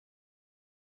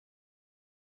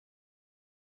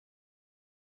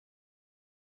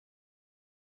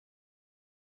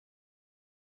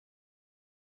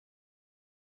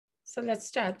So let's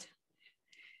start.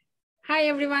 Hi,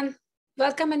 everyone.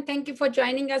 Welcome and thank you for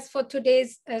joining us for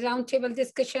today's roundtable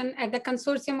discussion at the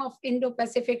Consortium of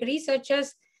Indo-Pacific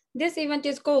Researchers. This event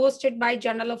is co-hosted by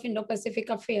Journal of Indo-Pacific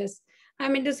Affairs.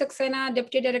 I'm Indu Saxena,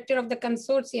 Deputy Director of the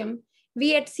Consortium.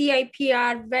 We at CIP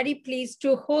are very pleased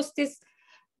to host this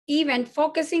event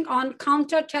focusing on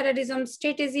counter-terrorism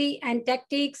strategy and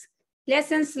tactics,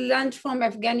 lessons learned from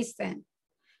Afghanistan.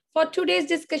 For today's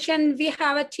discussion, we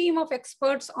have a team of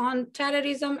experts on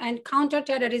terrorism and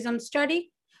counter-terrorism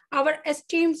study. Our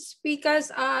esteemed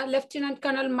speakers are Lt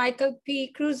Col Michael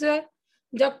P. Kreuzer,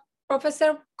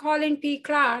 Professor Colin P.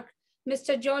 Clarke,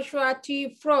 Mr. Joshua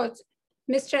T. Fruth,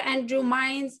 Mr. Andrew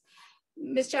Mines,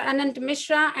 Mr. Anant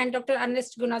Mishra, and Dr.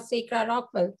 Ernest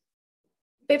Gunasekara-Rockwell.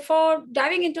 Before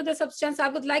diving into the substance, I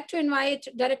would like to invite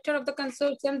Director of the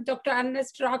Consortium, Dr.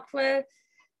 Ernest Rockwell,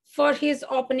 for his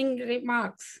opening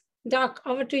remarks. Doc,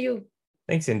 over to you.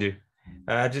 Thanks, Indu.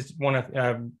 I just want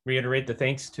to reiterate the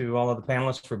thanks to all of the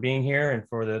panelists for being here and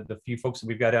for the few folks that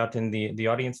we've got out in the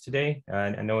audience today. I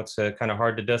know it's kind of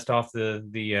hard to dust off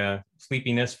the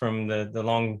sleepiness from the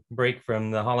long break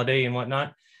from the holiday and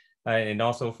whatnot, and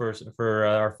also for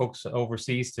our folks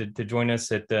overseas to join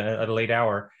us at a late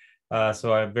hour.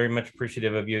 So I'm very much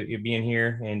appreciative of you being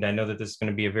here, and I know that this is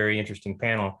going to be a very interesting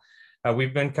panel.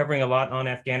 We've been covering a lot on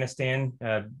Afghanistan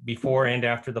before and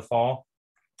after the fall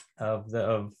of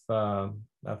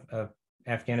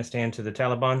Afghanistan to the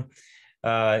Taliban.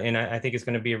 And I think it's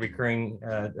going to be a recurring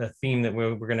theme that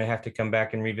we're going to have to come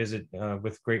back and revisit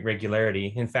with great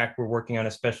regularity. In fact, we're working on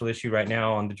a special issue right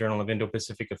now on the Journal of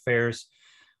Indo-Pacific Affairs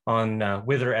on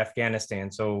Wither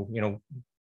Afghanistan. So, you know,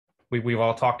 we've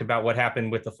all talked about what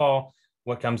happened with the fall,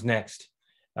 what comes next.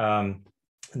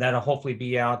 That'll hopefully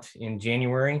be out in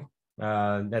January.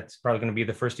 That's probably going to be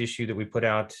the first issue that we put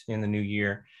out in the new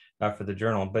year for the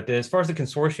journal. But as far as the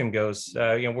consortium goes,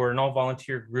 you know, we're an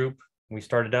all-volunteer group. We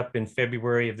started up in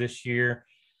February of this year.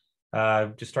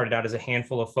 Just started out as a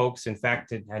handful of folks. In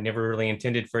fact, I never really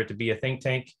intended for it to be a think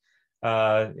tank.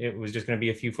 It was just going to be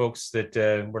a few folks that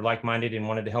were like-minded and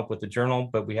wanted to help with the journal.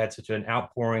 But we had such an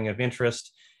outpouring of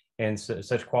interest and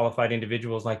such qualified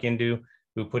individuals like Indu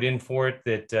who put in for it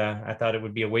that I thought it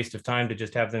would be a waste of time to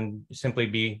just have them simply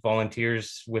be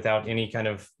volunteers without any kind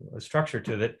of structure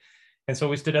to it. And so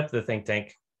we stood up the think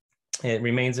tank. It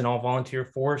remains an all volunteer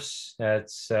force.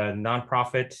 It's a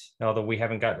nonprofit, although we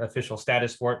haven't got official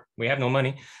status for it. We have no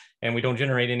money and we don't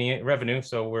generate any revenue.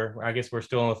 So I guess we're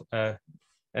still a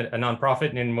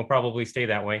nonprofit and we'll probably stay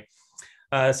that way.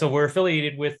 So we're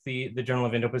affiliated with the Journal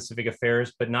of Indo-Pacific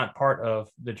Affairs, but not part of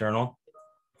the journal.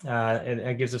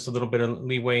 It gives us a little bit of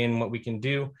leeway in what we can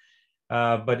do,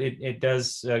 but it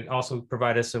does also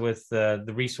provide us with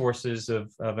the resources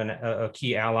of a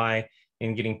key ally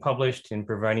in getting published and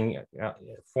providing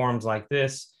forums like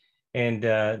this and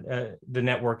the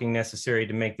networking necessary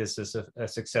to make this a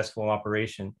successful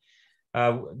operation.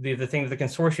 The thing that the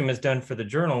consortium has done for the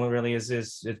journal really is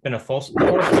it's been a force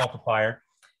multiplier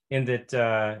in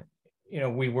that you know,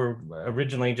 we were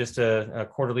originally just a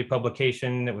quarterly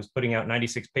publication that was putting out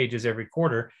 96 pages every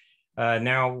quarter.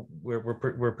 Now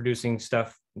we're producing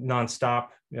stuff nonstop,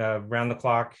 round the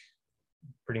clock,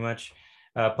 pretty much,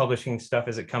 publishing stuff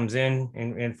as it comes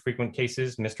in frequent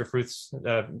cases. Mr. Fruth's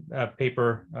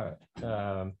paper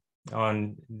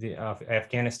on the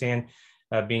Afghanistan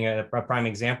being a prime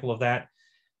example of that.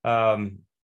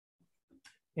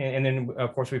 And then,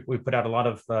 of course, we put out a lot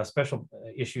of special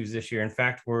issues this year. In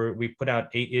fact, we put out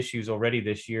 8 issues already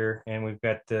this year, and we've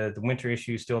got the winter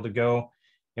issue still to go.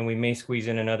 And we may squeeze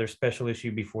in another special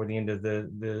issue before the end of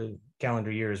the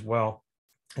calendar year as well.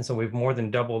 And so we've more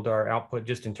than doubled our output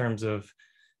just in terms of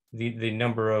the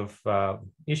number of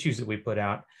issues that we put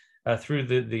out through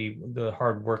the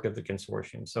hard work of the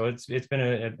consortium. So it's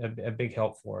been a big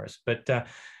help for us. But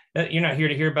you're not here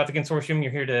to hear about the consortium,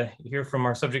 you're here to hear from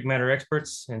our subject matter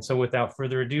experts. And so without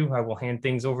further ado, I will hand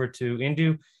things over to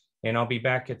Indu, and I'll be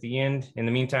back at the end. In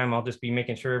the meantime, I'll just be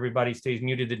making sure everybody stays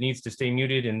muted that needs to stay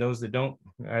muted, and those that don't,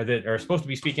 that are supposed to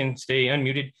be speaking, stay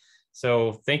unmuted.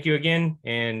 So thank you again,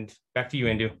 and back to you,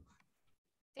 Indu.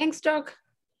 Thanks, Doc.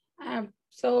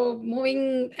 So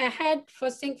moving ahead,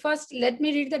 first thing first, let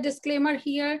me read the disclaimer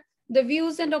here. The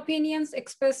views and opinions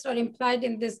expressed or implied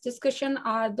in this discussion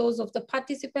are those of the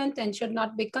participant and should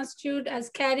not be construed as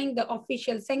carrying the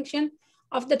official sanction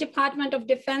of the Department of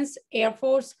Defense, Air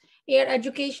Force, Air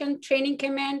Education, Training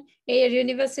Command, Air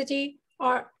University,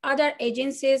 or other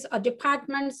agencies or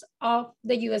departments of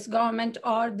the US government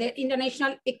or their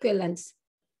international equivalents.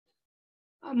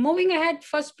 Moving ahead,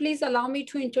 first, please allow me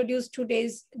to introduce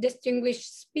today's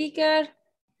distinguished speaker.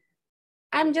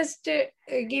 I'm just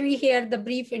giving here the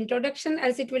brief introduction,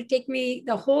 as it will take me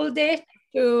the whole day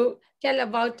to tell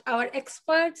about our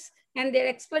experts and their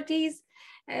expertise.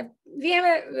 We have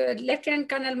a Lieutenant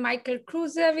Colonel Michael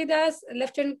Kreuzer with us.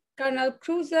 Lieutenant Colonel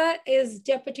Kreuzer is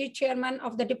Deputy Chairman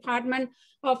of the Department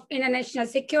of International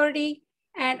Security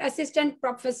and Assistant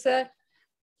Professor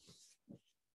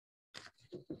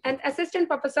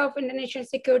of International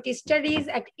Security Studies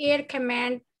at Air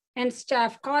Command and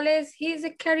Staff College. He is a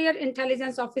career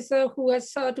intelligence officer who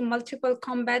has served multiple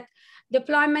combat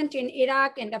deployment in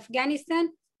Iraq and Afghanistan,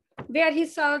 where he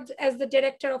served as the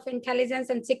Director of Intelligence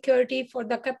and Security for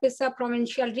the Kapisa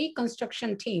Provincial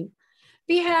Reconstruction Team.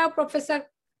 We have Professor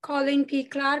Colin P.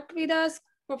 Clarke with us.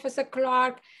 Professor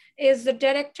Clarke is the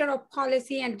Director of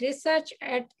Policy and Research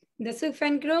at the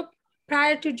Soufan Group.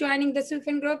 Prior to joining the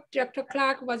Soufan Group, Dr.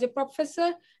 Clarke was a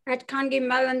professor at Carnegie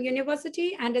Mellon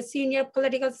University and a senior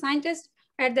political scientist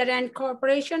at the RAND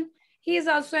Corporation. He is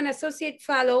also an associate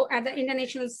fellow at the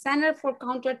International Center for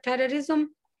Counterterrorism,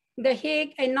 The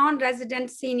Hague, a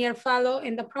non-resident senior fellow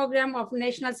in the Program of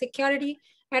National Security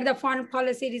at the Foreign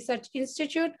Policy Research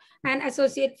Institute, and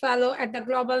associate fellow at the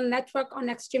Global Network on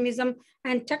Extremism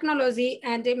and Technology,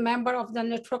 and a member of the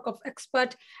Network of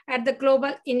Experts at the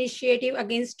Global Initiative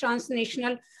Against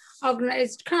Transnational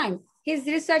Organized Crime. His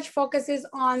research focuses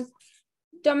on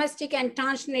domestic and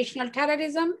transnational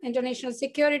terrorism, international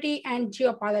security, and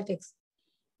geopolitics.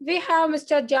 We have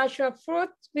Mr. Joshua Fruth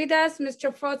with us.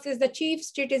 Mr. Fruth is the Chief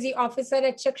Strategy Officer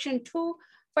at Section 2,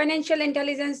 Financial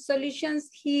Intelligence Solutions.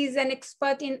 He is an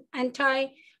expert in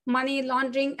anti-money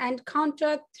laundering and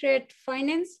counter-threat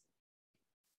finance.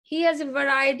 He has a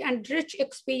varied and rich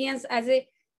experience as a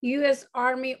U.S.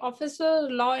 Army officer,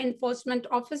 law enforcement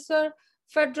officer,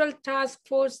 Federal Task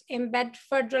Force Embed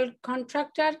Federal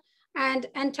Contractor, and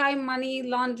anti-money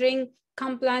laundering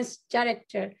compliance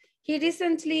director. He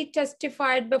recently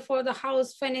testified before the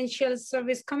House Financial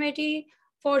Service Committee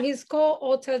for his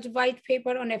co-authored white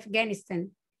paper on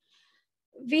Afghanistan.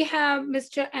 We have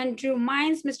Mr. Andrew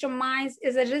Mines. Mr. Mines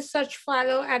is a research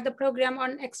fellow at the Program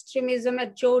on Extremism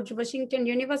at George Washington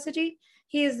University.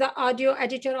 He is the audio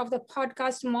editor of the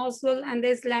podcast Mosul and the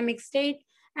Islamic State,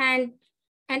 and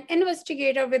an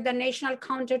investigator with the National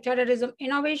Counterterrorism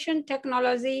Innovation,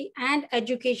 Technology, and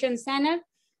Education Center,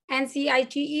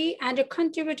 NCITE, and a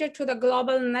contributor to the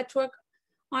Global Network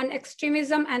on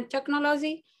Extremism and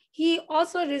Technology. He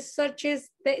also researches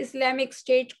the Islamic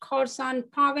State Khorasan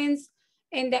province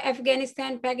in the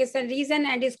Afghanistan-Pakistan region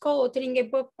and is co-authoring a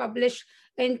book published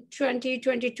in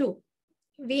 2022.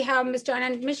 We have Mr.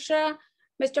 Anant Mishra.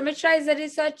 Mr. Mishra is a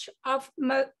researcher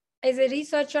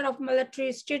of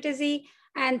military strategy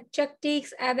and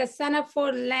tactics at the Center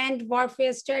for Land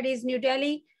Warfare Studies, New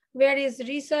Delhi, where his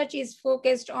research is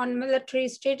focused on military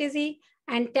strategy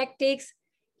and tactics.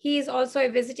 He is also a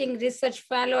visiting research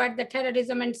fellow at the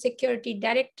Terrorism and Security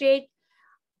Directorate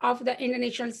of the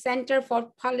International Center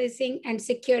for Policing and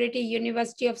Security,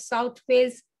 University of South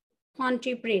Wales,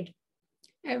 Pontypridd.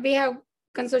 We have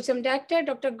Consortium Director,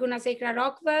 Dr.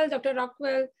 Gunasekara-Rockwell. Dr.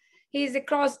 Rockwell, he is a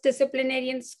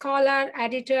cross-disciplinary scholar,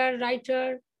 editor,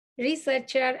 writer,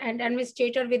 researcher, and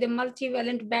administrator with a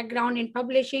multivalent background in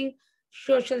publishing,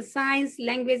 social science,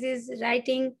 languages,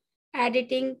 writing,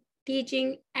 editing,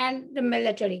 teaching, and the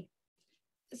military.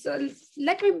 So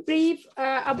let me brief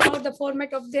about the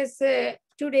format of this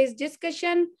today's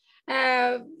discussion.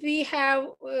 We have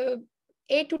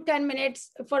 8 to 10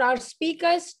 minutes for our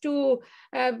speakers to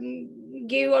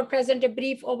give or present a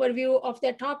brief overview of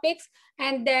their topics,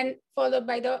 and then followed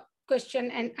by the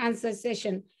question and answer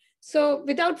session. So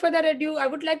without further ado, I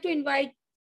would like to invite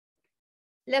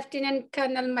Lieutenant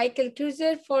Colonel Michael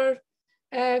Kreuzer for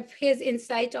his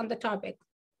insight on the topic.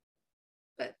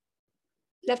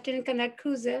 Lieutenant Colonel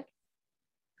Kreuzer.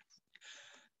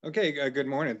 Okay, good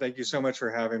morning. Thank you so much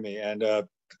for having me. And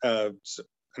it's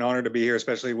an honor to be here,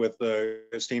 especially with the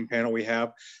esteemed panel we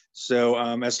have. So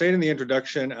as stated in the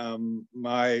introduction,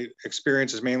 my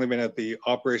experience has mainly been at the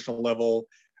operational level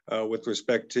with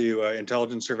respect to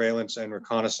intelligence, surveillance, and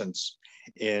reconnaissance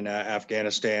in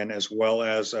Afghanistan, as well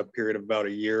as a period of about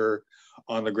a year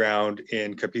on the ground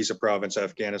in Kapisa province,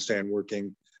 Afghanistan,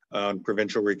 working on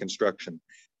provincial reconstruction.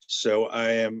 So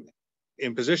I am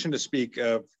in position to speak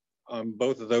on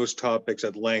both of those topics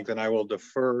at length, and I will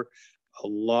defer a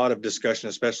lot of discussion,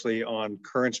 especially on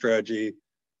current strategy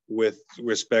with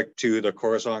respect to the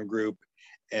Khorasan Group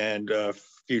and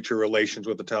future relations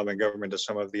with the Taliban government, to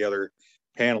some of the other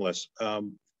panelists.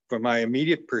 From my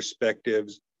immediate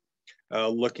perspectives,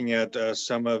 looking at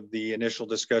some of the initial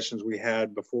discussions we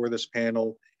had before this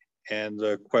panel and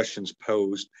the questions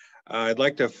posed. I'd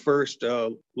like to first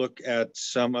look at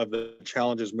some of the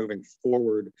challenges moving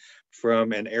forward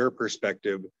from an air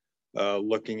perspective,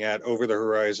 looking at over the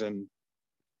horizon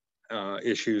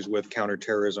issues with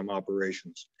counterterrorism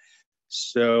operations.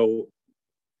 So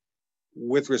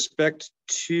with respect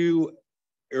to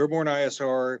airborne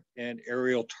ISR and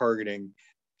aerial targeting,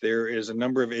 there is a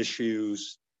number of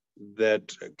issues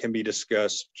that can be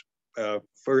discussed.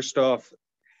 First off,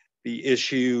 the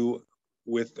issue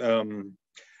with,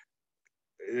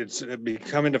 it's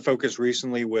become into focus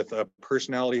recently with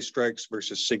personality strikes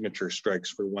versus signature strikes,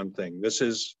 for one thing. This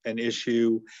is an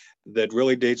issue that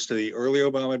really dates to the early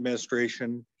Obama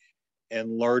administration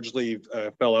and largely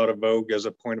fell out of vogue as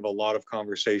a point of a lot of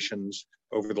conversations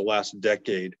over the last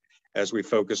decade as we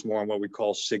focus more on what we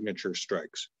call signature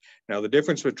strikes. Now, the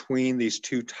difference between these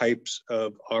two types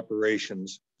of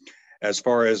operations, as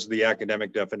far as the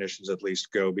academic definitions at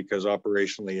least go, because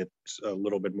operationally it's a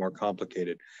little bit more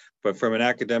complicated. But from an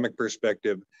academic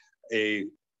perspective, a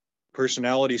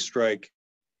personality strike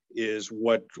is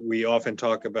what we often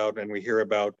talk about and we hear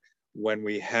about when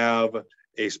we have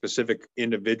a specific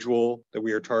individual that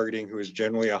we are targeting who is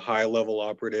generally a high-level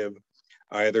operative,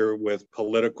 either with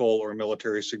political or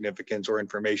military significance or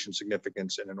information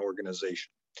significance in an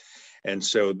organization. And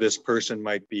so this person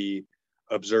might be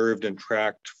observed and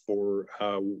tracked for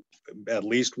at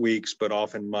least weeks, but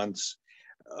often months.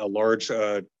 A large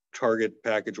target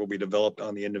package will be developed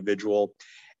on the individual,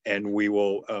 and we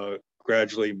will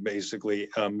gradually basically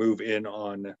move in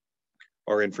on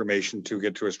our information to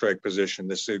get to a strike position.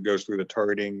 This goes through the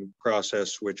targeting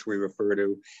process, which we refer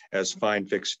to as find,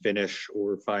 fix, finish,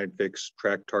 or find, fix,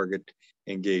 track, target,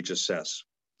 engage, assess.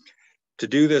 To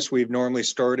do this, we've normally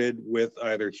started with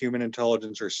either human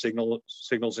intelligence or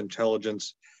signals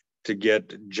intelligence to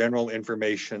get general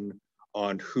information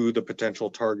on who the potential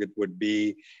target would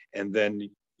be, and then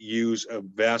use a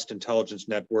vast intelligence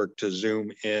network to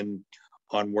zoom in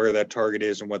on where that target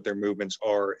is and what their movements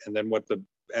are. And then what the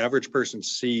average person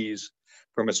sees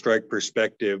from a strike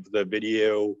perspective, the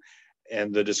video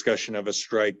and the discussion of a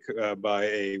strike by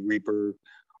a Reaper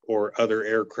or other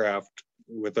aircraft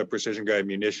with a precision guided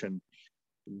munition,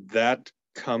 that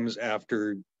comes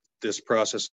after this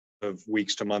process of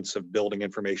weeks to months of building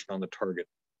information on the target.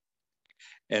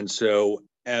 And so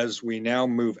as we now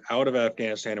move out of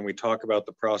Afghanistan and we talk about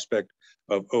the prospect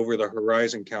of over the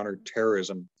horizon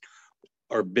counterterrorism,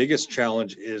 our biggest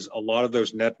challenge is a lot of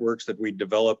those networks that we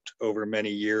developed over many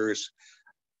years.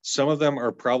 Some of them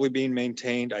are probably being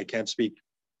maintained. I can't speak,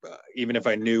 even if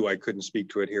I knew, I couldn't speak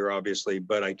to it here, obviously,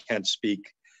 but I can't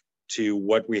speak to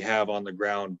what we have on the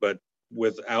ground. But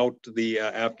without the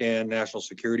Afghan National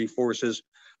Security Forces,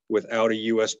 without a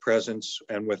US presence,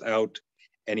 and without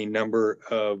any number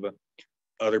of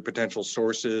other potential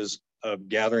sources of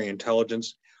gathering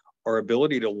intelligence, our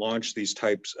ability to launch these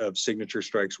types of signature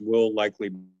strikes will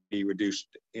likely be reduced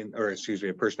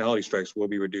personality strikes will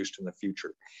be reduced in the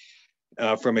future.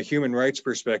 From a human rights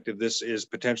perspective, this is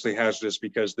potentially hazardous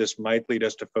because this might lead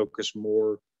us to focus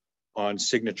more on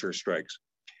signature strikes.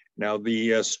 Now,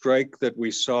 the strike that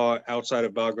we saw outside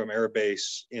of Bagram Air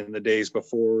Base in the days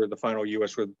before the final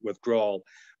US withdrawal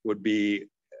would be,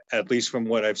 at least from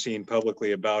what I've seen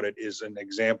publicly about it, is an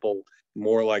example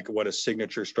more like what a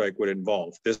signature strike would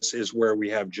involve. This is where we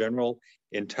have general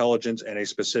intelligence and a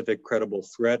specific credible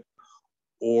threat,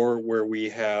 or where we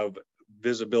have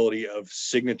visibility of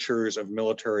signatures of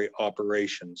military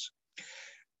operations.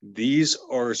 These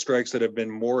are strikes that have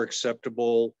been more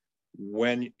acceptable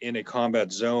when in a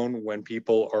combat zone, when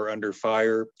people are under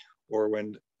fire, or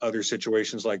when other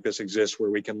situations like this exist where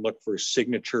we can look for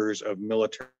signatures of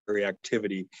military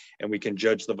activity and we can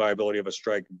judge the viability of a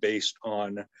strike based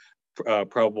on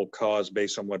probable cause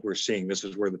based on what we're seeing. This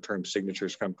is where the term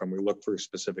signatures come from. We look for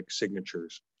specific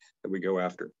signatures that we go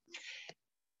after.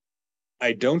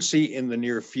 I don't see in the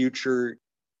near future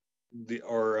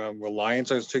our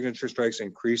reliance on signature strikes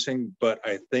increasing, but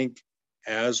I think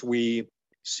as we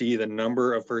see the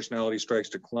number of personality strikes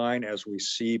decline, as we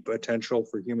see potential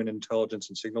for human intelligence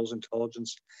and signals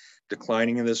intelligence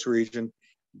declining in this region,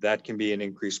 that can be an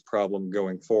increased problem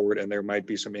going forward. And there might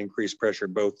be some increased pressure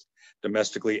both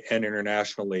domestically and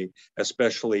internationally,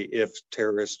 especially if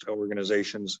terrorist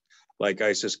organizations like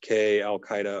ISIS-K,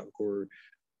 Al-Qaeda, or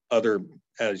other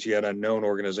as yet unknown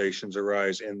organizations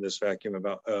arise in this vacuum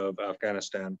of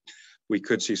Afghanistan. We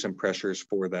could see some pressures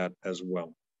for that as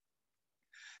well.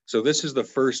 So this is the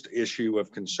first issue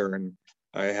of concern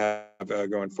I have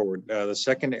going forward. The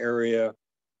second area,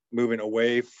 moving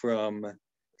away from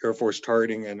Air Force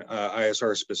targeting and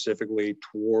ISR specifically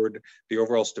toward the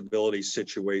overall stability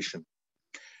situation.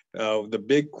 The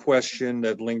big question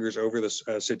that lingers over this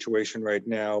situation right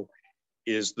now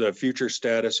is the future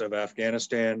status of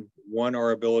Afghanistan. One,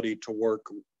 our ability to work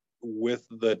with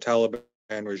the Taliban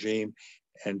regime,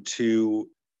 and two,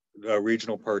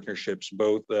 regional partnerships,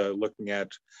 both looking at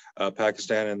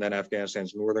Pakistan and then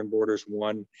Afghanistan's northern borders,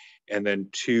 one, and then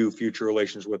two, future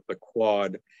relations with the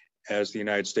Quad as the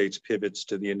United States pivots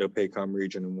to the Indo-PACOM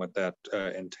region and what that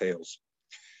entails.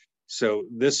 So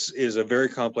this is a very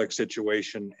complex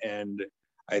situation, and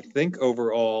I think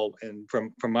overall, and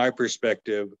from my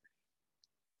perspective,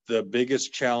 the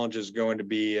biggest challenge is going to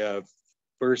be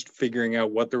first figuring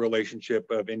out what the relationship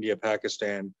of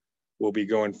India-Pakistan will be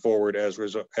going forward as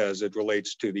it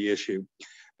relates to the issue.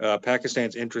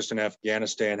 Pakistan's interest in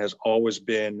Afghanistan has always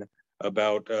been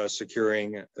about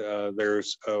securing their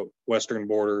western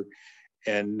border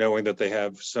and knowing that they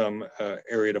have some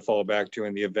area to fall back to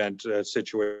in the event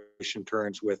situation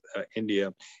turns with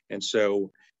India. And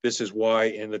so this is why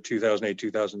in the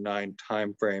 2008-2009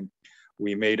 timeframe,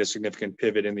 we made a significant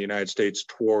pivot in the United States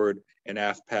toward an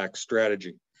AFPAC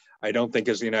strategy. I don't think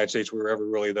as the United States we were ever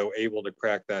really, though, able to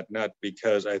crack that nut,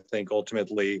 because I think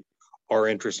ultimately our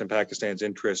interest in Pakistan's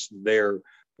interests there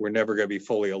were never going to be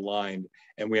fully aligned.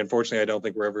 And we, unfortunately, I don't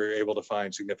think we're ever able to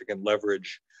find significant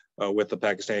leverage with the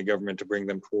Pakistani government to bring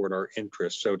them toward our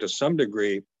interests. So to some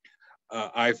degree,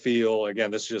 I feel,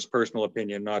 again, this is just personal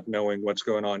opinion, not knowing what's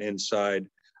going on inside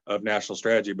of national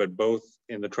strategy, but both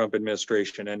in the Trump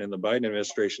administration and in the Biden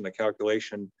administration, the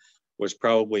calculation was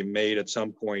probably made at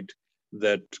some point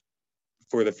that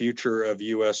for the future of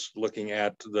US looking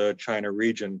at the China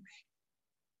region,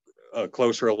 a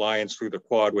closer alliance through the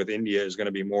Quad with India is going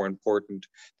to be more important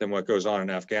than what goes on in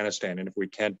Afghanistan. And if we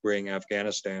can't bring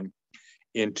Afghanistan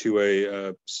into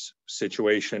a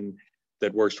situation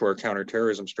that works to our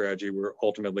counterterrorism strategy, we're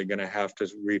ultimately going to have to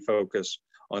refocus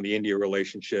on the India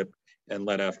relationship and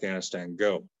let Afghanistan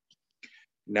go.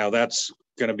 Now that's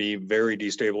going to be very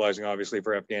destabilizing, obviously,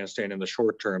 for Afghanistan in the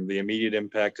short term. The immediate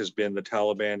impact has been the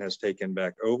Taliban has taken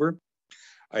back over.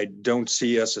 I don't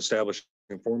see us establishing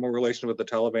formal relations with the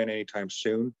Taliban anytime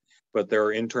soon, but there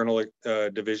are internal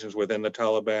divisions within the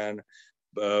Taliban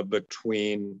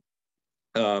between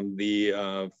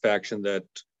the faction that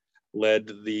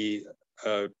led the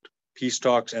peace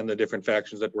talks and the different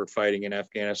factions that were fighting in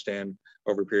Afghanistan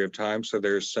over a period of time. So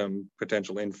there's some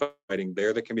potential infighting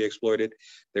there that can be exploited.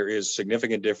 There is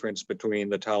significant difference between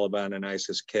the Taliban and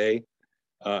ISIS-K.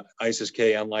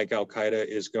 ISIS-K, unlike Al-Qaeda,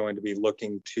 is going to be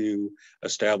looking to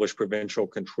establish provincial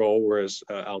control, whereas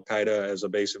Al-Qaeda, as a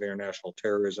base of international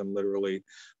terrorism, literally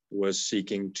was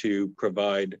seeking to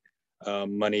provide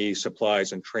money,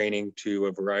 supplies, and training to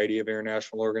a variety of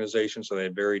international organizations. So they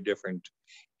had very different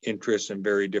interests and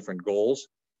very different goals.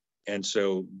 And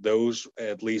so those,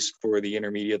 at least for the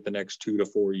intermediate, the next 2 to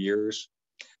 4 years,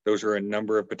 those are a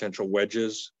number of potential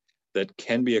wedges that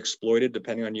can be exploited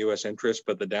depending on US interests,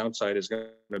 but the downside is going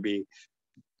to be,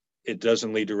 it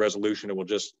doesn't lead to resolution. It will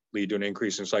just lead to an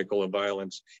increasing cycle of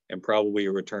violence and probably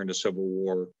a return to civil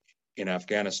war in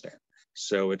Afghanistan.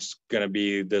 So it's going to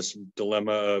be this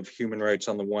dilemma of human rights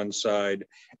on the one side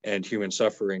and human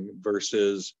suffering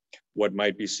versus what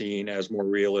might be seen as more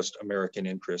realist American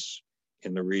interests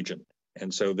in the region.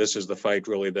 And so this is the fight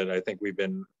really that I think we've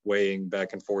been weighing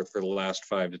back and forth for the last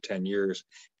 5 to 10 years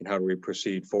in how do we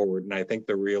proceed forward. And I think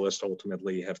the realists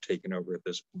ultimately have taken over at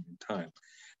this point in time,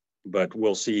 but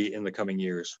we'll see in the coming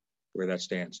years where that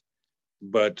stands.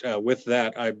 But with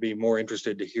that, I'd be more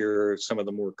interested to hear some of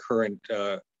the more current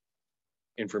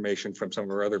information from some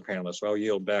of our other panelists. So I'll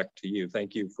yield back to you.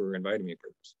 Thank you for inviting me for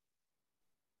this.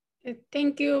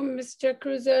 Thank you, Mr.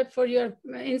 Kreuzer, for your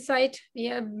insight.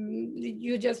 Yeah,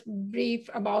 you just brief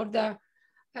about the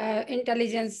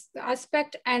intelligence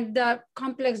aspect and the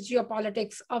complex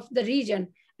geopolitics of the region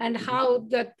and how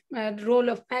the role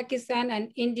of Pakistan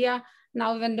and India,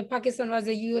 now when the Pakistan was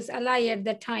a US ally at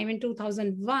that time in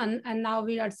 2001, and now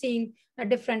we are seeing a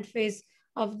different phase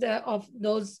of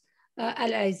those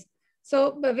allies.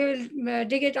 So we will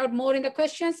dig it out more in the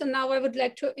questions. And now I would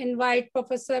like to invite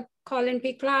Professor Colin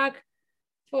P. Clarke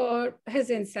for his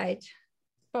insight.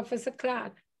 Professor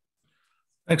Clarke.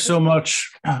 Thanks so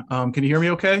much. Can you hear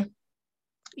me okay?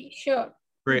 Sure.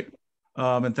 Great.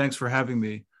 And thanks for having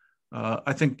me.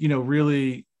 I think,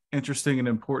 really interesting and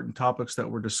important topics that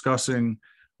we're discussing,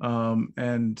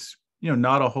 and,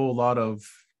 not a whole lot of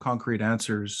concrete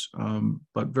answers,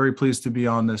 but very pleased to be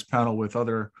on this panel with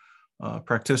other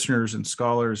practitioners and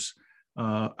scholars.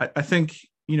 I think,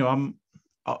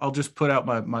 I'll just put out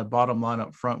my bottom line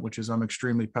up front, which is I'm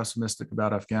extremely pessimistic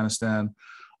about Afghanistan,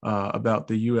 about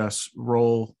the US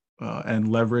role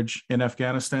and leverage in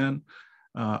Afghanistan.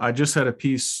 I just had a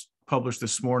piece published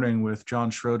this morning with John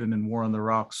Schroden and War on the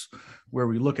Rocks, where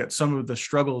we look at some of the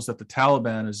struggles that the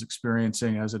Taliban is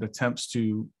experiencing as it attempts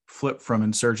to flip from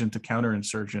insurgent to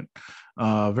counterinsurgent.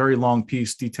 Very long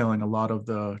piece detailing a lot of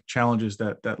the challenges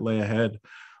that lay ahead.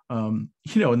 In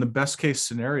the best case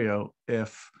scenario,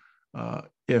 if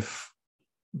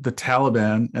the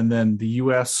Taliban and then the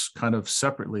U.S. kind of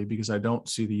separately, because I don't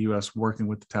see the U.S. working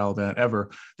with the Taliban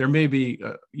ever, there may be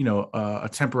a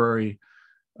temporary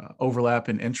overlap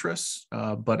in interests,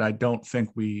 but I don't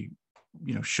think we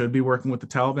should be working with the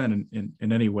Taliban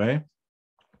in any way.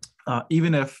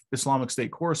 Even if Islamic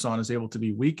State Khorasan is able to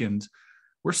be weakened,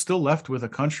 we're still left with a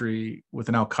country with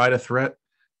an al-Qaeda threat,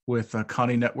 with a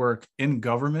Khani network in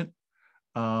government,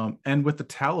 and with the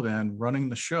Taliban running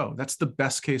the show. That's the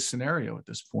best case scenario at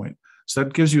this point. So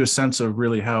that gives you a sense of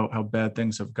really how bad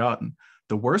things have gotten.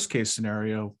 The worst case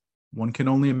scenario, one can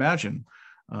only imagine.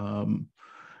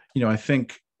 I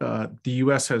think the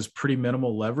U.S. has pretty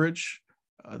minimal leverage.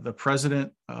 The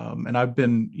president, and I've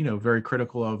been, very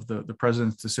critical of the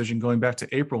president's decision going back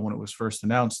to April when it was first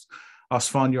announced.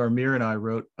 Soufan Yarmir and I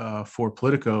wrote for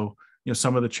Politico,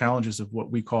 some of the challenges of what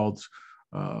we called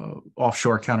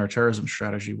offshore counterterrorism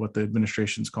strategy, what the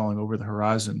administration's calling over the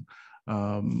horizon.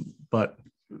 But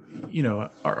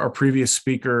our previous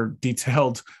speaker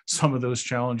detailed some of those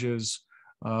challenges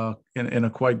in a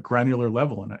quite granular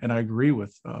level, and I agree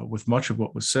with much of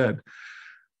what was said.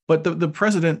 But the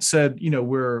president said,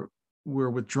 we're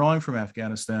withdrawing from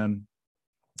Afghanistan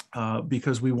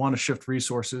because we want to shift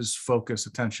resources, focus,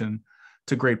 attention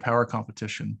to great power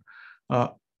competition.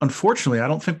 Unfortunately, I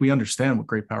don't think we understand what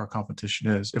great power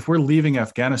competition is. If we're leaving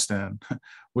Afghanistan,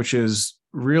 which is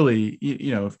really,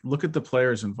 look at the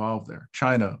players involved there: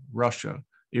 China, Russia,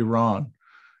 Iran,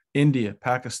 India,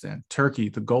 Pakistan, Turkey,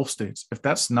 the Gulf states. If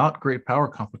that's not great power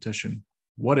competition,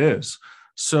 what is?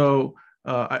 So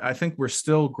I think we're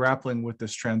still grappling with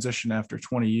this transition after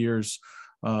 20 years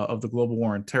of the global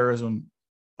war on terrorism.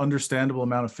 Understandable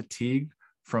amount of fatigue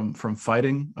from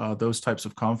fighting those types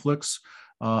of conflicts.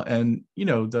 And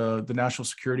the national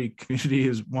security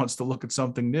community wants to look at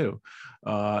something new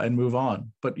and move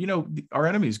on. But our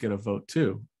enemies get a vote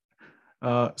too.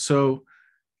 So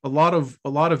a lot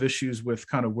of issues with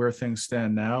kind of where things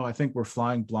stand now. I think we're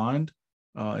flying blind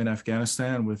in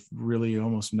Afghanistan with really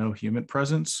almost no human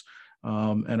presence.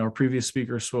 And our previous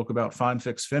speaker spoke about find,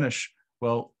 fix, finish.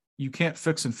 Well, you can't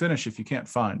fix and finish if you can't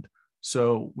find.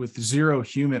 So with zero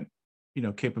human,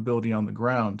 capability on the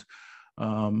ground.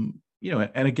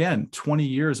 And again, 20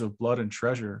 years of blood and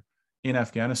treasure in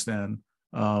Afghanistan,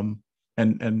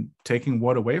 and taking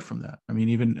what away from that? I mean,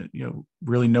 even,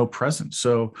 really no presence.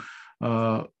 So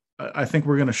I think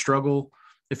we're going to struggle.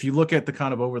 If you look at the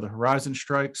kind of over the horizon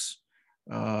strikes,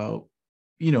 and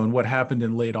what happened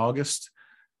in late August,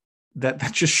 that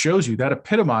just shows you, that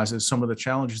epitomizes some of the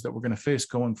challenges that we're going to face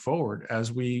going forward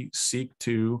as we seek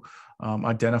to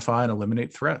identify and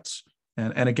eliminate threats.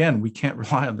 And again, we can't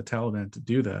rely on the Taliban to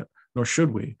do that, nor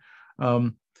should we.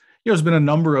 There's been a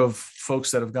number of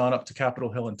folks that have gone up to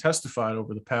Capitol Hill and testified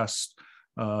over the past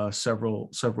several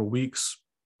weeks.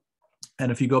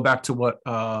 And if you go back to what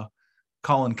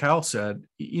Colin P said,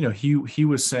 he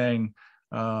was saying,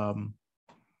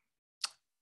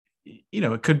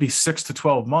 it could be 6 to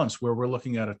 12 months where we're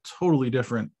looking at a totally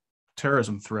different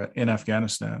terrorism threat in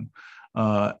Afghanistan.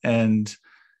 And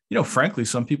frankly,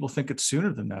 some people think it's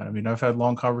sooner than that. I mean, I've had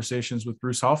long conversations with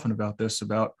Bruce Hoffman about this,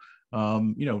 about,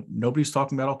 nobody's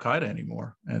talking about al-Qaeda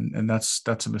anymore. And that's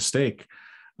a mistake.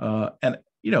 And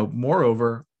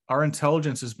moreover, our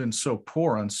intelligence has been so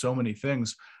poor on so many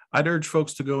things. I'd urge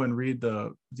folks to go and read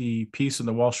the piece in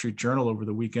the Wall Street Journal over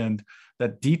the weekend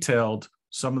that detailed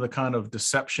some of the kind of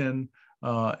deception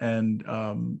and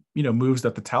moves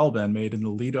that the Taliban made in the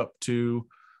lead up to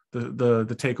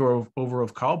the takeover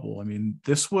of Kabul. I mean,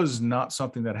 this was not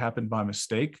something that happened by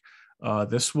mistake.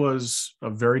 This was a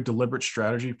very deliberate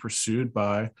strategy pursued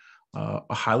by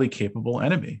a highly capable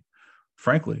enemy,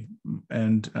 frankly.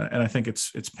 And I think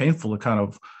it's painful to kind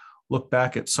of look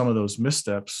back at some of those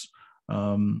missteps.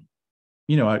 I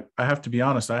have to be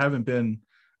honest, I haven't been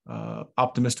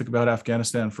optimistic about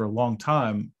Afghanistan for a long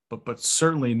time, but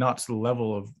certainly not to the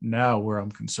level of now where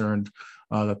I'm concerned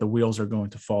that the wheels are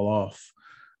going to fall off.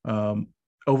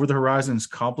 Over the horizon is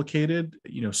complicated.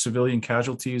 Civilian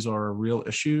casualties are a real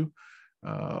issue.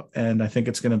 And I think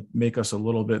it's going to make us a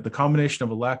little bit, the combination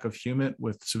of a lack of human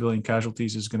with civilian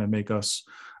casualties is going to make us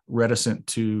reticent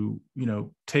to,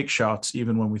 take shots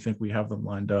even when we think we have them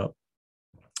lined up.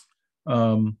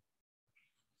 Trying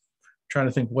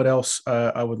to think what else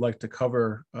I would like to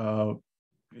cover.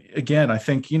 Again, I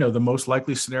think, the most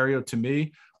likely scenario to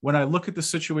me when I look at the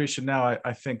situation now,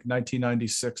 I think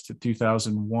 1996 to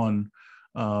 2001,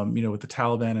 with the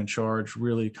Taliban in charge,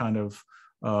 really kind of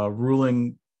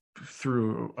ruling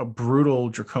through a brutal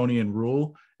draconian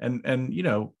rule and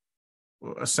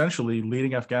essentially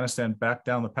leading Afghanistan back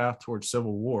down the path towards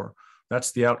civil war.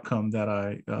 That's the outcome that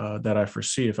I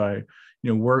foresee if I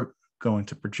were going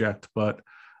to project. But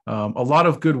a lot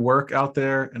of good work out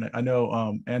there, and I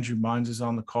know Andrew Mines is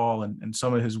on the call, and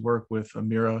some of his work with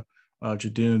Amira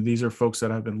Jadoon. These are folks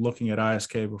that have been looking at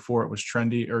ISK before it was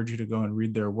trendy. I urge you to go and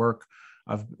read their work.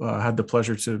 I've had the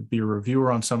pleasure to be a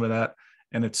reviewer on some of that,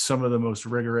 and it's some of the most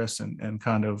rigorous and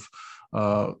kind of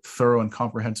thorough and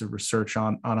comprehensive research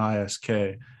on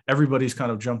ISK. Everybody's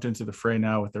kind of jumped into the fray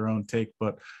now with their own take,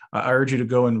 but I urge you to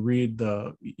go and read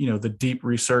the deep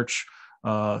research.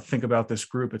 Think about this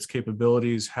group, its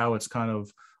capabilities, how it's kind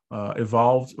of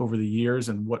evolved over the years,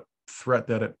 and what threat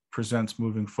that it presents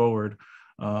moving forward.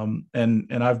 And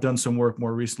I've done some work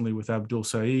more recently with Abdul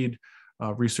Saeed,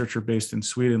 a researcher based in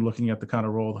Sweden, looking at the kind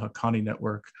of role of the Haqqani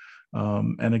network.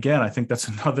 And again, I think that's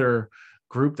another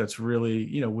group that's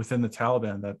really, within the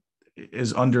Taliban that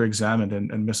is under-examined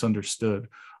and misunderstood.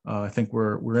 I think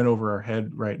we're in over our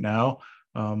head right now.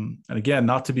 And again,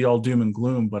 not to be all doom and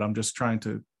gloom, but I'm just trying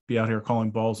to be out here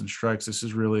calling balls and strikes. This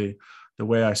is really the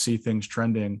way I see things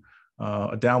trending,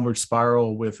 a downward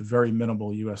spiral with very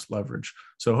minimal U.S. leverage.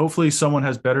 So hopefully someone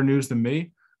has better news than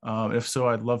me. If so,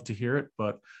 I'd love to hear it.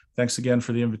 But thanks again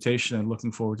for the invitation, and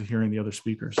looking forward to hearing the other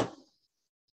speakers.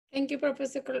 Thank you,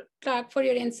 Professor Clarke, for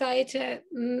your insight.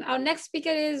 Our next speaker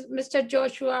is Mr.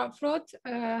 Joshua Fruth.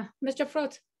 Mr.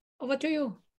 Fruth, over to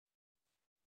you.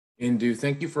 Indu,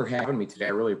 thank you for having me today.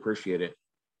 I really appreciate it.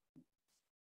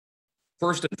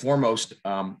 First and foremost,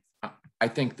 I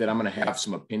think that I'm going to have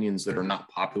some opinions that are not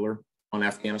popular on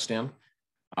Afghanistan,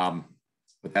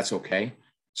 but that's okay.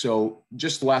 So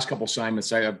just the last couple of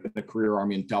assignments, I have been a career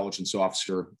Army intelligence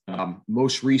officer.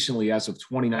 Most recently, as of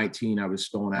 2019, I was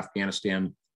still in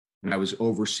Afghanistan, and I was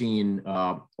overseeing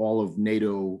all of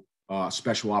NATO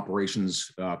special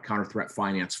operations counter-threat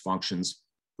finance functions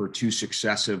for two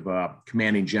successive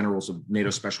commanding generals of NATO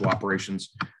special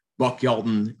operations, Buck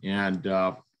Yelton and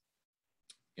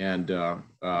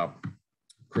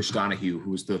Chris Donahue, who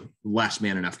was the last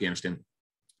man in Afghanistan.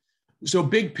 So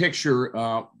big picture,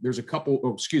 there's a couple,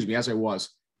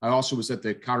 I also was at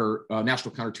the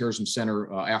National Counterterrorism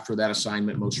Center after that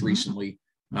assignment most recently.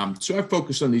 So I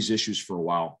focused on these issues for a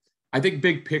while. I think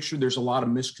big picture, there's a lot of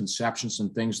misconceptions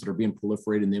and things that are being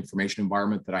proliferated in the information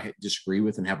environment that I disagree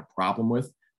with and have a problem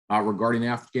with regarding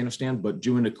Afghanistan. But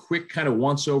doing a quick kind of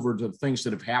once over to the things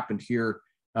that have happened here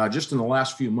just in the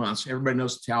last few months. Everybody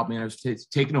knows the Taliban has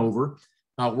taken over.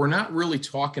 We're not really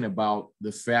talking about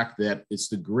the fact that it's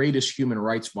the greatest human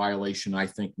rights violation, I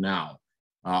think, now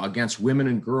against women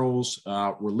and girls,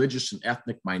 religious and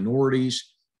ethnic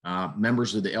minorities,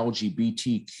 members of the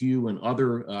LGBTQ and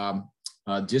other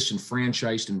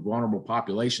disenfranchised and vulnerable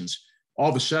populations. All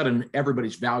of a sudden,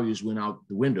 everybody's values went out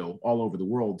the window all over the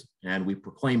world, and we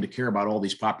proclaimed to care about all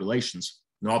these populations.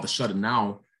 And all of a sudden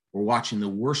now, we're watching the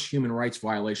worst human rights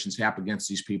violations happen against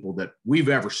these people that we've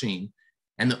ever seen.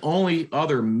 And the only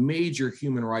other major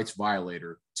human rights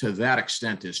violator to that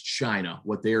extent is China,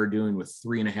 what they are doing with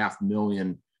 3.5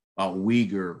 million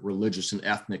Uyghur religious and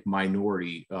ethnic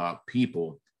minority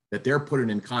people that they're putting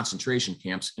in concentration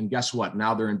camps. And guess what?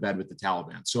 Now they're in bed with the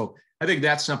Taliban. So I think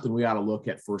that's something we ought to look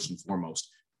at first and foremost.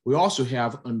 We also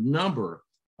have a number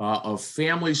of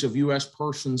families of U.S.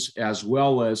 persons, as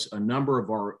well as a number of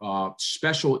our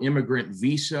special immigrant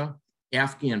visa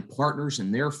Afghan partners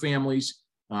and their families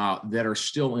that are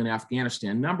still in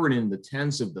Afghanistan, numbered in the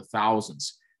tens of the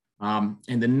thousands. And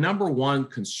the number one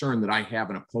concern that I have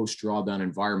in a post-drawdown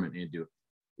environment, Indu,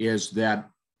 is that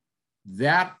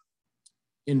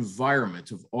environment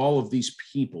of all of these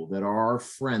people that are our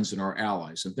friends and our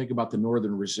allies, and think about the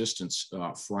Northern Resistance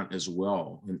Front as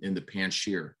well in the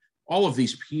Panjshir, all of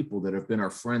these people that have been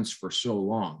our friends for so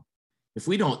long, if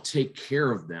we don't take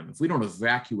care of them, if we don't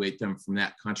evacuate them from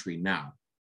that country now,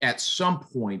 at some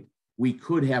point, we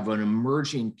could have an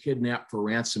emerging kidnap for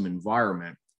ransom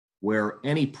environment where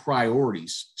any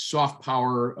priorities, soft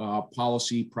power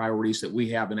policy priorities that we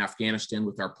have in Afghanistan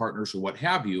with our partners or what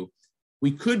have you,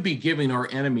 we could be giving our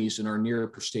enemies and our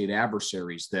near state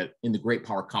adversaries that in the great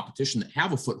power competition that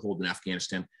have a foothold in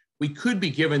Afghanistan, we could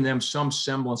be giving them some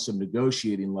semblance of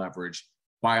negotiating leverage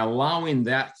by allowing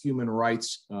that human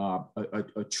rights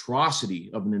atrocity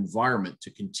of an environment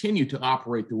to continue to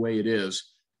operate the way it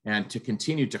is and to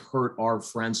continue to hurt our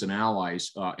friends and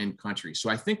allies in country. So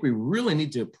I think we really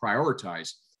need to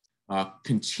prioritize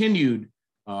continued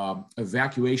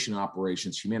evacuation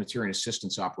operations, humanitarian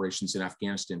assistance operations in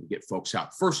Afghanistan to get folks out,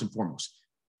 first and foremost.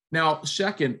 Now,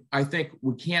 second, I think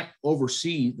we can't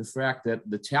oversee the fact that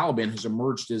the Taliban has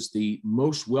emerged as the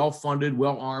most well-funded,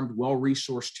 well-armed,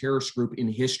 well-resourced terrorist group in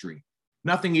history.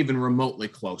 Nothing even remotely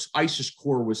close.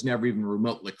 ISIS-Khorasan was never even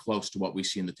remotely close to what we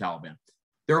see in the Taliban.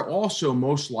 They're also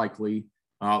most likely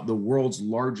the world's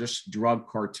largest drug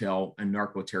cartel and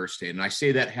narco-terrorist state. And I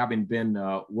say that having been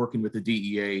working with the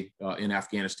DEA in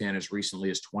Afghanistan as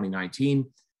recently as 2019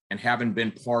 and having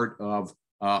been part of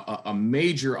a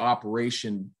major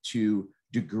operation to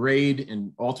degrade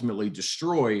and ultimately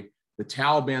destroy the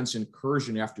Taliban's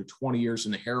incursion after 20 years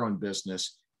in the heroin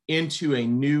business into a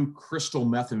new crystal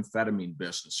methamphetamine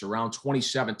business. Around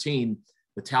 2017,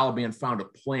 the Taliban found a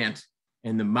plant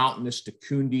in the mountainous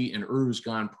Dakundi and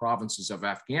Uruzgan provinces of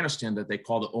Afghanistan that they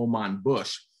call the Oman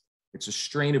Bush. It's a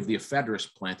strain of the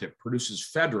ephedrus plant. It produces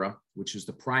ephedra, which is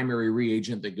the primary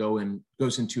reagent that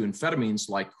goes into amphetamines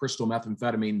like crystal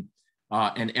methamphetamine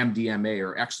and MDMA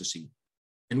or ecstasy.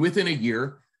 And within a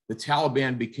year, the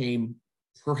Taliban became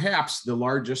perhaps the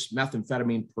largest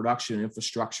methamphetamine production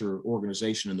infrastructure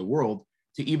organization in the world,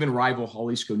 to even rival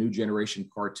Jalisco New Generation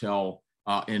Cartel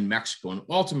in Mexico. And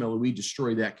ultimately, we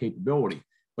destroyed that capability.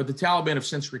 But the Taliban have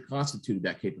since reconstituted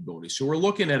that capability. So we're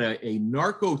looking at a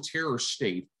narco-terror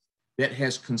state that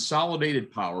has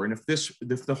consolidated power. And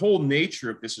if the whole nature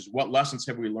of this is what lessons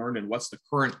have we learned and what's the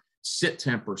current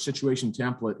situation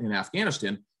template in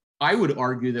Afghanistan, I would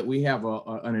argue that we have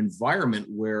an environment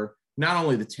where not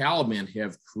only the Taliban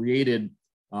have created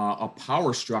a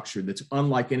power structure that's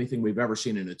unlike anything we've ever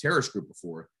seen in a terrorist group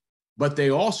before, but they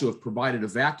also have provided a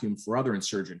vacuum for other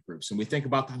insurgent groups. And we think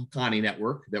about the Haqqani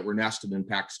network that were nested in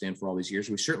Pakistan for all these years.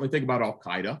 We certainly think about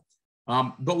Al-Qaeda,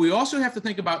 but we also have to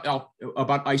think about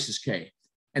ISIS-K.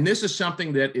 And this is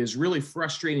something that is really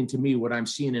frustrating to me. What I'm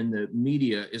seeing in the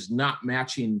media is not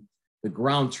matching the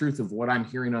ground truth of what I'm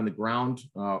hearing on the ground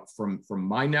from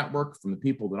my network, from the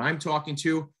people that I'm talking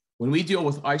to. When we deal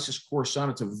with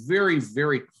ISIS-Khorasan, it's a very,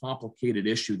 very complicated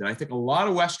issue that I think a lot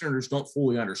of Westerners don't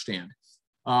fully understand.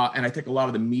 And I think a lot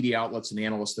of the media outlets and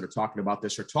analysts that are talking about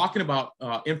this are talking about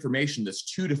information that's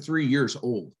 2 to 3 years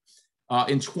old.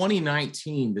 In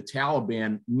 2019, the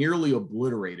Taliban nearly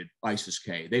obliterated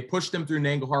ISIS-K. They pushed them through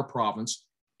Nangarhar province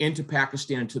into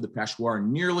Pakistan, into the Peshawar,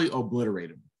 nearly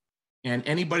obliterated them. And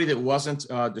anybody that wasn't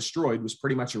destroyed was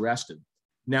pretty much arrested.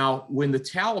 Now, when the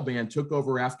Taliban took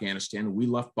over Afghanistan, we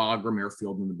left Bagram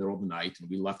airfield in the middle of the night, and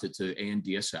we left it to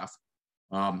ANDSF.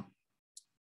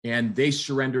 And they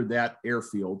surrendered that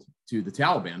airfield to the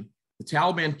Taliban. The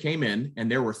Taliban came in, and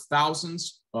there were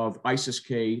thousands of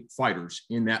ISIS-K fighters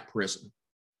in that prison.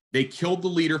 They killed the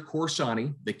leader,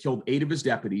 Khorsani. They killed 8 of his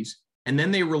deputies, and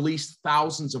then they released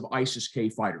thousands of ISIS-K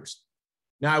fighters.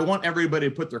 Now, I want everybody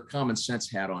to put their common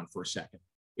sense hat on for a second.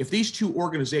 If these two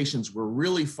organizations were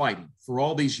really fighting for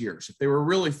all these years, if they were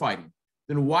really fighting,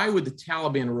 then why would the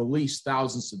Taliban release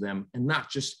thousands of them and not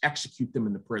just execute them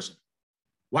in the prison?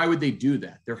 Why would they do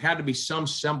that? There had to be some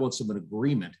semblance of an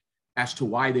agreement as to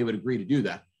why they would agree to do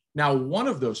that. Now, one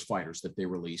of those fighters that they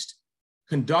released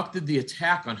conducted the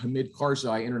attack on Hamid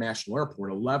Karzai International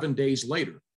Airport 11 days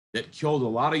later that killed a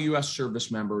lot of U.S.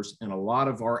 service members and a lot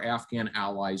of our Afghan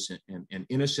allies and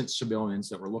innocent civilians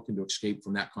that were looking to escape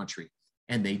from that country.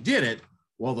 And they did it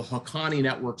while the Haqqani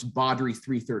Network's Badri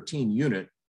 313 unit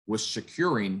was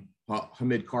securing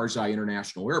Hamid Karzai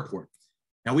International Airport.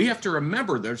 Now, we have to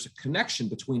remember there's a connection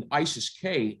between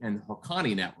ISIS-K and the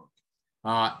Haqqani Network.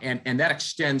 And that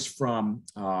extends from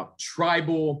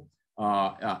tribal,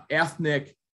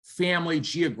 ethnic, family,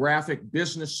 geographic,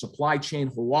 business, supply chain,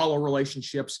 Hawala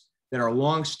relationships that are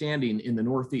longstanding in the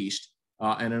Northeast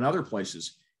and in other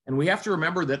places. And we have to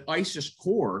remember that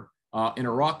ISIS-Khorasan in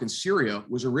Iraq and Syria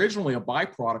was originally a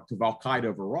byproduct of Al-Qaeda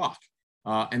of Iraq,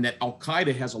 and that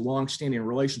Al-Qaeda has a longstanding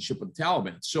relationship with the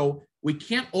Taliban. So we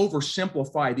can't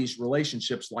oversimplify these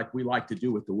relationships like we like to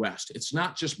do with the West. It's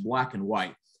not just black and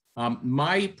white.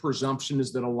 My presumption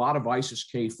is that a lot of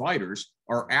ISIS-K fighters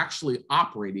are actually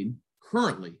operating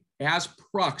currently as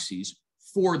proxies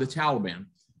for the Taliban.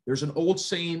 There's an old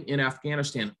saying in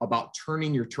Afghanistan about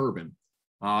turning your turban,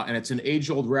 and it's an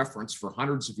age-old reference for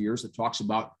hundreds of years that talks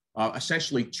about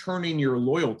essentially turning your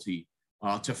loyalty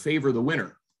to favor the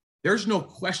winner. There's no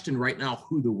question right now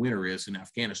who the winner is in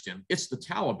Afghanistan. It's the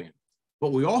Taliban.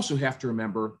 But we also have to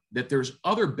remember that there's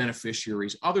other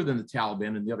beneficiaries other than the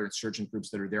Taliban and the other insurgent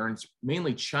groups that are there, and it's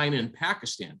mainly China and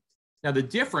Pakistan. Now, the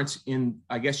difference in,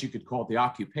 I guess you could call it the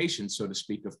occupation, so to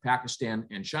speak, of Pakistan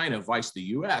and China, vice the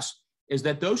US, is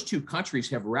that those two countries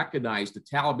have recognized the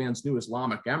Taliban's new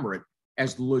Islamic emirate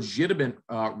as the legitimate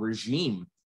regime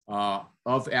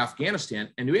of Afghanistan.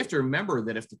 And we have to remember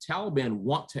that if the Taliban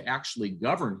want to actually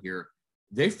govern here,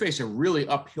 they face a really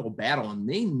uphill battle, and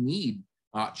they need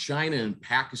China and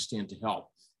Pakistan to help.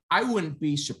 I wouldn't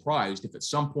be surprised if at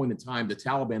some point in time the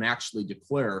Taliban actually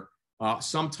declare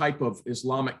some type of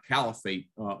Islamic caliphate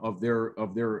of their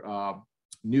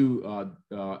new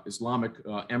Islamic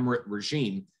emirate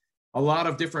regime. A lot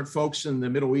of different folks in the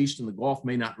Middle East and the Gulf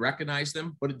may not recognize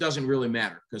them, but it doesn't really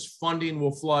matter because funding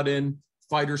will flood in,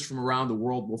 fighters from around the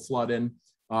world will flood in,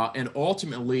 and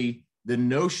ultimately the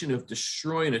notion of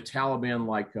destroying a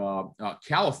Taliban-like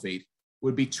caliphate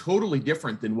would be totally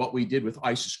different than what we did with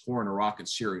ISIS-K in Iraq and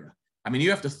Syria. I mean, you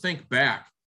have to think back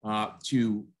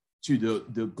to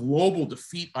the global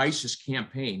defeat ISIS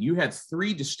campaign. You had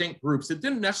three distinct groups that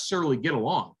didn't necessarily get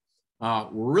along,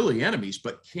 were really enemies,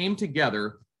 but came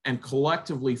together and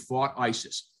collectively fought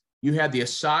ISIS. You had the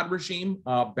Assad regime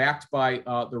backed by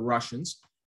the Russians,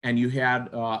 and you had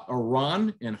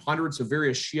Iran and hundreds of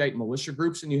various Shiite militia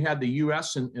groups, and you had the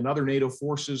US and other NATO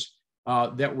forces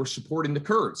that were supporting the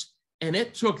Kurds. And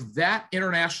it took that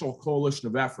international coalition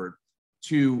of effort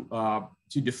to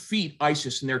defeat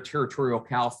ISIS and their territorial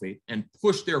caliphate and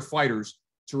push their fighters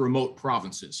to remote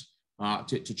provinces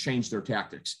to change their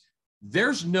tactics.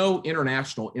 There's no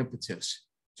international impetus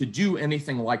to do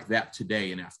anything like that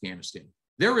today in Afghanistan.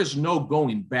 There is no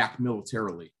going back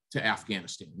militarily to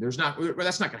Afghanistan. That's not going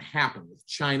to happen with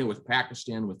China, with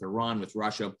Pakistan, with Iran, with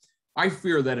Russia. I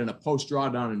fear that in a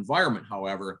post-drawdown environment,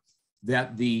 however,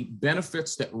 that the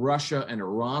benefits that Russia and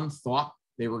Iran thought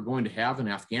they were going to have in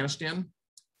Afghanistan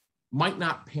might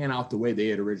not pan out the way they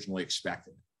had originally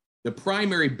expected. The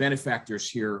primary benefactors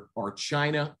here are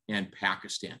China and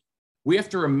Pakistan. We have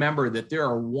to remember that there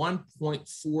are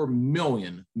 1.4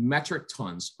 million metric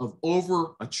tons of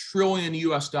over $1 trillion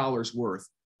worth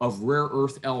of rare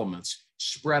earth elements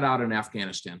spread out in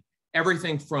Afghanistan.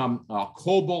 Everything from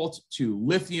cobalt to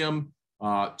lithium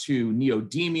to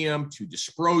neodymium to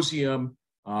dysprosium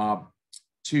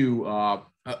to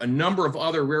a number of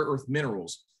other rare earth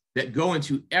minerals that go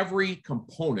into every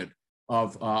component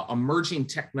of emerging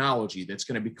technology that's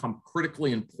going to become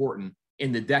critically important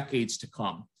in the decades to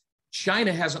come.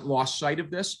 China hasn't lost sight of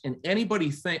this, and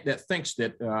anybody that thinks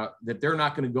that they're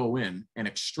not going to go in and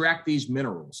extract these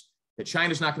minerals, that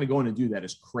China's not going to go in and do that,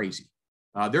 is crazy.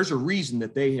 There's a reason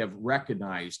that they have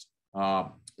recognized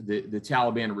the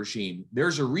Taliban regime.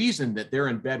 There's a reason that they're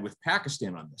in bed with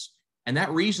Pakistan on this. And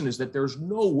that reason is that there's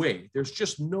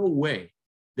just no way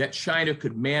that China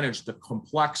could manage the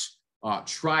complex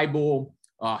tribal,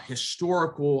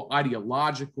 historical,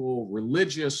 ideological,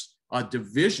 religious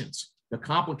divisions, the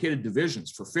complicated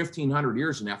divisions for 1,500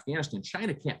 years in Afghanistan.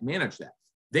 China can't manage that.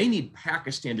 They need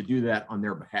Pakistan to do that on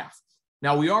their behalf.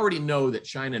 Now, we already know that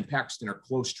China and Pakistan are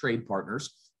close trade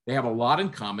partners. They have a lot in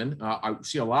common. I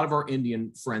see a lot of our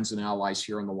Indian friends and allies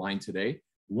here on the line today.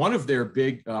 One of their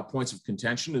big points of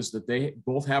contention is that they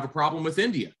both have a problem with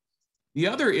India. The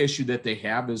other issue that they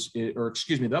have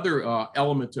the other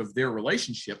element of their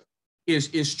relationship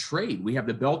is trade. We have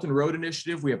the Belt and Road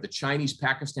Initiative. We have the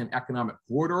Chinese-Pakistan Economic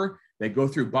Corridor. They go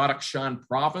through Badakhshan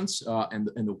Province and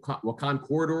the Wakhan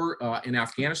Corridor in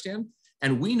Afghanistan.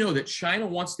 And we know that China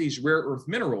wants these rare earth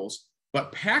minerals,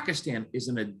 but Pakistan is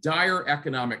in a dire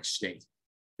economic state.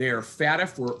 They are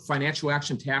FATF, or Financial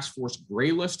Action Task Force,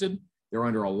 gray listed. They're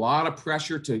under a lot of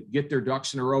pressure to get their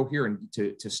ducks in a row here and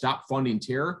to stop funding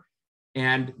terror.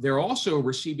 And they're also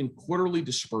receiving quarterly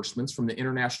disbursements from the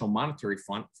International Monetary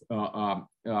Fund, the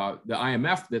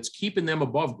IMF, that's keeping them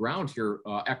above ground here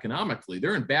economically.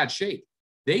 They're in bad shape.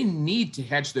 They need to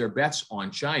hedge their bets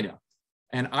on China.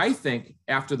 And I think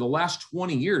after the last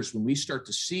 20 years, when we start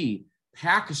to see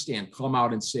Pakistan come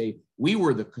out and say, we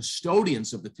were the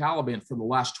custodians of the Taliban for the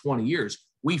last 20 years,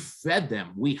 we fed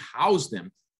them, we housed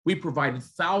them, we provided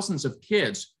thousands of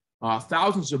kids,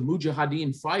 thousands of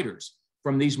mujahideen fighters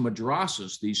from these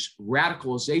madrasas, these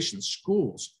radicalization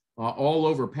schools all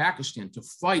over Pakistan to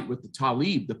fight with the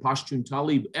Talib, the Pashtun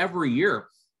Talib every year.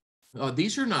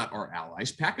 These are not our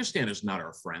allies. Pakistan is not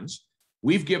our friends.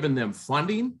 We've given them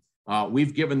funding.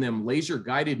 We've given them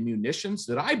laser-guided munitions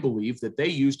that I believe that they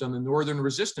used on the Northern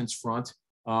Resistance Front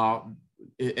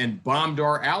and bombed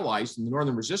our allies in the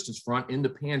Northern Resistance Front in the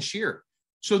Panjshir.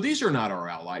 So these are not our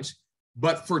allies.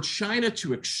 But for China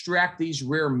to extract these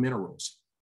rare minerals,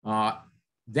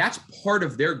 that's part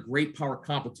of their great power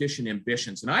competition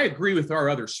ambitions. And I agree with our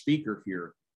other speaker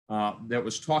here that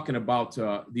was talking about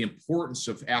the importance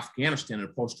of Afghanistan in a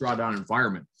post-drawdown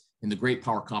environment in the great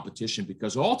power competition,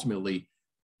 because ultimately,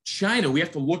 China, we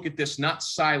have to look at this not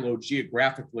siloed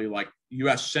geographically like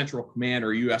U.S. Central Command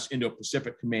or U.S.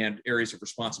 Indo-Pacific Command areas of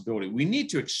responsibility. We need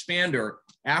to expand our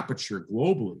aperture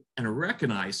globally and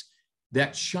recognize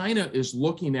that China is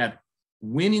looking at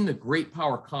winning the great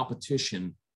power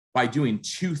competition by doing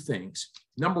two things.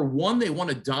 Number one, they want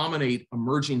to dominate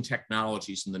emerging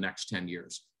technologies in the next 10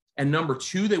 years. And number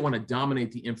two, they want to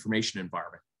dominate the information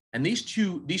environment. And these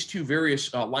two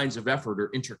various lines of effort are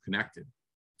interconnected.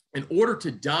 In order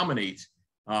to dominate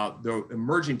the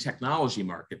emerging technology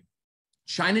market,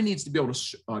 China needs to be able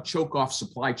to choke off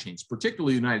supply chains,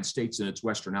 particularly the United States and its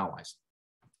Western allies.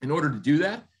 In order to do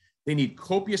that, they need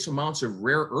copious amounts of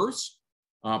rare earths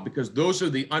because those are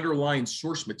the underlying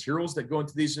source materials that go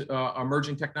into these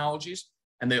emerging technologies.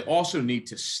 And they also need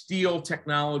to steal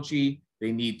technology.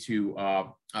 They need to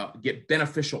get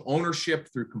beneficial ownership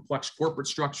through complex corporate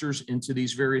structures into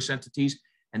these various entities.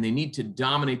 And they need to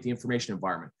dominate the information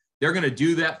environment. They're going to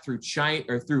do that through China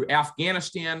or through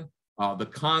Afghanistan, the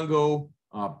Congo,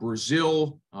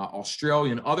 Brazil,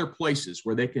 Australia, and other places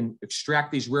where they can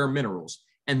extract these rare minerals.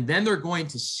 And then they're going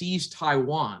to seize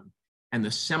Taiwan and the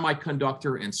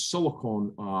semiconductor and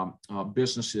silicone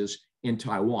businesses in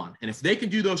Taiwan. And if they can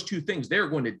do those two things, they're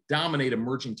going to dominate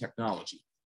emerging technology.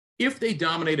 If they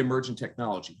dominate emerging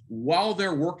technology, while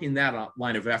they're working that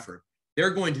line of effort,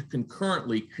 they're going to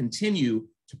concurrently continue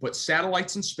to put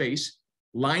satellites in space,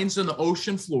 lines on the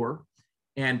ocean floor,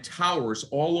 and towers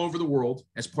all over the world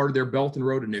as part of their Belt and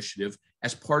Road Initiative,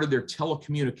 as part of their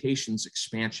telecommunications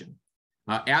expansion.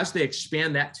 As they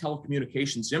expand that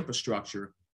telecommunications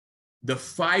infrastructure, the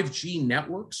 5G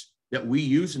networks that we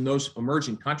use in those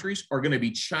emerging countries are going to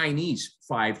be Chinese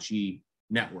 5G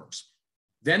networks.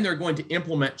 Then they're going to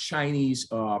implement Chinese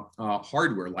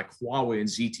hardware like Huawei and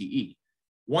ZTE.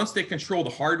 Once they control the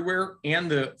hardware and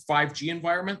the 5G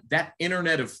environment, that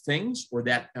Internet of Things, or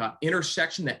that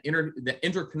intersection, that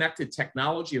interconnected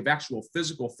technology of actual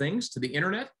physical things to the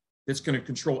internet, that's going to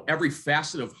control every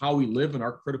facet of how we live in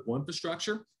our critical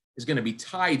infrastructure, is going to be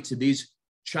tied to these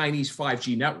Chinese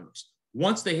 5G networks.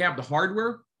 Once they have the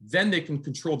hardware, then they can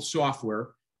control the software,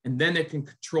 and then they can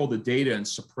control the data and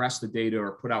suppress the data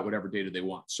or put out whatever data they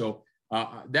want. So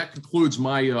that concludes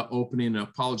my opening. I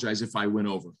apologize if I went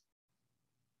over.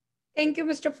 Thank you,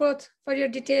 Mr. Fruth, for your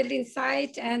detailed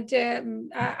insight. And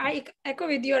I echo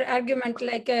with your argument,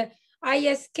 like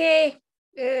ISK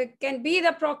can be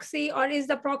the proxy or is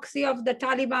the proxy of the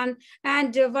Taliban,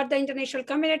 and what the international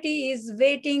community is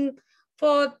waiting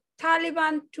for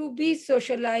Taliban to be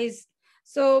socialized.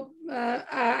 So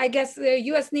I guess the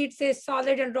US needs a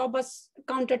solid and robust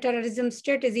counterterrorism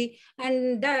strategy,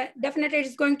 and that definitely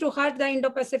is going to hurt the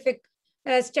Indo-Pacific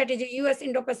strategy, US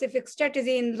Indo-Pacific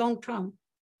strategy in long term.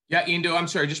 Yeah, Indu, I'm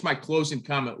sorry, just my closing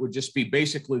comment would just be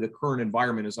basically the current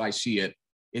environment as I see it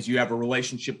is you have a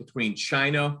relationship between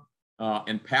China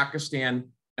and Pakistan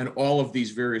and all of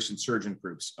these various insurgent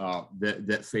groups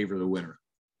that favor the winner,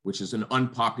 which is an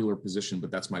unpopular position, but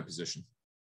that's my position.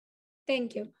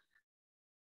 Thank you.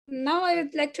 Now I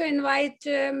would like to invite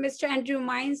Mr. Andrew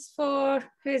Mines for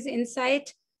his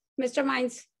insight. Mr.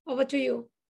 Mines, over to you.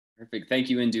 Perfect, thank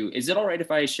you, Indu. Is it all right if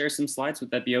I share some slides?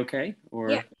 Would that be okay?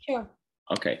 Or... Yeah, sure.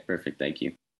 Okay, perfect, thank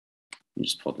you. Let me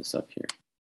just pull this up here.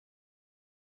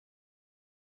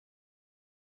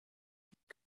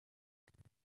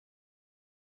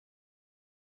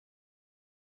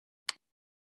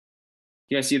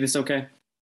 You guys see this okay?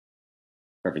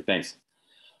 Perfect, thanks.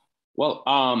 Well,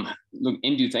 look,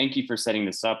 Indu, thank you for setting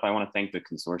this up. I want to thank the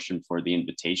consortium for the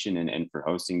invitation and for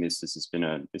hosting this. This has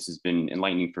been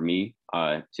enlightening for me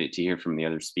to hear from the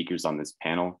other speakers on this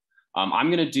panel.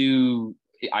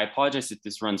 I apologize if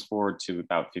this runs forward to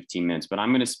about 15 minutes, but I'm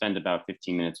going to spend about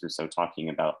 15 minutes or so talking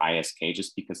about ISK,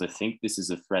 just because I think this is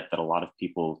a threat that a lot of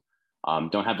people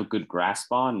don't have a good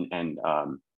grasp on. And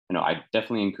I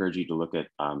definitely encourage you to look at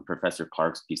Professor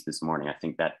Clarke's piece this morning. I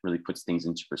think that really puts things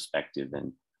into perspective.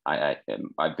 And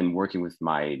I've been working with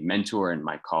my mentor and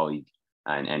my colleague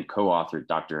and co-author,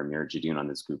 Dr. Amir Jadoon, on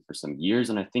this group for some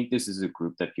years. And I think this is a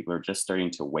group that people are just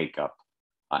starting to wake up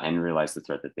and realize the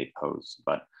threat that they pose.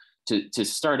 But to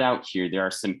start out here, there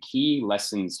are some key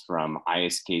lessons from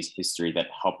ISK's history that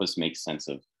help us make sense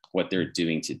of what they're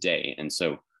doing today. And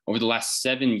so over the last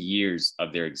 7 years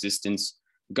of their existence,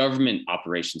 government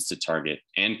operations to target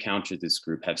and counter this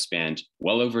group have spanned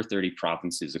well over 30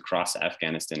 provinces across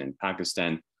Afghanistan and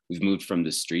Pakistan. We've moved from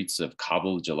the streets of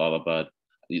Kabul, Jalalabad,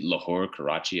 Lahore,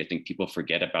 Karachi. I think people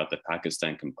forget about the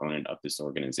Pakistan component of this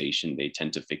organization. They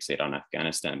tend to fixate on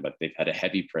Afghanistan, but they've had a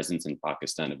heavy presence in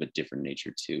Pakistan of a different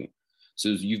nature too. So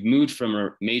you've moved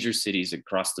from major cities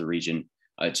across the region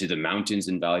to the mountains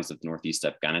and valleys of northeast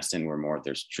Afghanistan, where more of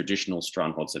their traditional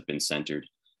strongholds have been centered,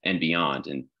 and beyond.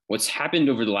 And what's happened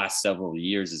over the last several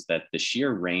years is that the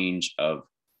sheer range of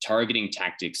targeting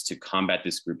tactics to combat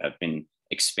this group have been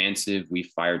expansive. We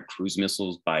fired cruise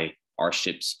missiles by our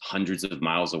ships hundreds of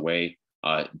miles away,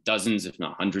 dozens, if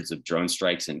not hundreds, of drone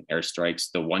strikes and airstrikes,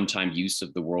 the one-time use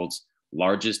of the world's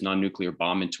largest non-nuclear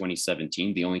bomb in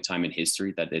 2017, the only time in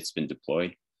history that it's been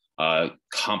deployed,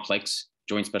 complex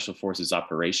Joint Special Forces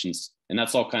operations. And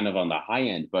that's all kind of on the high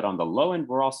end, but on the low end,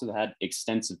 we're also had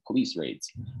extensive police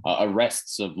raids,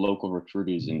 arrests of local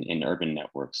recruiters in urban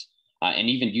networks, and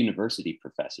even university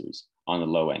professors on the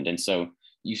low end. And so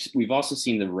we've also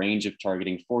seen the range of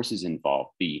targeting forces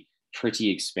involved be pretty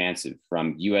expansive,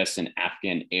 from US and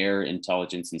Afghan air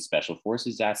intelligence and special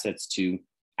forces assets to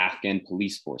Afghan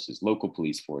police forces, local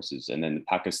police forces, and then the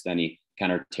Pakistani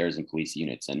counterterrorism police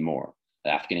units and more,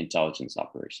 the Afghan intelligence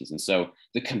operations. And so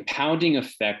the compounding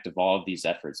effect of all of these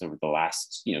efforts over the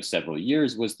last several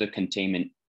years was the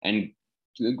containment and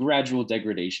the gradual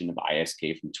degradation of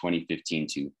ISK from 2015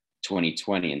 to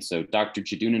 2020. And so Dr.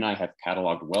 Jadun and I have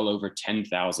cataloged well over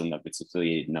 10,000 of its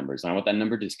affiliated numbers. And I want that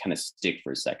number to just kind of stick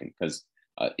for a second, because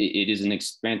it is an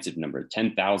expansive number.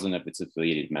 10,000 of its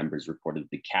affiliated members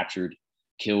reportedly captured,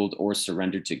 killed, or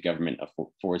surrendered to government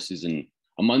forces. And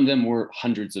among them were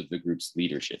hundreds of the group's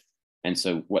leadership. And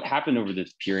so what happened over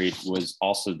this period was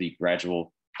also the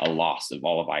gradual loss of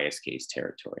all of ISK's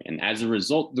territory. And as a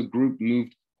result, the group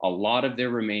moved a lot of their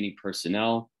remaining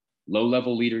personnel,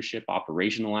 low-level leadership,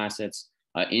 operational assets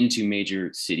into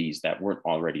major cities that weren't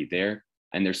already there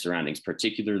and their surroundings,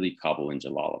 particularly Kabul and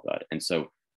Jalalabad. And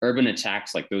so urban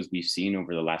attacks like those we've seen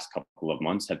over the last couple of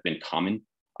months have been common.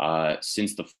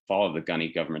 Since the fall of the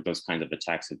Ghani government, those kinds of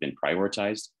attacks have been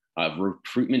prioritized.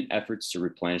 Recruitment efforts to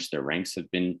replenish their ranks have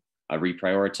been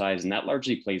reprioritized, and that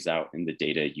largely plays out in the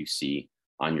data you see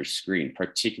on your screen.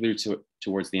 Particularly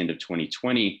towards the end of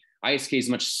 2020, ISK is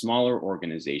a much smaller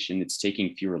organization. It's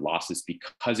taking fewer losses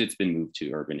because it's been moved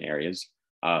to urban areas,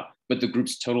 but the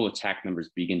group's total attack numbers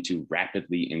begin to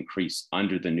rapidly increase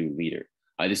under the new leader.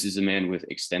 This is a man with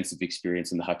extensive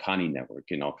experience in the Haqqani network,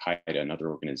 in Al-Qaeda and other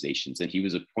organizations, and he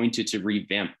was appointed to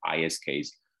revamp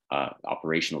ISK's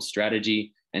operational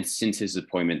strategy. And since his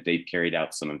appointment, they've carried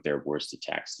out some of their worst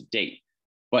attacks to date.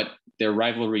 But their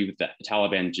rivalry with the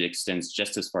Taliban extends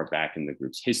just as far back in the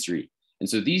group's history. And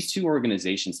so these two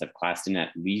organizations have clashed in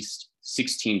at least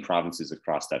 16 provinces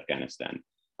across Afghanistan.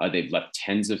 They've left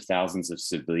tens of thousands of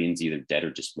civilians either dead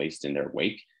or displaced in their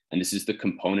wake. And this is the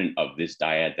component of this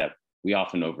dyad that we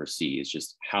often oversee, is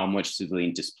just how much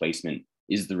civilian displacement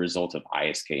is the result of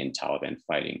ISK and Taliban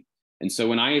fighting. And so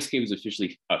when ISK was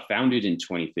officially founded in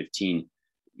 2015,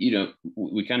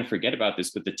 we kind of forget about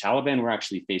this, but the Taliban were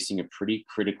actually facing a pretty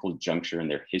critical juncture in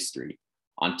their history.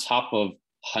 On top of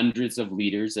hundreds of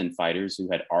leaders and fighters who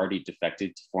had already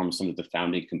defected to form some of the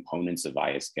founding components of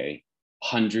ISK,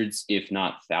 hundreds, if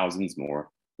not thousands more,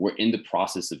 were in the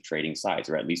process of trading sides,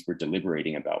 or at least were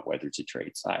deliberating about whether to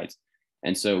trade sides.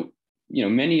 And so,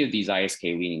 many of these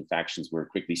ISK-leaning factions were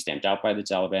quickly stamped out by the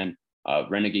Taliban.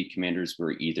 Renegade commanders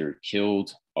were either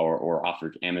killed or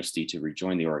offered amnesty to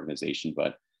rejoin the organization.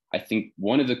 But I think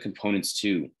one of the components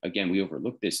too, again, we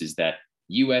overlook this, is that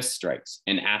US strikes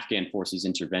and Afghan forces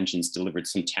interventions delivered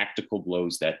some tactical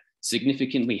blows that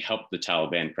significantly helped the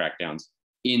Taliban crackdowns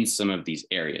in some of these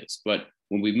areas. But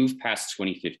when we move past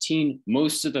 2015,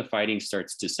 most of the fighting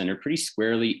starts to center pretty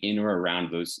squarely in or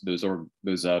around those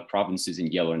provinces in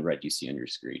yellow and red you see on your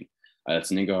screen.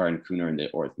 That's Nangarhar and Kunar in the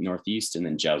northeast, and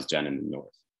then Jowzjan in the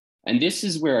north. And this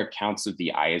is where accounts of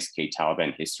the ISK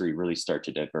Taliban history really start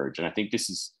to diverge. And I think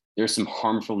there's some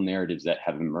harmful narratives that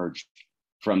have emerged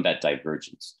from that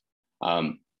divergence.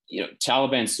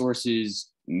 Taliban sources,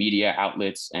 media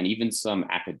outlets, and even some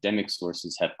academic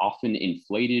sources have often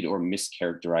inflated or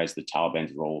mischaracterized the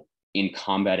Taliban's role in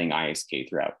combating ISK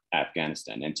throughout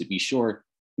Afghanistan. And to be sure,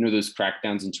 those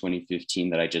crackdowns in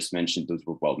 2015 that I just mentioned, those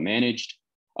were well managed.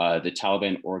 The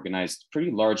Taliban organized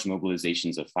pretty large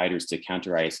mobilizations of fighters to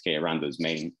counter ISK around those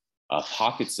main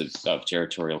pockets of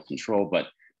territorial control, but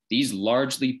these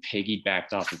largely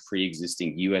piggybacked off of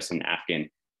pre-existing US and Afghan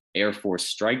Air Force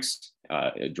strikes,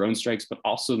 drone strikes, but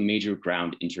also major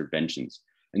ground interventions.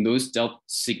 And those dealt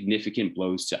significant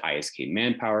blows to ISK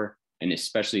manpower and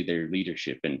especially their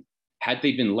leadership. And had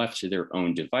they been left to their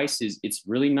own devices, it's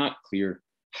really not clear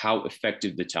how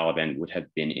effective the Taliban would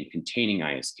have been in containing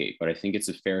ISK. But I think it's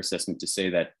a fair assessment to say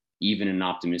that even an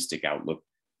optimistic outlook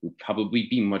would probably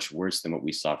be much worse than what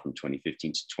we saw from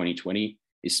 2015 to 2020,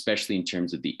 especially in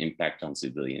terms of the impact on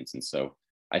civilians. And so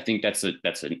I think that's a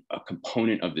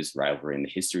component of this rivalry and the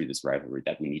history of this rivalry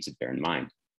that we need to bear in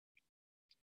mind.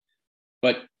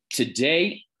 But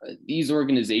today, these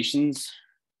organizations,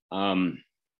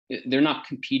 they're not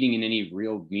competing in any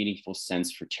real meaningful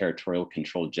sense for territorial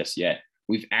control just yet.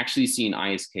 We've actually seen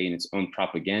ISK in its own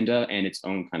propaganda and its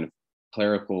own kind of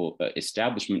clerical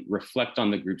establishment reflect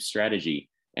on the group's strategy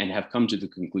and have come to the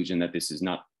conclusion that this is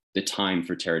not the time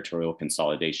for territorial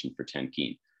consolidation for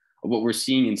Tamkeen. What we're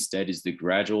seeing instead is the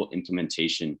gradual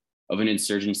implementation of an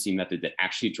insurgency method that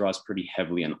actually draws pretty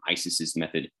heavily on ISIS's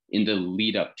method in the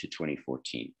lead up to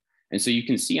 2014. And so you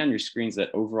can see on your screens that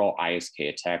overall ISK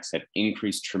attacks have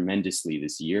increased tremendously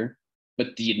this year,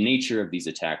 but the nature of these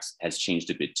attacks has changed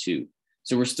a bit too.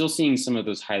 So we're still seeing some of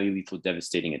those highly lethal,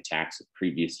 devastating attacks of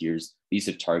previous years. These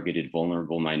have targeted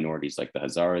vulnerable minorities like the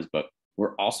Hazaras, but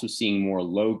we're also seeing more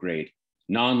low-grade,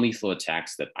 non-lethal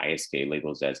attacks that ISK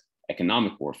labels as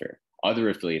economic warfare. Other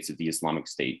affiliates of the Islamic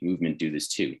State movement do this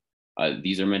too.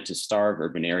 These are meant to starve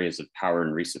urban areas of power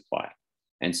and resupply.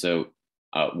 And so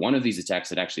one of these attacks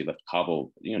had actually left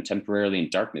Kabul, temporarily in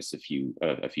darkness a few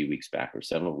weeks back, or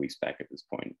several weeks back at this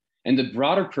point. And the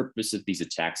broader purpose of these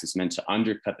attacks is meant to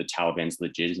undercut the Taliban's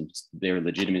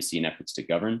legitimacy in efforts to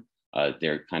govern,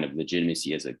 their kind of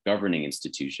legitimacy as a governing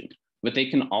institution. But they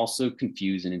can also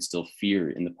confuse and instill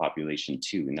fear in the population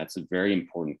too, and that's a very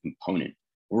important component.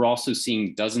 We're also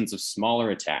seeing dozens of smaller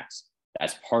attacks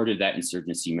as part of that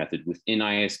insurgency method within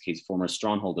ISK's former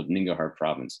stronghold of Nangarhar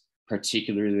province,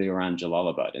 particularly around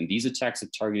Jalalabad. And these attacks have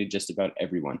targeted just about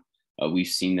everyone. We've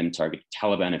seen them target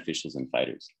Taliban officials and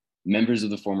fighters, members of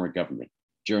the former government,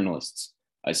 journalists,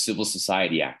 civil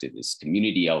society activists,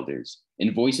 community elders,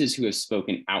 and voices who have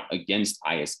spoken out against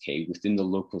ISK within the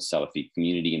local Salafi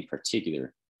community in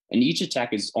particular. And each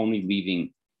attack is only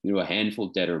leaving a handful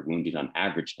dead or wounded on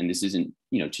average. And this isn't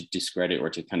to discredit or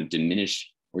to kind of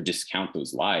diminish or discount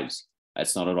those lives.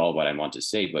 That's not at all what I want to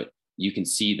say, but you can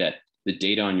see that the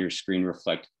data on your screen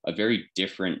reflect a very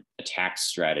different attack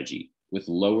strategy with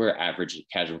lower average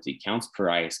casualty counts per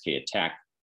ISK attack.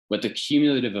 But the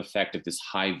cumulative effect of this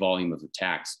high volume of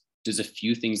attacks does a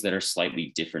few things that are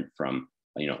slightly different from,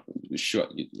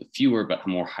 fewer but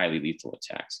more highly lethal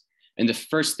attacks. And the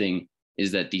first thing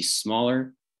is that these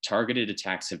smaller targeted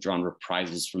attacks have drawn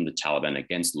reprisals from the Taliban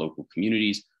against local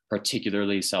communities,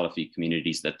 particularly Salafi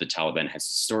communities that the Taliban has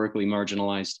historically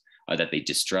marginalized, that they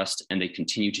distrust, and they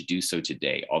continue to do so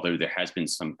today, although there has been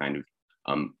some kind of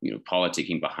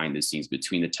politicking behind the scenes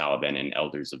between the Taliban and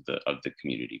elders of the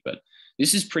community. But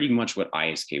this is pretty much what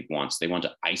ISK wants. They want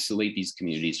to isolate these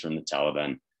communities from the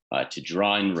Taliban, to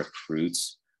draw in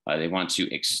recruits. They want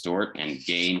to extort and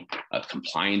gain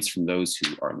compliance from those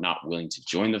who are not willing to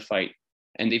join the fight.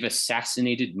 And they've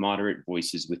assassinated moderate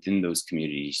voices within those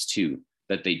communities too,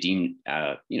 that they deem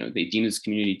this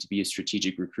community to be a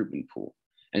strategic recruitment pool.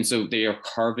 And so they are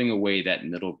carving away that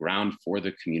middle ground for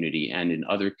the community and in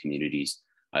other communities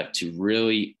to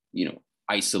really,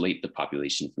 isolate the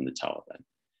population from the Taliban.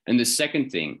 And the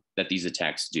second thing that these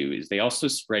attacks do is they also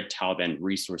spread Taliban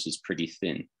resources pretty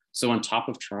thin. So on top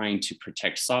of trying to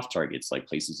protect soft targets like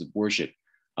places of worship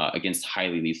against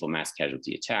highly lethal mass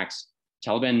casualty attacks,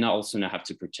 Taliban also now have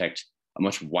to protect a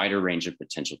much wider range of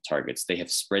potential targets. They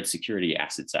have spread security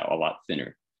assets out a lot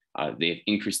thinner. They have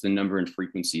increased the number and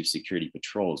frequency of security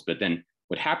patrols. But then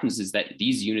what happens is that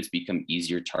these units become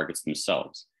easier targets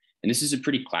themselves. And this is a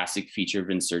pretty classic feature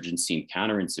of insurgency and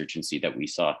counterinsurgency that we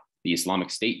saw the Islamic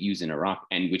State use in Iraq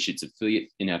and which its affiliate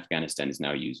in Afghanistan is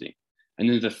now using. And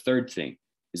then the third thing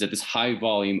is that this high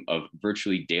volume of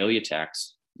virtually daily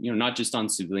attacks, not just on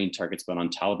civilian targets, but on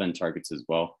Taliban targets as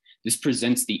well, this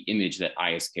presents the image that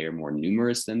ISK are more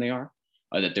numerous than they are,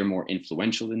 that they're more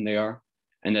influential than they are,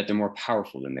 and that they're more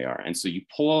powerful than they are. And so you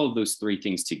pull all of those three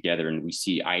things together and we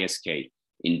see ISK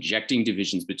injecting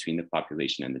divisions between the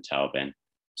population and the Taliban,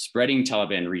 spreading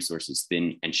Taliban resources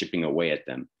thin and chipping away at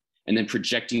them, and then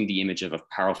projecting the image of a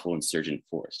powerful insurgent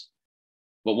force.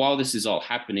 But while this is all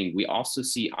happening, we also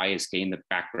see ISK in the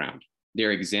background.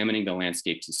 They're examining the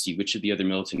landscape to see which of the other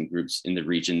militant groups in the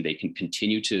region they can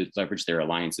continue to leverage their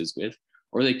alliances with,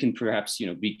 or they can perhaps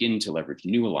begin to leverage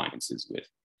new alliances with.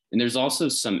 And there's also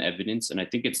some evidence, and I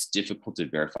think it's difficult to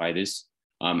verify this.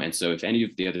 And so if any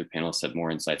of the other panelists have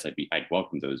more insights, I'd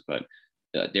welcome those. But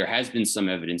there has been some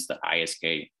evidence that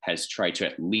ISK has tried to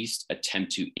at least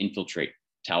attempt to infiltrate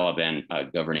Taliban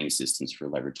governing systems for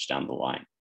leverage down the line.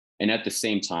 And at the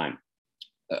same time,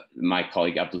 my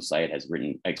colleague Abdul Sayed has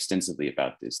written extensively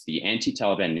about this. The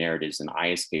anti-Taliban narratives and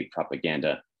ISK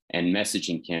propaganda and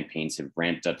messaging campaigns have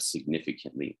ramped up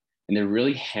significantly. And they're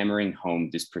really hammering home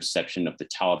this perception of the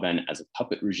Taliban as a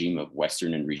puppet regime of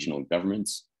Western and regional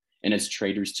governments, and as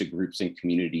traitors to groups and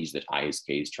communities that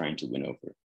ISK is trying to win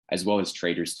over, as well as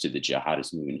traitors to the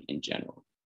jihadist movement in general.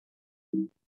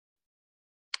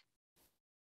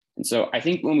 And so I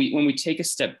think when we take a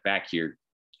step back here,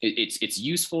 it's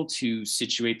useful to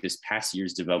situate this past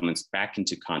year's developments back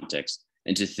into context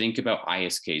and to think about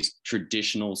ISK's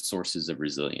traditional sources of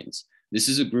resilience. This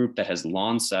is a group that has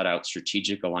long sought out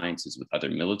strategic alliances with other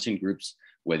militant groups,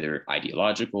 whether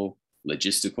ideological,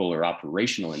 logistical, or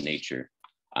operational in nature.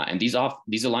 And these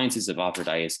alliances have offered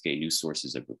ISK new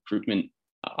sources of recruitment,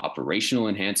 operational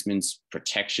enhancements,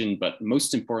 protection, but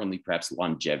most importantly, perhaps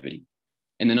longevity.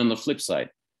 And then on the flip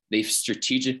side, they've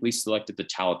strategically selected the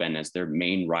Taliban as their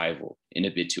main rival in a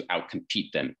bid to outcompete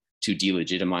them, to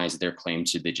delegitimize their claim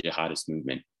to the jihadist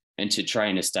movement, and to try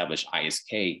and establish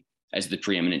ISK as the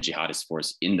preeminent jihadist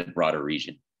force in the broader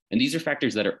region. And these are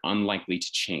factors that are unlikely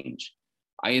to change.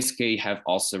 ISK have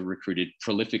also recruited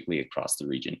prolifically across the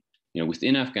region.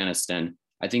 Within Afghanistan,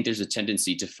 I think there's a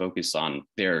tendency to focus on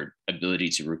their ability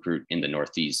to recruit in the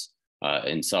Northeast,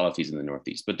 and Salafis in the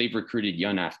Northeast, but they've recruited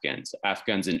young Afghans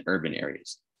in urban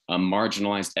areas,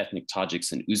 marginalized ethnic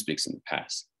Tajiks and Uzbeks in the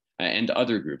past, and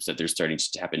other groups that they're starting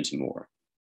to tap into more.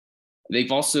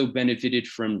 They've also benefited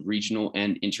from regional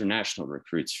and international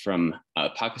recruits from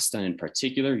Pakistan in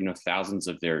particular. Thousands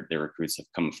of their recruits have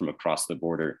come from across the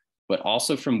border, but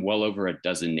also from well over a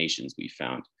dozen nations we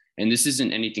found. And this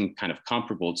isn't anything kind of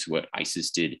comparable to what ISIS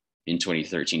did in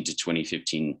 2013 to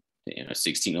 2015,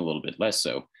 16 a little bit less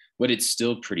so, but it's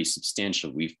still pretty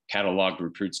substantial. We've cataloged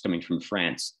recruits coming from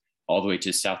France all the way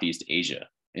to Southeast Asia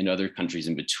and other countries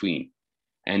in between.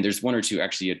 And there's one or two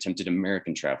actually attempted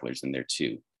American travelers in there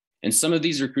too. And some of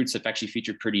these recruits have actually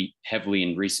featured pretty heavily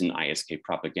in recent ISK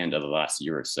propaganda the last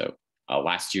year or so.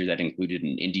 Last year, that included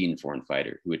an Indian foreign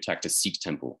fighter who attacked a Sikh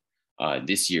temple.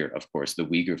 This year, of course, the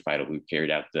Uyghur fighter who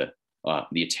carried out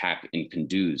the attack in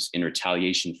Kunduz in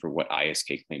retaliation for what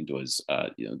ISK claimed was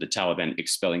the Taliban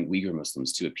expelling Uyghur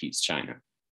Muslims to appease China.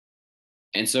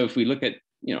 And so if we look at,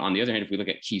 on the other hand, if we look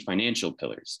at key financial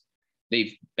pillars,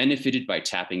 they've benefited by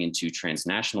tapping into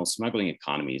transnational smuggling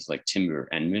economies like timber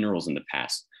and minerals in the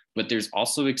past. But there's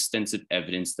also extensive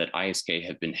evidence that ISK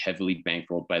have been heavily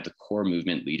bankrolled by the core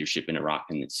movement leadership in Iraq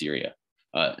and in Syria.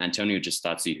 Antonio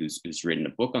Gestazzi, who's written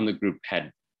a book on the group,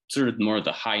 had sort of more of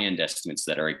the high-end estimates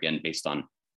that are again based on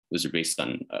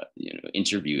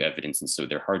interview evidence, and so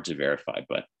they're hard to verify.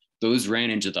 But those ran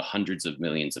into the hundreds of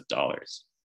millions of dollars.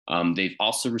 They've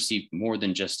also received more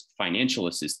than just financial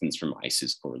assistance from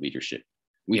ISIS core leadership.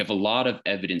 We have a lot of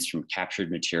evidence from captured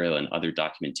material and other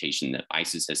documentation that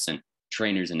ISIS has sent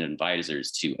trainers and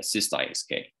advisors to assist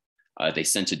ISK. They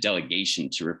sent a delegation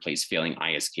to replace failing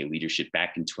ISK leadership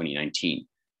back in 2019.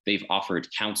 They've offered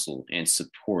counsel and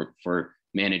support for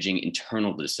managing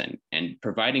internal dissent and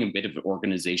providing a bit of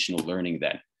organizational learning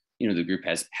that the group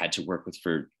has had to work with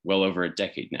for well over a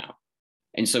decade now.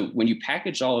 And so when you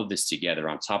package all of this together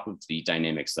on top of the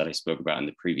dynamics that I spoke about in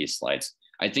the previous slides,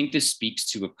 I think this speaks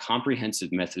to a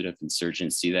comprehensive method of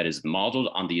insurgency that is modeled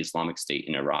on the Islamic State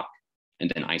in Iraq,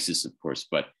 and then ISIS, of course,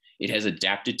 but it has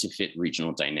adapted to fit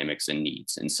regional dynamics and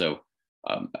needs. And so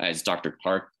as Dr.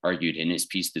 Clarke argued in his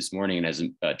piece this morning, and as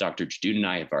Dr. Jadud and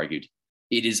I have argued,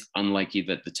 it is unlikely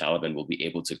that the Taliban will be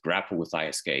able to grapple with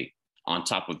ISK on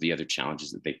top of the other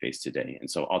challenges that they face today. And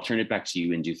so I'll turn it back to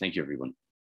you, Indu. Thank you, everyone.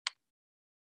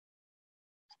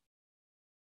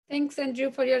 Thanks,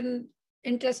 Andrew, for your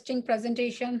interesting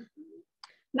presentation.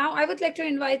 Now I would like to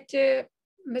invite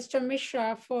Mr.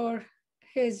 Mishra for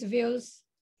his views.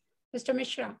 Mr.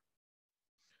 Mishra.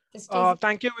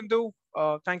 Thank you, Indu.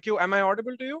 Thank you. Am I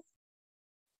audible to you?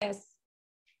 Yes.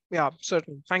 Yeah,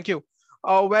 certainly. Thank you.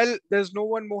 Well, there's no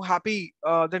one more happy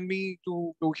than me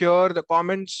to hear the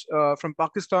comments from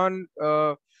Pakistan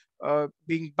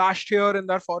being bashed here in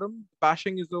that forum.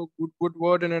 Bashing is a good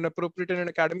word and an appropriate in an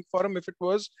academic forum. If it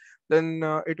was, then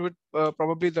it would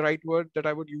probably the right word that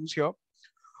I would use here.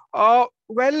 Well,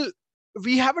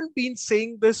 we haven't been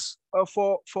saying this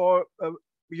for 2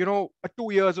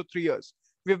 years or 3 years.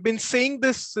 We've been saying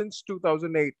this since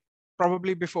 2008,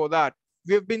 probably before that.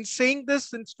 We have been saying this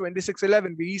since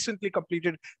 26/11. We recently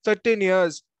completed 13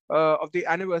 years of the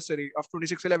anniversary of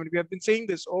 26/11. We have been saying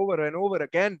this over and over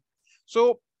again.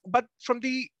 So, but from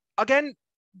again,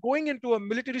 going into a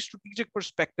military strategic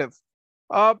perspective,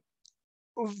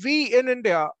 we in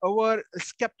India were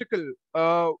skeptical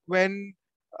when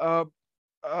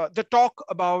the talk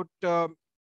about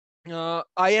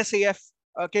ISAF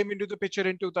came into the picture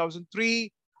in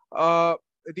 2003. The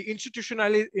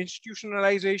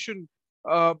institutionalization,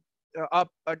 a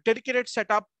dedicated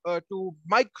setup to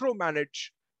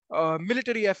micromanage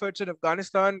military efforts in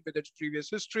Afghanistan with its previous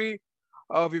history.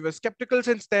 We were skeptical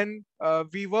since then.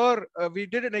 We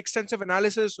did an extensive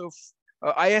analysis of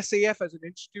ISAF as an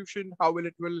institution, how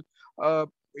it will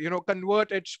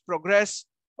convert its progress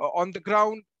on the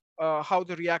ground. how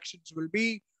the reactions will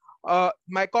be.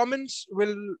 My comments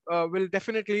will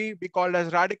definitely be called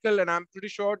as radical, and I'm pretty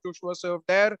sure Joshua served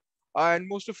there, and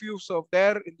most of you served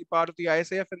there in the part of the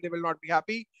ISAF, and they will not be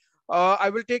happy. I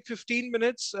will take 15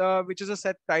 minutes, which is a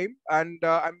set time, and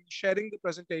I'm sharing the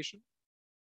presentation.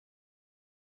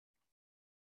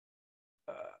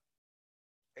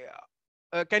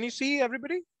 Yeah. Can you see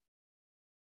everybody?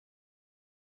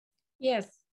 Yes.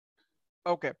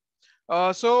 Okay.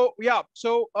 So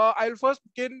I'll first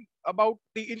begin about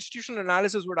the institutional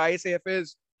analysis, what ISAF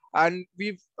is. And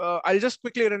I'll just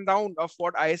quickly run down of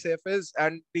what ISAF is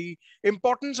and the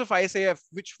importance of ISAF,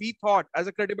 which we thought as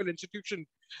a credible institution.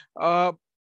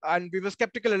 And we were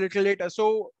skeptical a little later.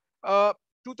 So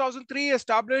 2003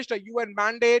 established a UN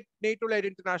mandate, NATO-led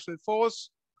international force.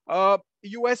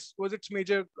 US was its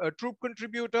major troop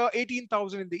contributor,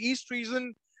 18,000 in the East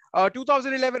region.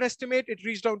 2011 estimate, it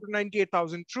reached down to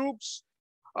 98,000 troops.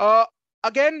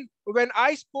 Again, when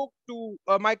I spoke to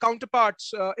my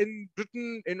counterparts in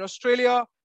Britain, in Australia,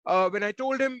 when I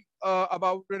told him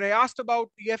when I asked about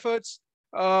the efforts,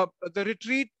 the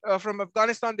retreat from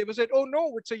Afghanistan, they said, oh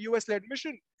no, it's a US-led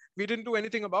mission. We didn't do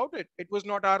anything about it. It was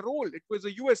not our role. It was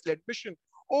a US-led mission.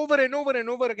 Over and over and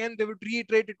over again, they would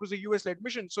reiterate it was a US-led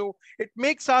mission. So it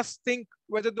makes us think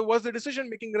whether there was the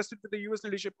decision-making rested with the US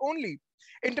leadership only.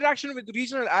 Interaction with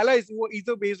regional allies were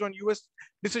either based on US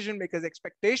decision-makers'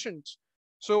 expectations.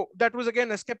 So that was,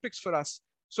 again, a skeptics for us.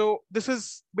 So this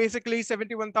is basically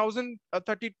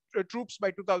 71,030 troops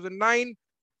by 2009.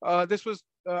 This was,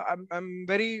 I'm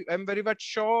very much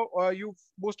sure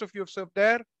most of you have served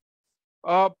there.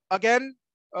 Again,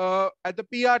 at the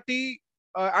PRT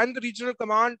and the regional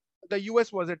command, the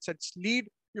US was at its lead.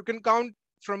 You can count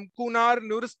from Kunar,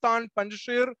 Nuristan,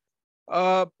 Panjshir,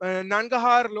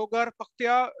 Nangahar, Logar,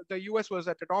 Paktia. The US was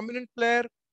at a dominant player.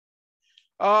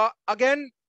 Again,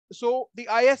 so the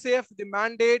ISAF, the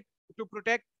mandate to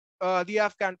protect the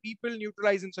Afghan people,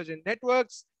 neutralize insurgent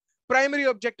networks. Primary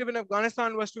objective in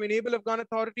Afghanistan was to enable Afghan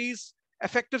authorities.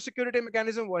 Effective security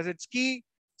mechanism was its key.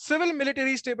 Civil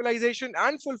military stabilization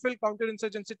and fulfill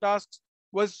counterinsurgency tasks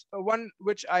was one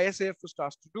which ISAF was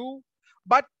tasked to do.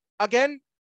 But again,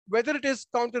 whether it is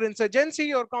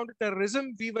counterinsurgency or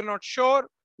counterterrorism, we were not sure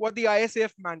what the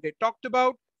ISAF mandate talked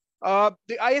about.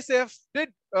 The ISAF did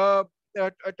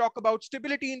talk about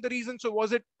stability in the region. So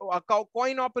was it a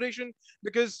coin operation?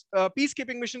 Because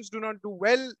peacekeeping missions do not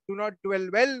dwell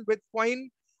well with coin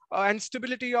and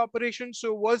stability operations.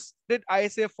 So did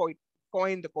ISAF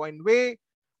coin the coin way?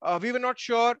 We were not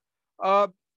sure.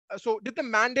 So did the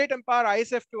mandate empower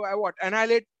ISAF to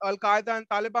annihilate Al-Qaeda and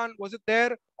Taliban? Was it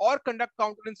there? Or conduct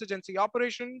counterinsurgency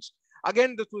operations?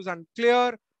 Again, this was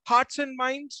unclear. Hearts and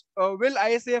minds, will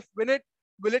ISAF win it?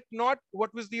 Will it not?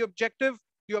 What was the objective?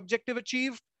 The objective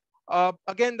achieved?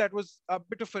 Again, that was a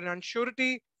bit of an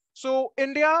unsurety. So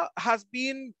India has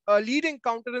been leading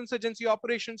counterinsurgency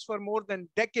operations for more than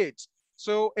decades.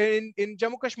 So in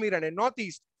Jammu Kashmir and in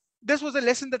Northeast, this was a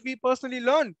lesson that we personally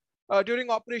learned during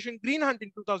Operation Green Hunt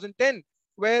in 2010,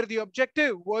 where the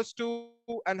objective was to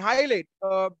annihilate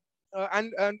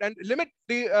and limit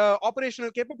the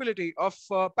operational capability of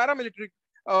paramilitary,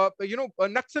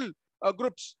 Naxal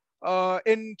groups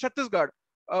in Chhattisgarh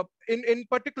in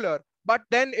particular. But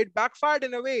then it backfired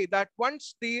in a way that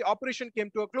once the operation came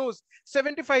to a close,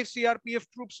 75 CRPF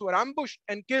troops were ambushed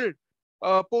and killed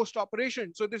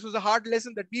post-operation. So this was a hard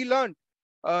lesson that we learned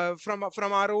from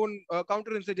our own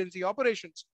counterinsurgency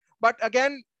operations. But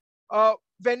again,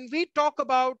 when we talk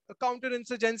about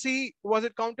counterinsurgency, was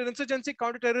it counterinsurgency,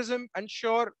 counterterrorism?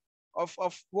 Unsure of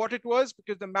what it was,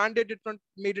 because the mandate did not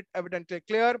made it evidently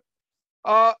clear.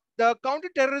 The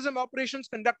counterterrorism operations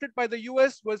conducted by the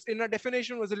US was, in a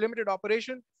definition, was a limited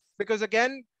operation, because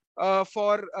again,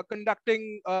 for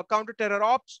conducting counter-terror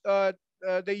ops, the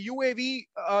UAV,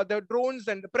 the drones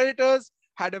and the predators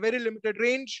had a very limited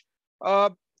range.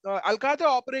 Al-Qaeda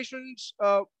operations,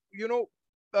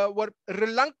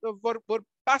 were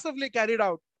passively carried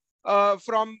out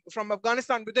from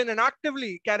Afghanistan within and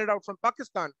actively carried out from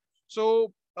Pakistan.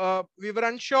 So we were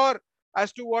unsure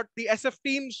as to what the SF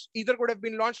teams either could have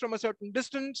been launched from a certain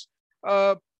distance,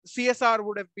 CSR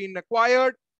would have been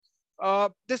acquired.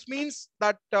 This means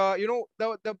that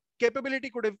the capability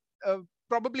could have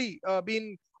probably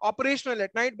been operational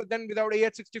at night, but then without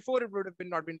AH-64 it would have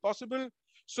not been possible.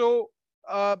 So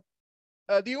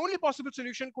the only possible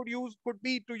solution could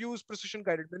be to use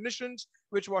precision-guided munitions,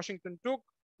 which Washington took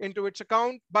into its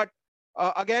account. But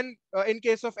again, in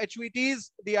case of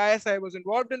HVTs, the ISI was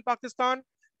involved in Pakistan.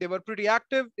 They were pretty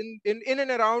active in and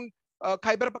around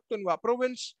Khyber Pakhtunkhwa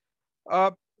province.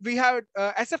 We had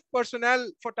SF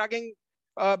personnel for tagging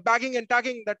bagging and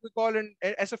tagging that we call in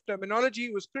SF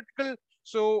terminology was critical.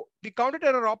 So the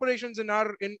counter-terror operations in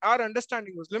our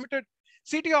understanding was limited.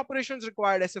 CT operations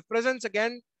required SF presence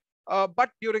again,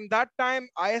 but during that time,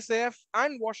 ISAF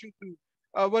and Washington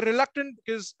were reluctant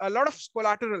because a lot of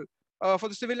collateral for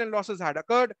the civilian losses had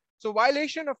occurred. So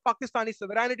violation of Pakistani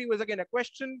sovereignty was again a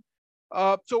question.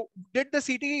 So did the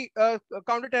CT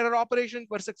counter-terror operations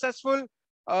were successful?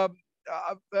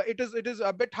 It is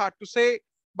a bit hard to say,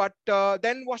 but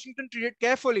then Washington treated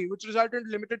carefully, which resulted in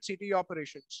limited CT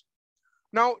operations.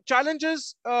 Now,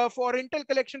 challenges for intel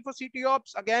collection for CT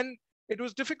ops, again, it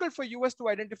was difficult for US to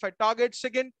identify targets.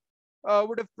 Second,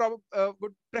 would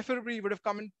preferably have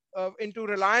come into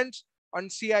reliance on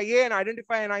CIA and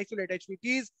identify and isolate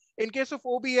HVTs. In case of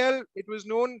OBL,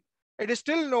 it is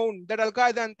still known that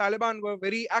Al-Qaeda and Taliban were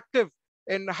very active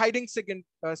in hiding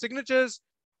signatures.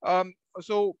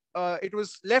 So it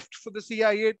was left for the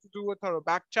CIA to do a thorough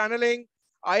back channeling.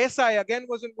 ISI again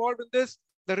was involved in this.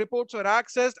 The reports were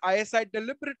accessed. ISI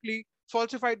deliberately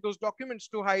falsified those documents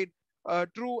to hide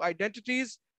true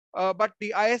identities. But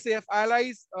the ISAF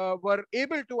allies were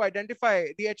able to identify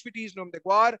the HVT's nom de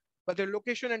guerre, but their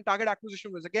location and target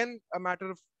acquisition was again a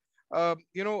matter of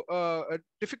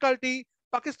difficulty.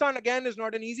 Pakistan again is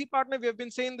not an easy partner. We have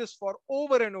been saying this for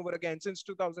over and over again since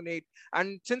 2008.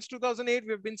 And since 2008,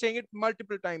 we've been saying it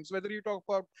multiple times, whether you talk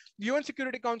about UN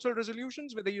Security Council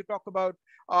resolutions, whether you talk about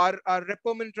our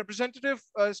permanent representative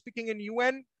speaking in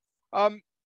UN.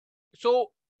 For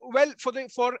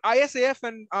ISAF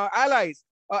and allies,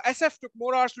 SF took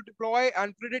more hours to deploy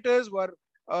and predators were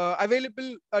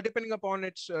available depending upon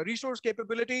its resource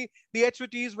capability. The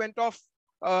HVTs went off,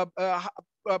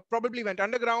 probably went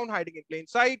underground, hiding in plain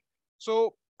sight.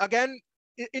 So again,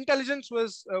 intelligence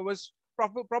was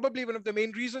probably one of the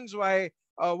main reasons why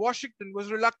Washington was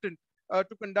reluctant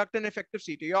to conduct an effective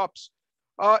CT ops.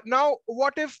 Now,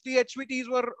 what if the HVTs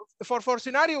were, for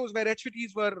scenarios where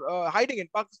HVTs were hiding in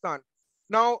Pakistan?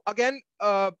 Now, again,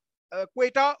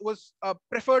 Quetta was a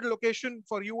preferred location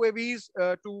for UAVs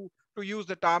to use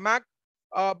the tarmac.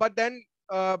 But then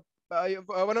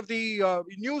one of the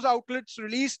news outlets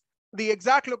released the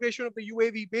exact location of the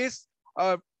UAV base,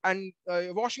 and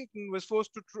Washington was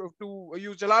forced to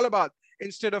use Jalalabad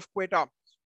instead of Quetta.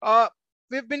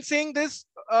 We've been saying this.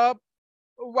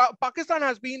 Pakistan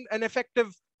has been an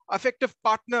effective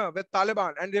partner with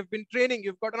Taliban, and they've been training.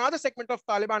 You've got another segment of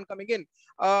Taliban coming in.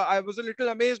 I was a little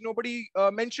amazed. Nobody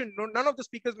mentioned. None of the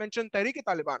speakers mentioned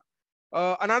Tehrik-e-Taliban,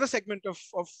 another segment of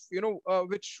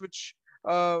which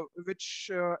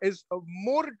is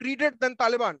more treated than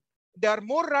Taliban. They are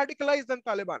more radicalized than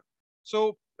Taliban.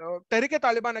 So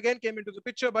Tehrik-e-Taliban again came into the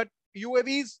picture, but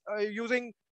UAVs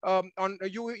using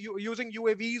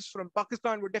UAVs from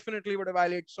Pakistan would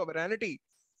violate sovereignty.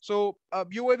 So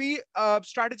UAV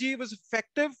strategy was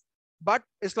effective, but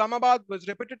Islamabad was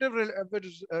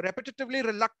repetitively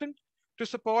reluctant to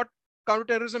support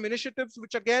counterterrorism initiatives,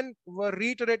 which again were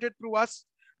reiterated through us.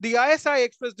 The ISI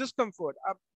expressed discomfort.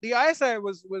 The ISI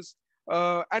was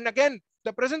and again,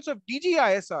 the presence of DG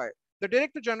ISI, the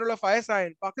Director General of ISI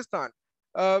in Pakistan,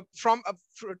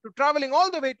 traveling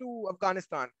all the way to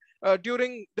Afghanistan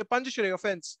during the Panjshiri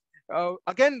offense,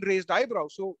 again raised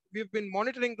eyebrows. So we've been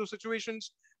monitoring those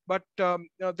situations, but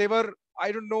they were,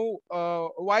 I don't know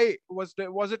why was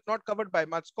it not covered by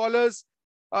much scholars.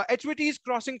 HVTs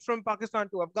crossing from Pakistan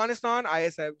to Afghanistan,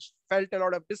 ISI felt a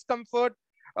lot of discomfort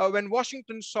when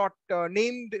Washington sought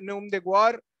named nom de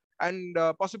guerre and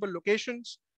possible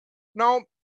locations. Now,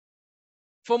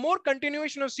 for more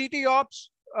continuation of CT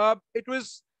ops, it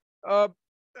was a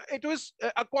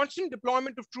constant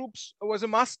deployment of troops was a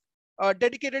must.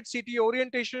 Dedicated CT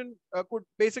orientation could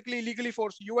basically legally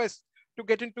force US to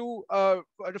get into a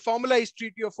formalized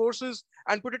treaty of forces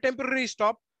and put a temporary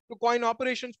stop to COIN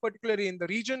operations, particularly in the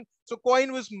region. So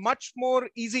COIN was much more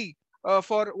easy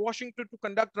for Washington to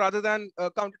conduct rather than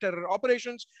counter-terror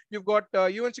operations. You've got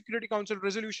UN Security Council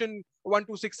Resolution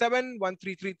 1267,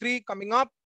 1333 coming up.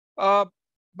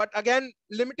 But again,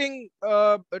 limiting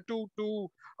to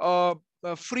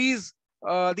freeze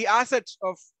the assets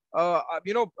of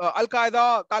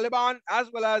Al-Qaeda, Taliban,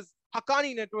 as well as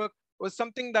Haqqani network was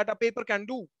something that a paper can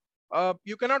do.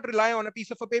 You cannot rely on a piece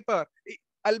of a paper,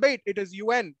 albeit it is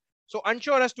UN. So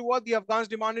unsure as to what the Afghans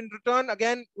demand in return,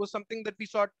 again, was something that we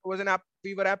thought was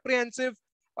we were apprehensive.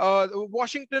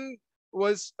 Washington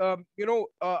was, a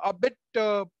bit,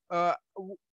 the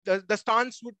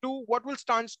stance would do, what will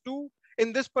stance do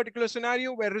in this particular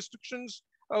scenario where restrictions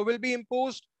will be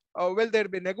imposed? Will there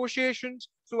be negotiations?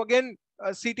 So again,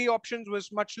 CT options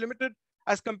was much limited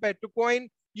as compared to COIN.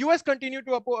 US continued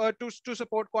to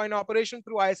support COIN operation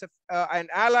through ISF and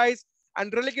allies.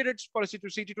 and relegate its policy to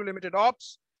CT2 limited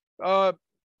ops,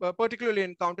 particularly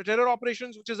in counter-terror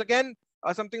operations, which is again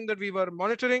something that we were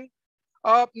monitoring.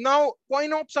 Now,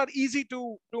 coin ops are easy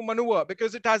to maneuver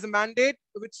because it has a mandate,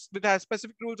 which has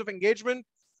specific rules of engagement.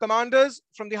 Commanders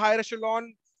from the higher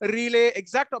echelon relay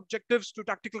exact objectives to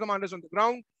tactical commanders on the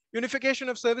ground. Unification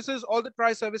of services, all the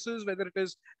tri-services, whether it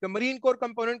is the Marine Corps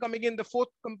component coming in, the fourth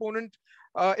component,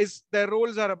 their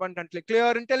roles are abundantly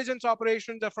clear. Intelligence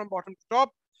operations are from bottom to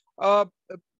top.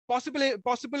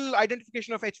 Possible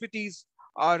identification of HVTs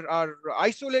are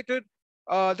isolated.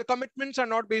 The commitments are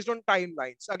not based on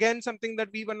timelines. Again, something that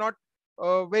we were not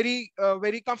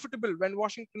very comfortable when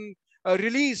Washington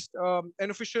released an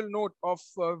official note of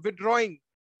withdrawing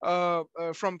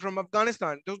from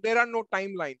Afghanistan. There are no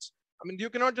timelines. I mean,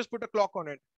 you cannot just put a clock on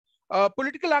it.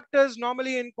 Political actors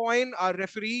normally in COIN are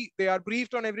referee. They are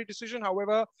briefed on every decision.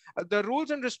 However, the rules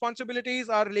and responsibilities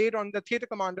are laid on the theater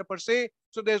commander per se.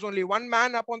 So there's only one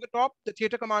man up on the top, the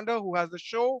theater commander, who has the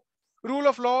show. Rule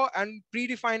of law and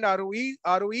predefined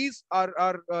ROEs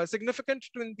are significant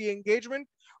to the engagement.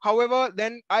 However,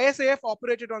 then ISAF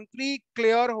operated on 3: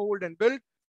 clear, hold, and build.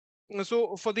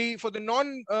 So for the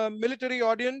non-military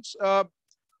audience,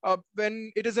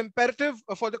 when it is imperative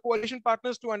for the coalition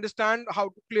partners to understand how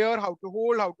to clear, how to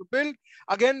hold, how to build,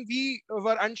 again we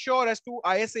were unsure as to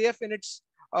ISAF in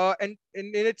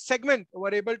its segment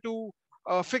were able to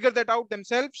figure that out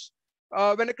themselves.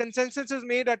 When a consensus is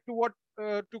made as to what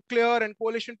to clear and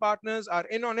coalition partners are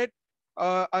in on it,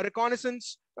 a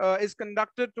reconnaissance is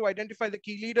conducted to identify the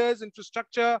key leaders,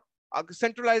 infrastructure,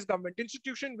 centralized government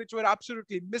institution, which were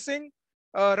absolutely missing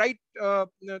throughout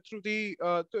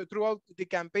the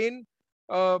campaign.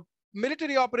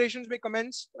 Military operations may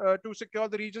commence to secure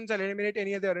the regions and eliminate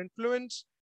any of their influence,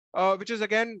 which is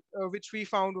again which we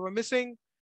found were missing.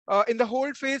 In the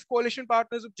hold phase, coalition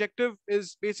partners' objective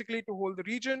is basically to hold the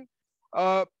region.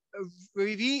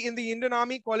 We in the Indian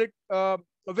Army call it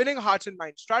winning hearts and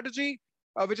minds strategy,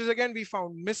 which is again we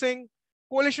found missing.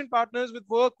 Coalition partners would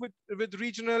work with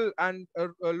regional and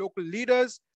local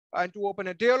leaders and to open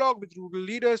a dialogue with rural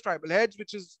leaders, tribal heads,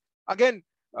 which is again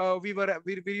we were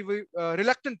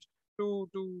reluctant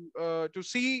to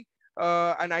see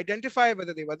and identify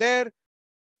whether they were there.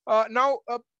 Now,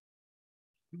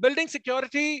 building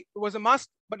security was a must,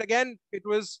 but again it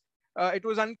was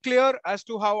unclear as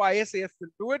to how ISAF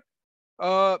will do it.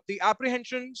 The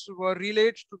apprehensions were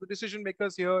relayed to the decision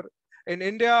makers here in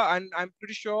India, and I'm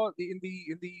pretty sure in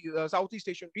the Southeast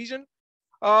Asian region.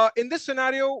 In this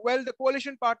scenario, well, the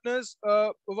coalition partners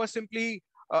were simply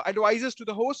advisors to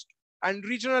the host and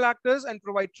regional actors and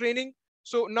provide training.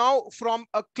 So now from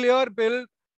a clear build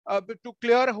to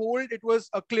clear hold, it was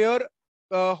a clear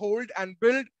hold and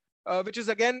build, which is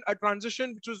again a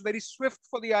transition which was very swift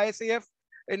for the ISAF,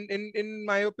 in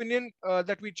my opinion,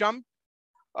 that we jumped.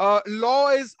 Law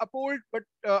is upheld, but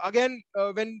again,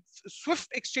 when swift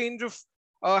exchange of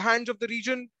hands of the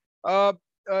region,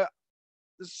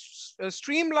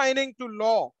 streamlining to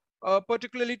law,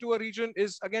 particularly to a region,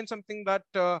 is again something that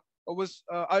was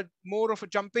more of a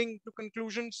jumping to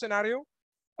conclusion scenario.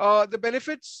 The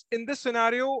benefits in this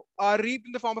scenario are reaped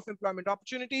in the form of employment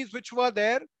opportunities, which were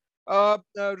there.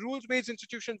 Rules-based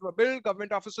institutions were built.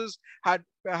 Government offices had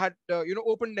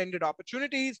open-ended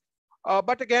opportunities.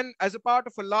 But again, as a part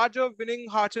of a larger winning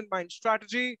hearts and minds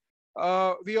strategy,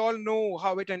 we all know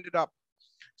how it ended up.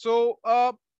 So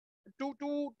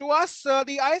to us,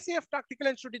 the ISAF tactical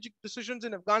and strategic decisions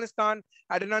in Afghanistan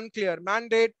had an unclear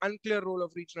mandate, unclear role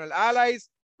of regional allies,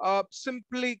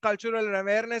 simply cultural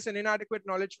awareness and inadequate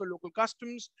knowledge for local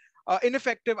customs,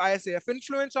 ineffective ISAF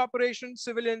influence operations.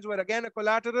 Civilians were again a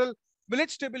collateral.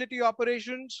 Village stability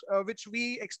operations, which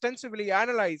we extensively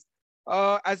analyzed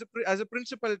as a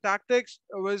principal tactics,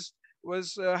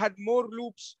 had more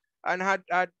loops and had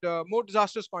more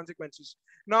disastrous consequences.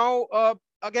 Now,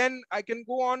 again, I can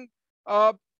go on.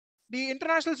 The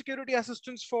International Security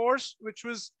Assistance Force, which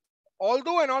was,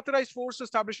 although an authorized force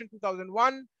established in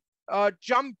 2001,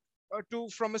 jumped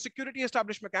from a security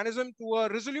established mechanism to a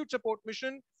resolute support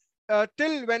mission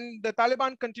till when the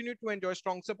Taliban continued to enjoy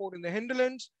strong support in the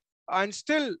hinterlands, and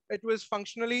still it was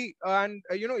functionally and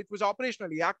it was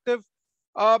operationally active.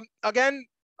 Again,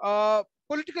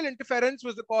 political interference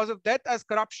was the cause of death, as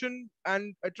corruption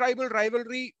and a tribal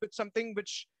rivalry with something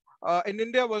which in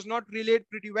India was not relayed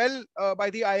pretty well by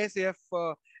the ISAF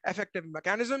effective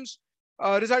mechanisms,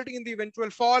 resulting in the eventual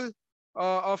fall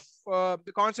of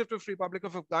the concept of Republic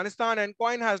of Afghanistan. And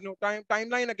COIN has no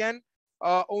timeline again,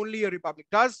 only a republic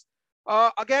does.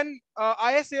 Again,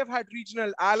 ISAF had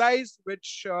regional allies,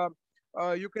 which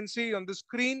you can see on the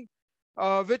screen,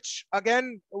 which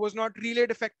again was not relayed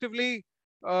effectively.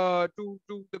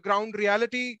 to the ground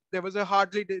reality. There was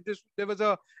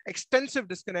a extensive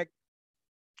disconnect.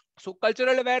 So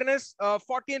cultural awareness,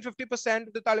 40 and 50%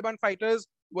 of the Taliban fighters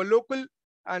were local,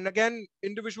 and again,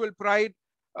 individual pride,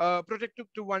 protective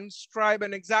to one's tribe,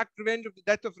 and exact revenge of the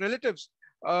death of relatives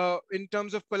in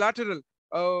terms of collateral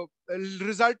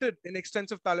resulted in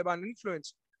extensive Taliban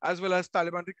influence as well as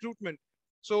Taliban recruitment.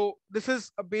 So this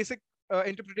is a basic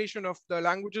interpretation of the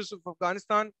languages of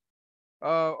Afghanistan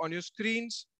on your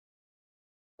screens.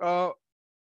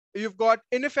 You've got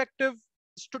ineffective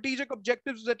strategic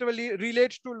objectives that will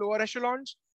relate to lower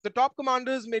echelons. The top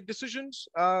commanders made decisions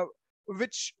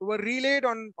which were relayed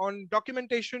on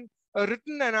documentation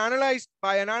written and analyzed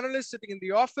by an analyst sitting in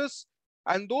the office.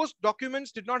 And those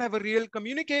documents did not have a real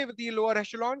communique with the lower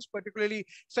echelons, particularly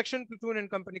section, platoon, and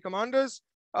company commanders.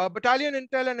 Battalion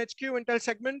intel and HQ intel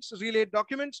segments relayed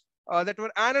documents that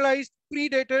were analyzed,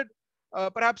 predated,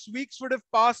 perhaps weeks would have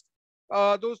passed.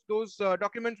 Those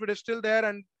documents would have still there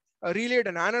and relayed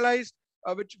and analyzed,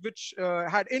 which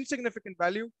had insignificant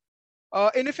value.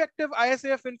 Ineffective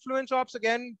ISAF influence ops,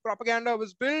 again, propaganda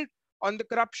was built on the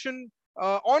corruption,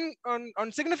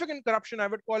 on significant corruption, I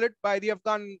would call it, by the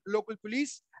Afghan local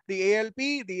police, the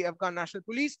ALP, the Afghan National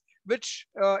Police, which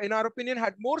in our opinion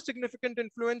had more significant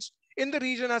influence in the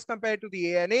region as compared to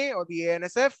the ANA or the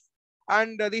ANSF.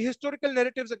 And the historical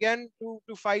narratives, again,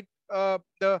 to fight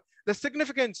the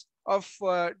significance of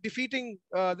defeating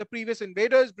the previous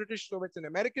invaders, British, Soviets, and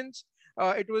Americans.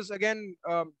 It was, again,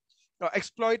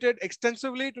 exploited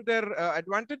extensively to their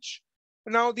advantage.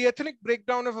 Now, the ethnic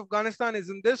breakdown of Afghanistan is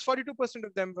in this. 42%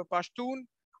 of them were Pashtun,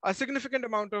 a significant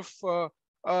amount of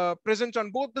presence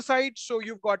on both the sides. So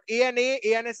you've got ANA,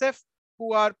 ANSF,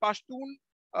 who are Pashtun,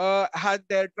 had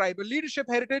their tribal leadership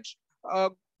heritage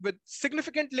with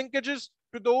significant linkages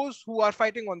to those who are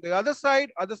fighting on the other side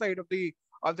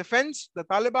of the fence, the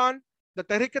Taliban, the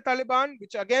Tehrik-e-Taliban,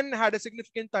 which again had a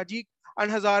significant Tajik and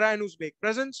Hazara and Uzbek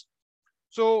presence.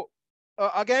 So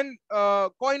again,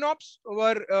 coin ops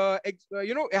were,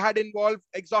 had involved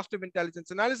exhaustive intelligence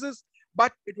analysis,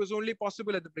 but it was only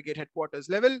possible at the brigade headquarters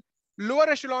level. Lower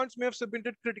echelons may have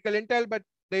submitted critical intel, but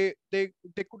they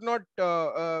could not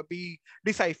be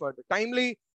deciphered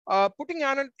timely. Putting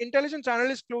intelligence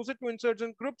analysts closer to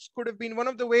insurgent groups could have been one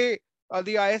of the way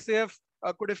the ISAF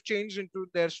could have changed into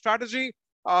their strategy.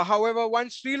 However,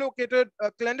 once relocated,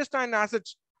 clandestine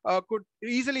assets could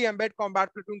easily embed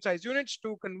combat platoon-sized units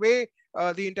to convey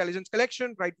the intelligence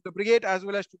collection right to the brigade as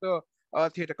well as to the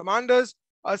theater commanders.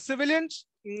 Civilians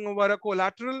were a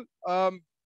collateral,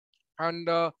 and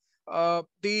the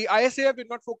ISAF did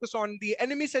not focus on the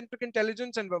enemy-centric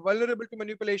intelligence and were vulnerable to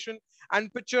manipulation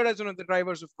and pictured as one of the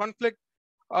drivers of conflict.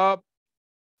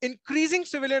 Increasing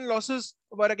civilian losses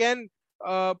were again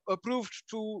approved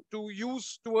to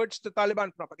use towards the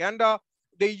Taliban propaganda.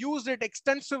 They used it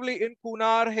extensively in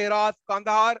Kunar, Herat,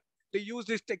 Kandahar. They used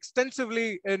it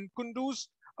extensively in Kunduz,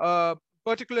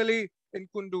 particularly in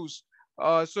Kunduz.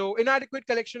 So inadequate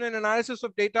collection and analysis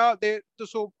of data.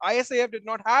 So ISAF did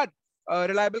not have a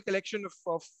reliable collection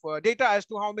of data as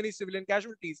to how many civilian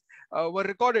casualties were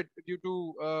recorded due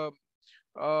to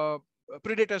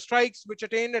predator strikes, which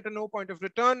attained at no point of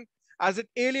return, as it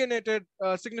alienated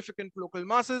significant local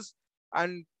masses.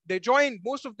 And they joined,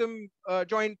 most of them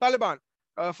joined Taliban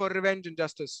for revenge and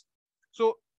justice.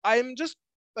 So I'm just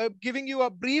giving you a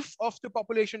brief of the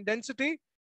population density.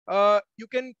 I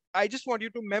just want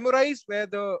you to memorize where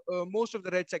the most of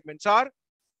the red segments are.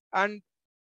 And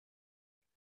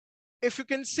if you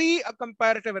can see a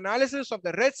comparative analysis of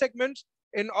the red segments,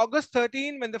 in August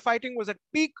 13, when the fighting was at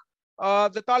peak,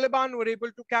 the Taliban were able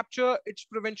to capture its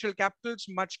provincial capitals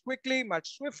much quickly,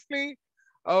 much swiftly,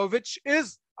 which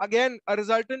is again a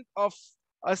resultant of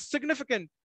a significant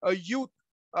youth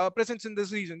presence in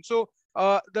this region. So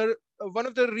one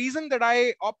of the reasons that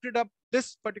I opted up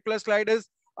this particular slide is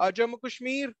Jammu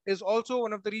Kashmir is also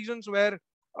one of the regions where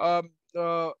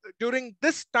during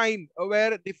this time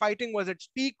where the fighting was at its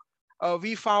peak,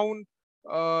 we found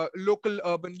local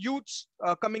urban youths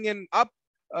coming in up,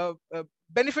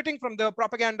 benefiting from the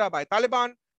propaganda by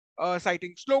Taliban,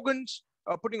 citing slogans,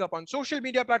 putting up on social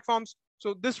media platforms.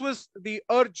 So this was the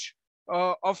urge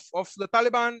of the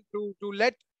Taliban to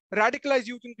let radicalized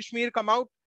youth in Kashmir come out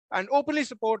and openly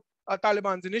support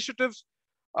Taliban's initiatives.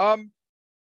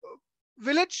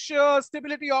 Village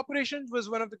stability operations was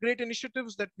one of the great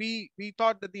initiatives that we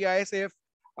thought that the ISAF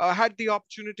had the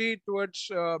opportunity towards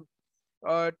to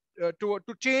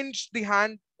change the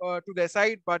hand to their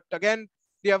side. But again,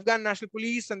 the Afghan National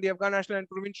Police and the Afghan National and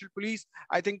Provincial Police,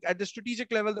 I think at the strategic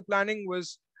level, the planning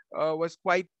was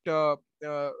quite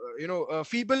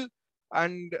feeble,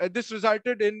 and this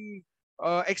resulted in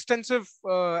extensive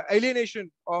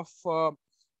alienation of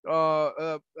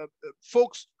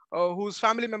folks whose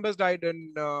family members died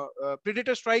in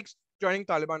predator strikes joining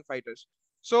Taliban fighters.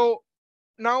 So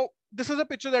now this is a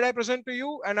picture that I present to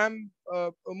you, and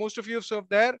most of you have served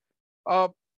there.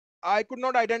 I could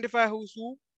not identify who's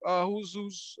who, who's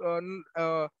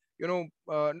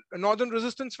Northern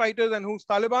resistance fighters and who's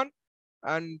Taliban.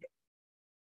 And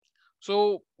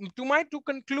so to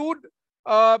conclude,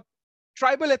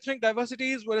 tribal ethnic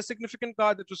diversities were a significant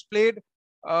card that was played.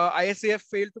 ISAF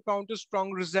failed to counter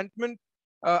strong resentment.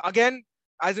 Again,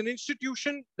 as an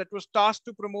institution that was tasked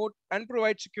to promote and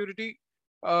provide security,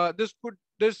 this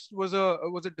was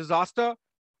a disaster.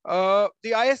 The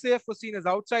ISAF was seen as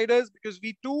outsiders because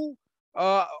we too,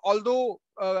 although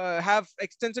have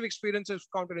extensive experience of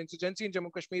counterinsurgency in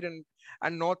Jammu Kashmir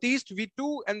and Northeast, we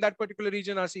too in that particular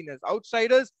region are seen as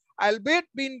outsiders, albeit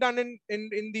being done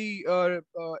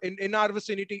in our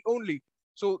vicinity only.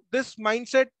 So this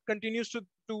mindset continues to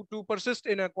persist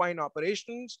in equine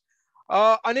operations.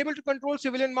 Unable to control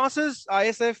civilian masses,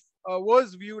 ISF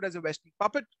was viewed as a Western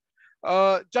puppet.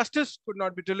 Justice could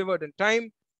not be delivered in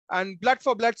time, and blood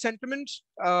for blood sentiments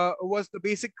was the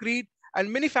basic creed,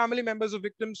 and many family members of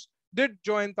victims did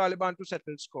join Taliban to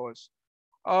settle scores.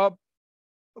 Well,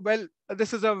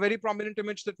 this is a very prominent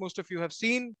image that most of you have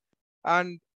seen,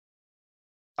 and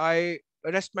I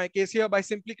rest my case here by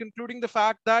simply concluding the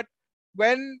fact that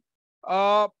when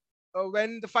the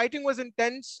fighting was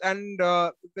intense and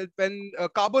when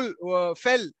Kabul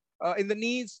fell in the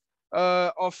knees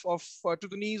to the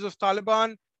knees of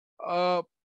Taliban,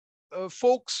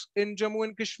 folks in Jammu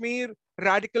and Kashmir,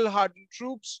 radical hardened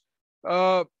troops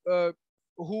who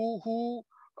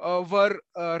were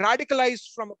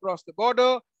radicalized from across the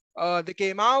border, they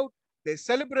came out, they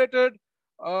celebrated.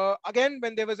 Again,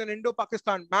 when there was an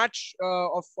Indo-Pakistan match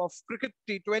of cricket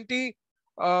T20,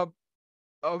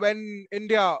 when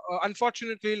India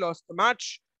unfortunately lost the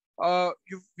match,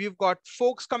 we've got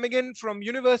folks coming in from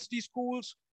university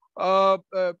schools,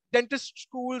 dentist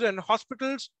schools and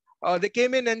hospitals. They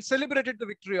came in and celebrated the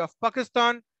victory of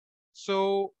Pakistan.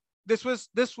 So this was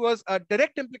a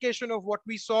direct implication of what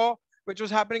we saw, which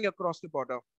was happening across the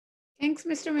border. Thanks,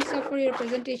 Mr. Mishra, for your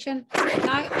presentation.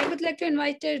 Now, I would like to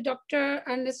invite Dr.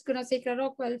 Ernest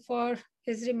Gunasekara-Rockwell for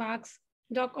his remarks.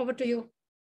 Doc, over to you.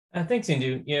 Thanks,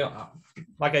 Indu. You know,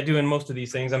 like I do in most of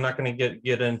these things, I'm not going to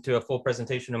get into a full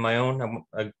presentation of my own.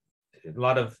 A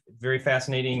lot of very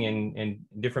fascinating and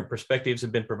different perspectives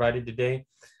have been provided today.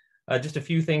 Just a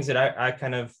few things that I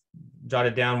kind of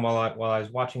jotted down while I was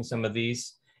watching some of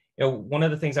these. You know, one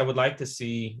of the things I would like to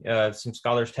see some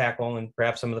scholars tackle, and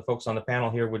perhaps some of the folks on the panel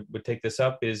here would take this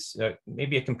up, is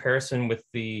maybe a comparison with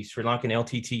the Sri Lankan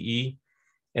LTTE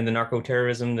and the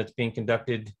narco-terrorism that's being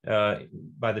conducted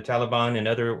by the Taliban and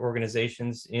other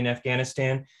organizations in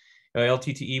Afghanistan.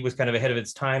 LTTE was kind of ahead of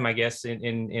its time, I guess,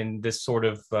 in this sort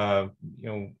of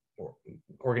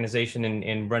organization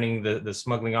and running the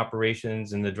smuggling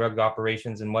operations and the drug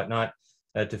operations and whatnot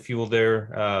to fuel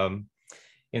their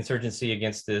insurgency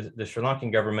against the Sri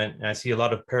Lankan government. And I see a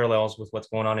lot of parallels with what's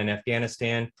going on in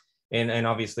Afghanistan, and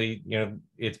obviously, you know,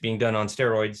 it's being done on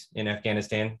steroids in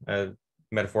Afghanistan.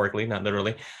 Metaphorically, not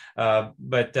literally,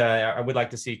 but I would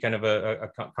like to see kind of a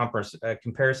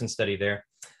comparison study there.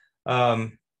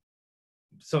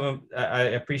 So I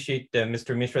appreciate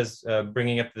Mr. Mishra's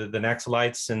bringing up the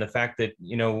Naxalites and the fact that,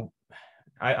 you know,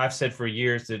 I've said for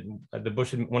years that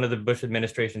one of the Bush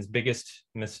administration's biggest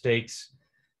mistakes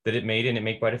that it made, and it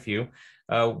made quite a few,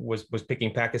 was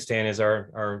picking Pakistan as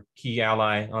our key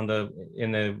ally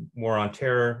in the war on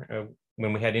terror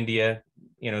when we had India,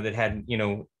 you know, that had, you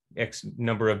know, X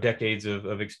number of decades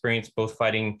of experience, both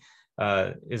fighting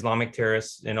Islamic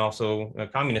terrorists and also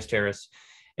communist terrorists.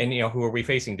 And, you know, who are we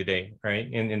facing today, right,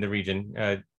 in the region?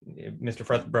 Mr.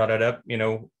 Fruth brought it up, you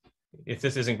know, if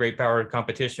this isn't great power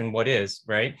competition, what is,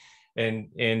 right? And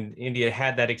India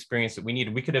had that experience that we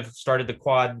needed. We could have started the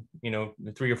Quad, you know,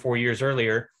 3 or 4 years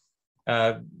earlier,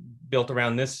 built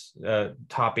around this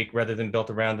topic rather than built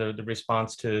around the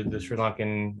response to the Sri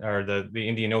Lankan or the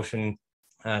Indian Ocean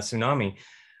tsunami.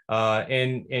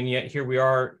 And yet here we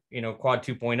are, you know, Quad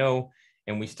 2.0,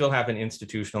 and we still haven't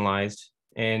institutionalized,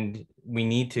 and we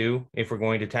need to, if we're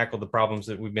going to tackle the problems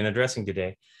that we've been addressing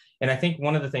today. And I think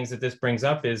one of the things that this brings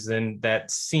up is then that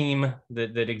seam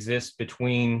that exists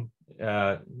between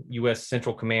U.S.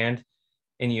 Central Command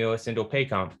and U.S.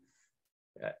 Indo-PACOM.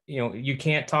 You know, you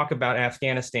can't talk about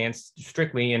Afghanistan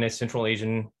strictly in a Central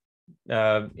Asian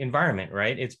environment,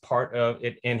 right? It's part of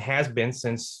it and has been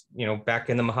since, you know, back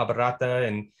in the Mahabharata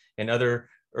and other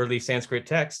early Sanskrit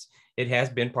texts. It has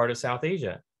been part of South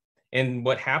Asia. And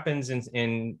what happens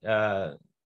in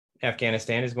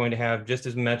Afghanistan is going to have just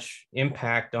as much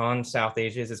impact on South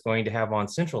Asia as it's going to have on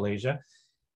Central Asia.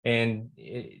 And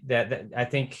that I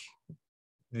think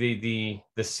the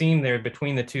seam there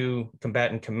between the two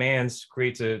combatant commands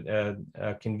creates a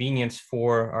convenience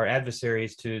for our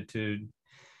adversaries to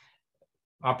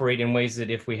operate in ways that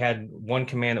if we had one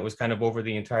command that was kind of over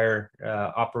the entire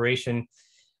operation,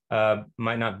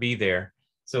 might not be there.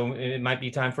 So it might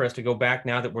be time for us to go back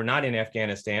now that we're not in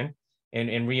Afghanistan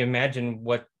and reimagine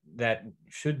what that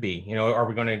should be. You know, are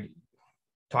we going to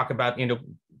talk about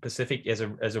Indo-Pacific as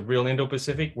a real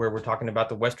Indo-Pacific, where we're talking about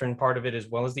the western part of it as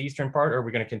well as the eastern part, or are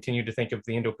we going to continue to think of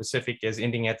the Indo-Pacific as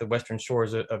ending at the western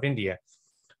shores of India,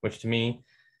 which to me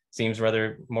seems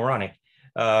rather moronic,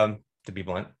 to be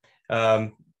blunt.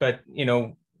 But you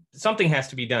know, something has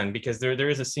to be done because there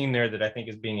is a seam there that I think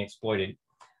is being exploited.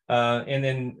 And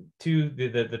then to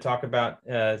the talk about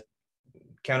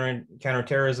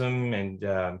counterterrorism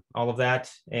and all of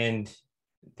that, and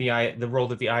the role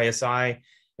that the ISI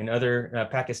and other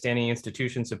Pakistani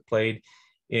institutions have played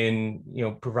in, you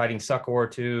know, providing succor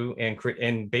to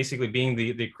and basically being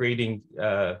the creating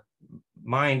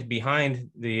mind behind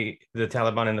the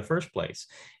Taliban in the first place.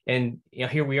 And you know,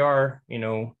 here we are, you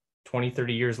know, 20,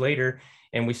 30 years later,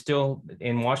 and we still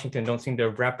in Washington don't seem to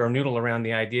have wrapped our noodle around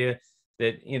the idea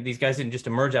that, you know, these guys didn't just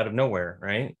emerge out of nowhere,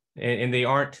 right? And they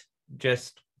aren't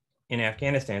just in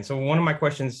Afghanistan. So one of my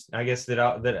questions, I guess, that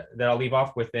I'll leave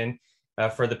off with then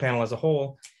for the panel as a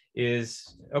whole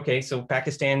is, okay, so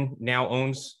Pakistan now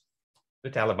owns the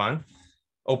Taliban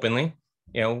openly.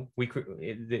 You know,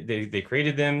 they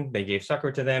created them, they gave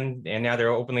succor to them, and now they're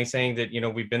openly saying that, you know,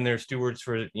 we've been their stewards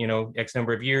for, you know, X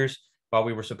number of years while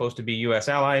we were supposed to be U.S.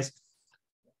 allies.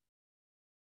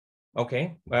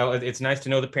 Okay, well, it's nice to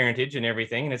know the parentage and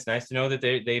everything, and it's nice to know that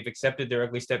they've accepted their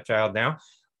ugly stepchild now.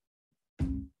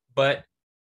 But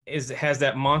has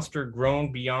that monster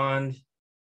grown beyond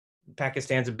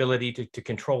Pakistan's ability to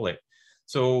control it?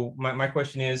 So my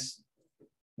question is,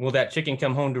 will that chicken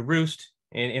come home to roost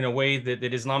in a way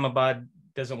that Islamabad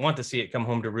doesn't want to see it come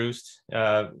home to roost?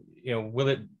 You know, will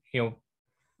it, you know,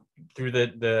 through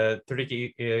the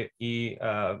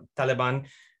Taliban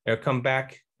come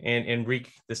back and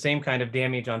wreak the same kind of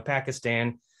damage on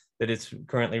Pakistan that it's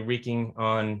currently wreaking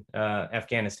on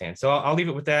Afghanistan? So I'll leave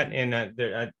it with that. And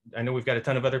I know we've got a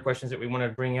ton of other questions that we want to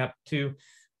bring up too,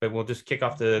 but we'll just kick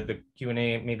off the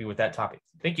Q&A maybe with that topic.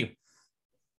 Thank you.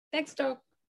 Thanks, Doc.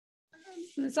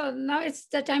 So now it's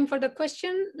the time for the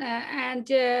question. And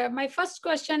my first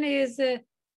question is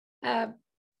that's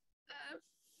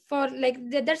for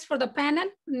the panel.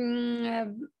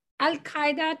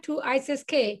 Al-Qaeda to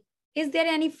ISIS-K. Is there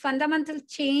any fundamental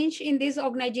change in these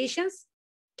organizations,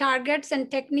 targets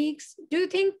and techniques? Do you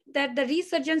think that the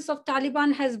resurgence of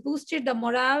Taliban has boosted the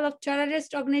morale of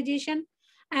terrorist organizations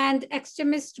and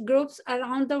extremist groups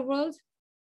around the world?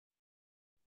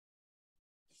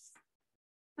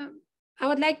 I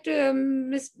would like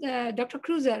to, Dr.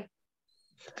 Kreuzer,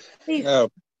 please.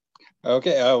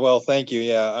 Okay, well, thank you.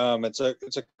 Yeah, it's a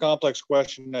complex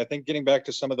question. I think getting back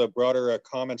to some of the broader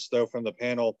comments though from the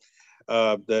panel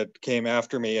that came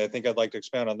after me, I think I'd like to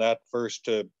expand on that first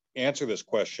to answer this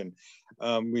question.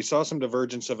 We saw some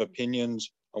divergence of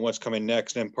opinions on what's coming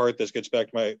next. And in part, this gets back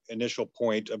to my initial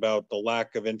point about the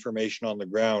lack of information on the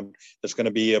ground. That's going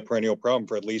to be a perennial problem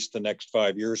for at least the next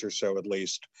 5 years or so, at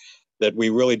least, that we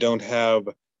really don't have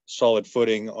solid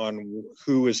footing on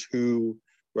who is who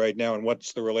right now and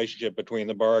what's the relationship between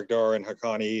the Baraktar and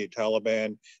Haqqani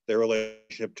Taliban, their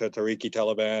relationship to Tariqi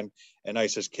Taliban and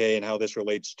ISIS-K, and how this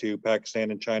relates to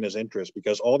Pakistan and China's interests,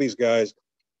 because all these guys,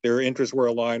 their interests were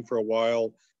aligned for a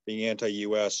while, being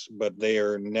anti-US, but they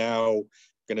are now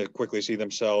going to quickly see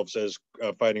themselves as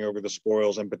fighting over the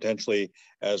spoils, and potentially,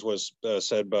 as was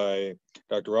said by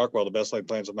Dr. Rockwell, the best laid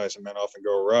plans of mice and men often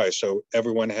go awry. So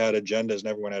everyone had agendas and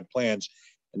everyone had plans,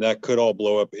 and that could all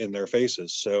blow up in their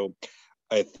faces. So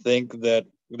I think that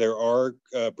there are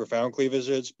profound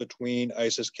cleavages between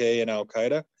ISIS-K and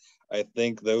Al-Qaeda. I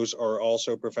think those are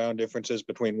also profound differences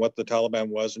between what the Taliban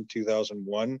was in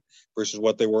 2001 versus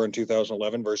what they were in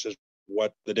 2011 versus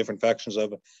what the different factions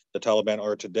of the Taliban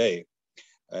are today.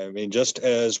 I mean, just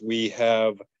as we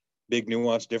have big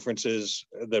nuanced differences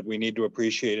that we need to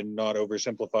appreciate and not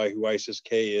oversimplify who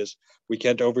ISIS-K is, we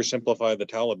can't oversimplify the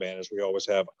Taliban, as we always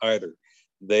have either.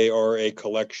 They are a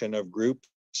collection of groups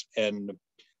and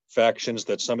factions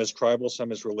that some is tribal,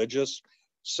 some is religious,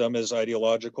 some is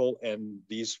ideological, and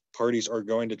these parties are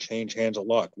going to change hands a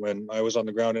lot. When I was on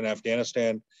the ground in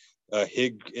Afghanistan,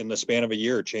 HIG in the span of a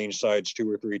year changed sides 2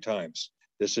 or 3 times.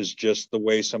 This is just the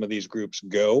way some of these groups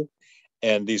go,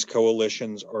 and these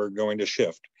coalitions are going to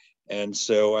shift. And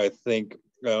so I think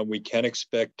we can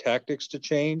expect tactics to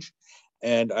change.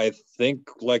 And I think,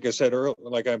 like I said earlier,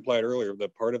 like I implied earlier, the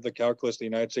part of the calculus the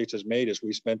United States has made is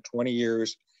we spent 20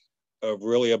 years of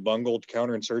really a bungled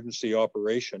counterinsurgency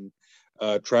operation,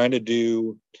 trying to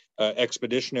do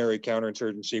expeditionary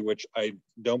counterinsurgency, which I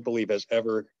don't believe has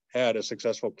ever had a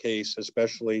successful case,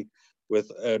 especially with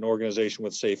an organization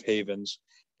with safe havens.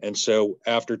 And so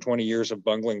after 20 years of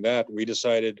bungling that, we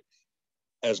decided,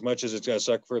 as much as it's going to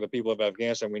suck for the people of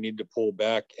Afghanistan, we need to pull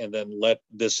back and then let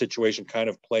this situation kind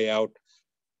of play out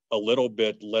a little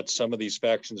bit, let some of these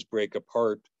factions break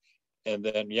apart. And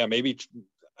then, yeah, maybe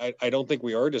I don't think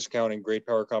we are discounting great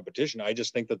power competition. I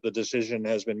just think that the decision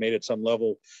has been made at some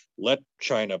level, let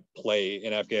China play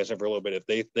in Afghanistan for a little bit. If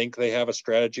they think they have a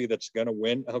strategy that's going to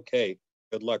win, okay,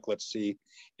 good luck. Let's see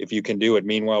if you can do it.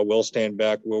 Meanwhile, we'll stand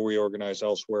back, we'll reorganize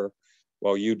elsewhere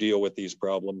while you deal with these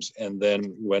problems. And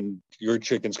then when your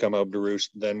chickens come home to roost,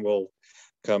 then we'll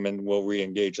come and we'll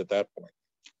re-engage at that point.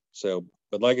 So,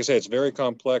 but like I said, it's very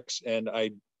complex, and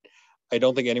I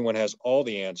don't think anyone has all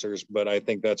the answers, but I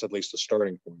think that's at least a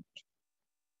starting point.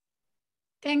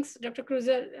 Thanks, Dr.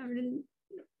 Kreuzer.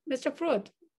 Mr. Fruth,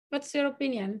 what's your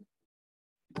opinion?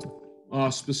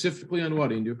 Specifically on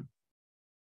what, Indu?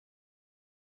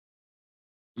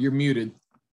 You're muted.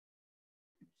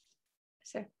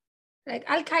 So, like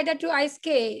Al-Qaeda to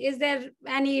ISK, is there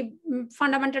any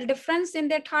fundamental difference in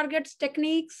their targets,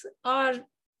 techniques, or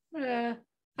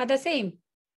are the same?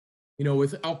 You know,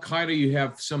 with Al-Qaeda, you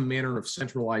have some manner of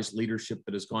centralized leadership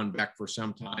that has gone back for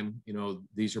some time. You know,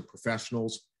 these are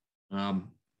professionals,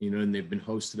 you know, and they've been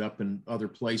hosted up in other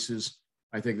places.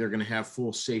 I think they're going to have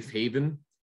full safe haven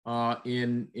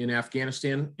in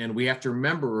Afghanistan. And we have to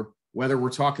remember, whether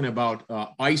we're talking about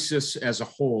ISIS as a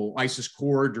whole, ISIS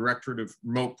Core, Directorate of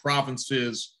Remote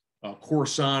Provinces,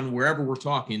 Khorasan, wherever we're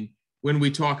talking, when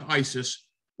we talk ISIS,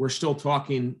 we're still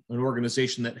talking an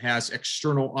organization that has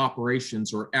external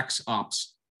operations or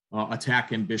ex-ops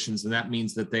attack ambitions. And that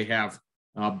means that they have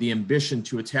the ambition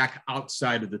to attack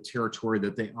outside of the territory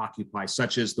that they occupy,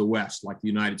 such as the West, like the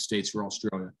United States or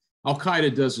Australia.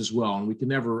 Al-Qaeda does as well. And we can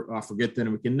never forget that.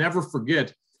 And we can never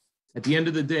forget, at the end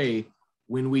of the day,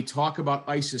 when we talk about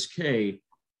ISIS-K,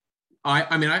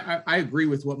 I agree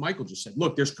with what Michael just said.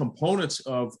 Look, there's components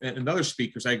of, and other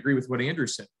speakers, I agree with what Andrew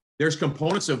said. There's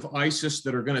components of ISIS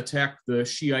that are going to attack the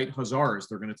Shiite Hazaras.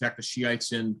 They're going to attack the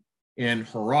Shiites in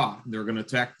Herat. They're going to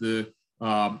attack the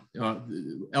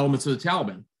elements of the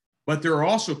Taliban. But there are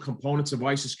also components of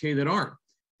ISIS-K that aren't.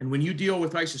 And when you deal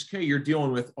with ISIS-K, you're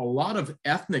dealing with a lot of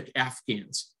ethnic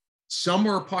Afghans. Some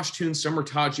are Pashtuns, some are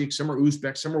Tajik, some are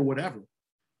Uzbek, some are whatever.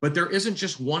 But there isn't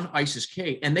just one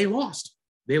ISIS-K, and they lost.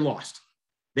 They lost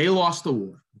the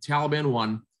war. The Taliban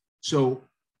won. So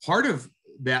part of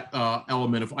that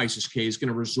element of ISIS-K is going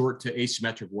to resort to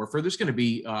asymmetric warfare. There's going to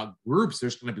be groups,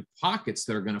 there's going to be pockets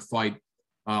that are going to fight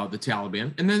the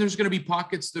Taliban. And then there's going to be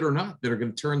pockets that are not, that are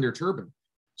going to turn their turban.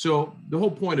 So the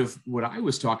whole point of what I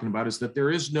was talking about is that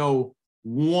there is no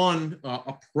one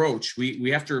approach. We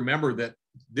have to remember that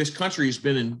this country has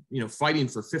been fighting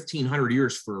for 1,500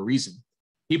 years for a reason.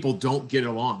 People don't get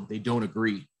along. They don't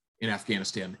agree in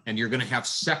Afghanistan. And you're going to have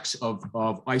sects of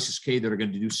ISIS-K that are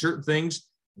going to do certain things,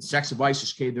 and sects of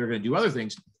ISIS-K that are going to do other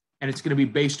things. And it's going to be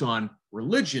based on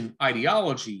religion,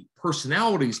 ideology,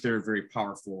 personalities that are very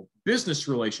powerful, business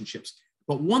relationships.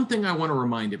 But one thing I want to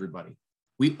remind everybody,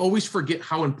 we always forget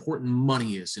how important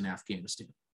money is in Afghanistan.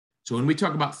 So when we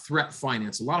talk about threat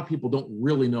finance, a lot of people don't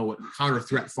really know what counter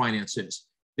threat finance is.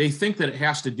 They think that it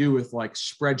has to do with like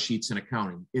spreadsheets and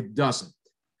accounting. It doesn't.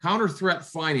 Counter threat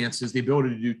finance is the ability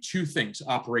to do two things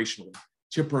operationally: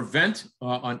 to prevent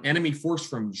an enemy force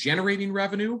from generating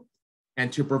revenue,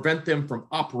 and to prevent them from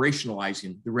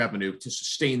operationalizing the revenue to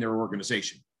sustain their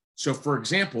organization. So for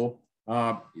example,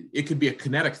 it could be a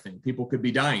kinetic thing. People could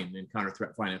be dying in counter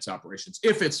threat finance operations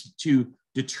if it's to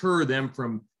deter them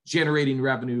from generating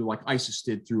revenue like ISIS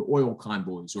did through oil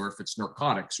convoys, or if it's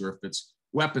narcotics, or if it's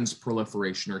weapons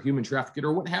proliferation or human trafficking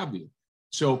or what have you.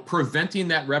 So preventing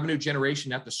that revenue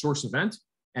generation at the source event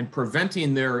and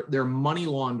preventing their money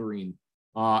laundering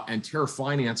and terror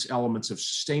finance elements of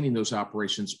sustaining those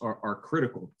operations are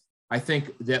critical. I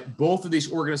think that both of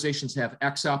these organizations have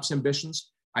ex-ops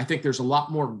ambitions. I think there's a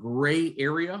lot more gray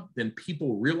area than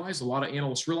people realize, a lot of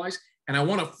analysts realize. And I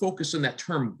want to focus on that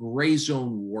term, gray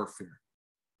zone warfare.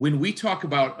 When we talk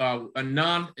about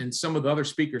Anant and some of the other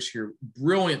speakers here,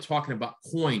 brilliant talking about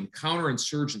COIN,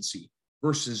 counterinsurgency,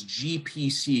 versus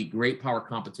GPC, great power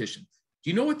competition.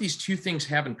 Do you know what these two things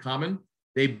have in common?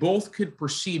 They both could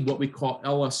proceed what we call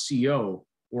LSCO,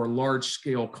 or large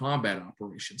scale combat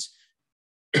operations.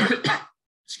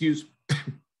 Excuse.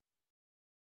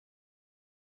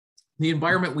 the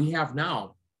environment we have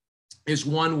now is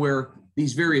one where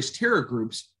these various terror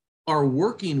groups are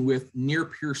working with near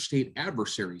peer state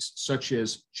adversaries, such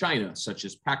as China, such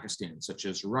as Pakistan, such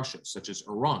as Russia, such as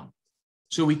Iran.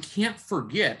 So we can't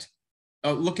forget,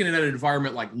 looking at an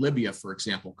environment like Libya, for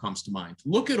example, comes to mind.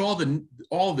 Look at all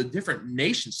the different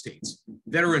nation states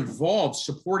that are involved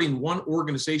supporting one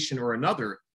organization or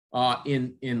another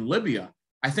in Libya.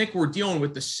 I think we're dealing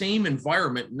with the same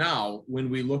environment now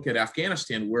when we look at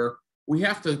Afghanistan, where we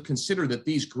have to consider that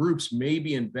these groups may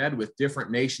be in bed with different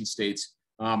nation states.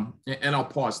 And I'll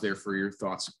pause there for your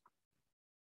thoughts.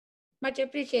 Much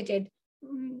appreciated.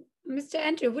 Mr.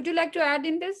 Andrew, would you like to add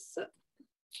in this?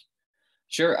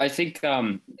 Sure. I think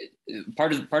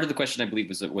part of the question, I believe,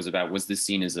 was about, was this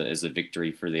seen as a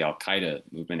victory for the Al-Qaeda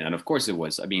movement? And of course it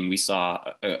was. I mean, we saw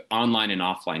online and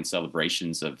offline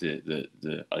celebrations of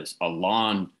a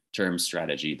long-term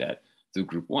strategy that the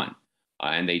group won.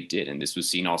 And they did. And this was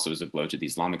seen also as a blow to the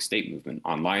Islamic State movement.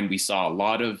 Online, we saw a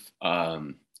lot of,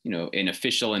 in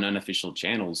official and unofficial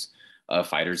channels,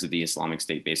 fighters of the Islamic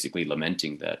State basically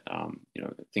lamenting that,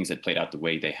 things had played out the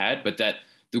way they had, but that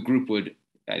the group would,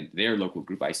 their local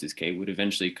group, ISIS-K, would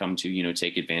eventually come to,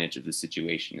 take advantage of the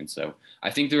situation. And so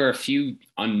I think there are a few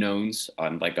unknowns,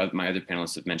 like my other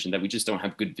panelists have mentioned, that we just don't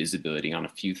have good visibility on a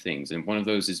few things. And one of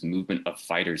those is movement of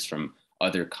fighters from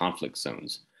other conflict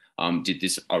zones. Did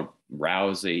this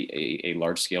arouse a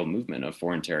large-scale movement of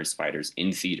foreign terrorist fighters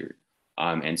in theater?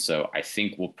 And so I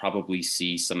think we'll probably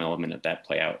see some element of that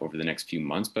play out over the next few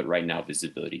months, but right now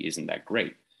visibility isn't that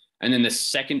great. And then the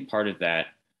second part of that,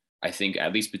 I think,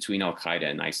 at least between Al-Qaeda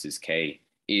and ISIS-K,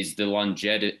 is the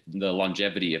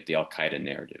longevity of the Al-Qaeda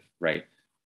narrative, right?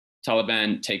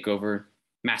 Taliban takeover,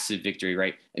 massive victory,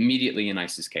 right? Immediately an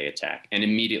ISIS-K attack, and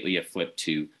immediately a flip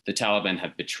to the Taliban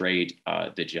have betrayed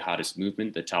the jihadist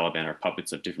movement. The Taliban are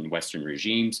puppets of different Western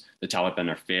regimes. The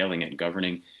Taliban are failing at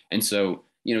governing. And so,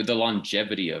 the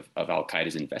longevity of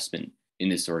Al-Qaeda's investment in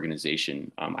this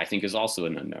organization, I think, is also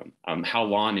an unknown. How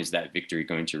long is that victory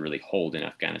going to really hold in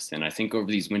Afghanistan? I think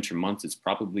over these winter months, it's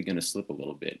probably going to slip a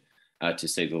little bit, to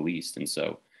say the least. And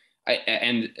so,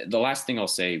 and the last thing I'll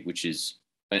say, which is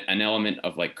an element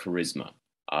of like charisma,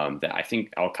 that I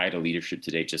think Al-Qaeda leadership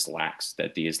today just lacks,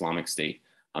 that the Islamic State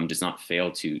does not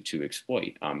fail to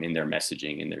exploit in their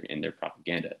messaging, in their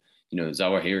propaganda.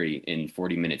 Zawahiri in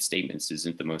 40-minute statements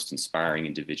isn't the most inspiring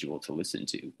individual to listen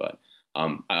to, but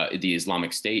the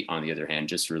Islamic State, on the other hand,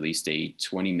 just released a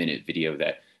 20-minute video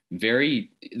that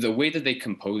the way that they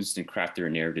composed and craft their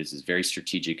narratives is very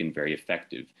strategic and very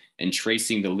effective, and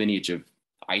tracing the lineage of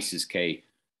ISIS-K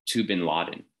to bin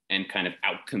Laden and kind of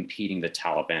outcompeting the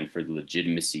Taliban for the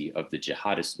legitimacy of the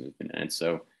jihadist movement. And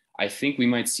so I think we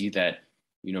might see that,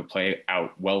 play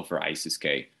out well for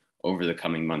ISIS-K over the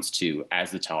coming months too,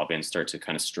 as the Taliban start to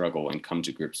kind of struggle and come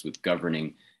to grips with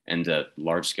governing and the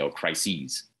large-scale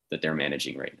crises that they're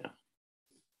managing right now.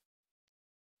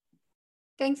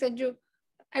 Thanks, Andrew.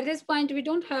 At this point, we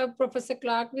don't have Professor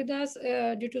Clarke with us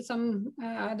due to some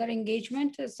other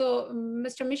engagement. So,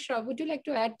 Mr. Mishra, would you like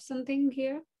to add something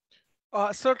here?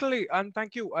 Certainly, and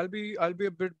thank you. I'll be a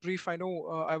bit brief. I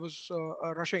know I was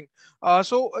rushing.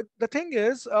 So the thing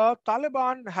is,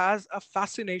 Taliban has a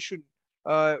fascination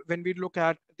when we look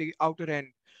at the outer end.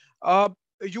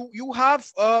 You have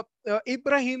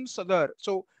Ibrahim Sadr.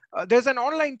 So there's an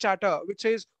online chatter which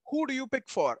says, who do you pick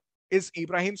for? Is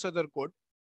Ibrahim Sadr good?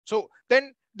 So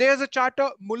then there's a chatter,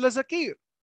 Mullah Zakir.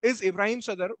 Is Ibrahim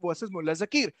Sadr versus Mullah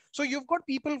Zakir? So you've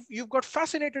got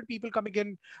fascinated people coming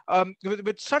in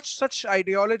with such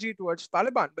ideology towards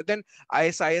Taliban. But then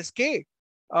ISIS-K,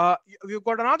 you've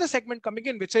got another segment coming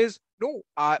in which says, no,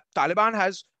 Taliban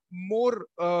has more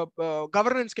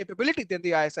governance capability than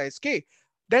the ISIS-K.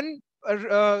 Then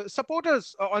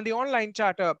supporters on the online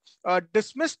chatter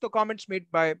dismiss the comments made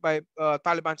by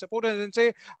Taliban supporters and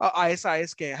say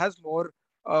ISIS-K has more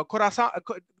Khorasan.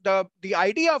 The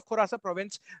idea of Khorasan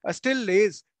province still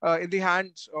lays in the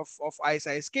hands of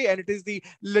ISIS-K, and it is the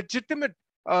legitimate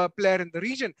player in the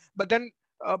region. But then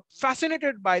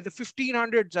fascinated by the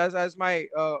 1500s, as my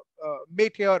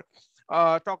mate here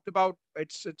talked about,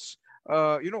 its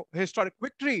historic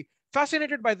victory,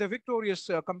 fascinated by the victorious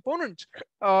component.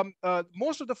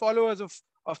 Most of the followers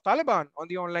of Taliban on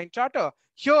the online chatter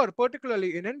here,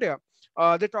 particularly in India,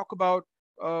 they talk about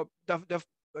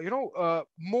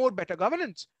more better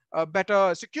governance,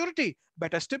 better security,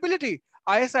 better stability.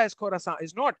 ISIS Khorasan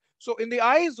is not. So in the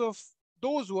eyes of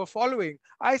those who are following,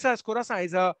 ISIS Khorasan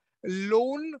is a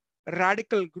lone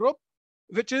radical group,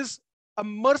 which is a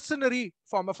mercenary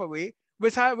form of a way,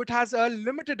 which has a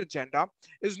limited agenda,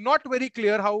 is not very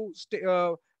clear how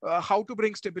how to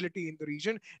bring stability in the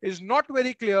region. It is not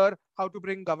very clear how to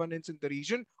bring governance in the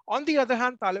region. On the other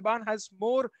hand, Taliban has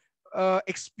more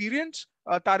experience.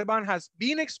 Taliban has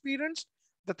been experienced.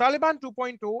 The Taliban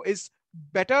 2.0 is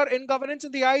better in governance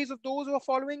in the eyes of those who are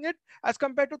following it as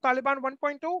compared to Taliban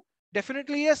 1.0.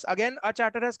 Definitely yes. Again, a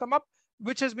chatter has come up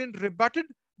which has been rebutted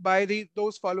by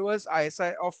those followers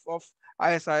ISI of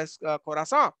ISIS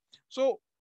Khorasan. So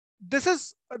this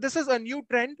is a new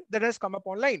trend that has come up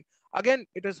online. Again,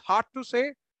 it is hard to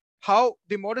say how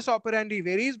the modus operandi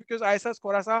varies because ISIS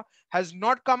Khorasan has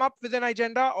not come up with an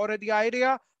agenda or the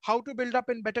idea how to build up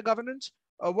in better governance.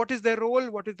 What is their role?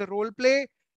 What is the role play?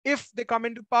 If they come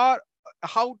into power,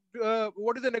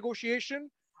 what is the negotiation?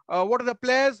 What are the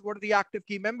players? What are the active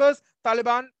key members?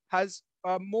 Taliban has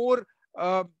more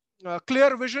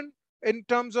clear vision in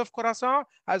terms of Khorasan,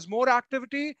 has more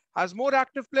activity, has more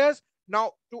active players.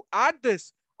 Now, to add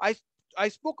this, I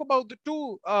spoke about the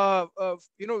two,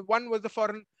 one was the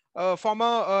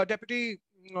former deputy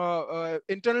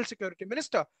internal security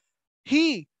minister.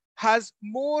 He has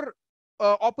more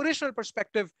operational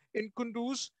perspective in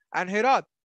Kunduz and Herat.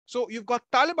 So you've got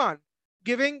Taliban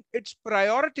giving its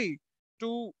priority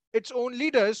to its own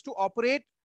leaders to operate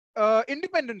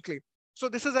independently. So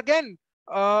this is again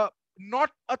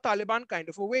not a Taliban kind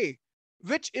of a way,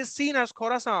 which is seen as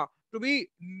Khorasan to be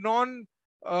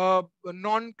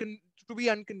to be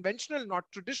unconventional, not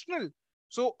traditional.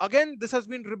 So again, this has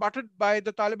been rebutted by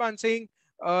the Taliban saying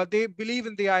they believe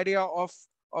in the idea of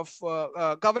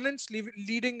governance,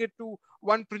 leading it to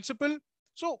one principle.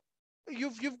 So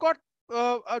you've got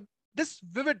this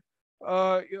vivid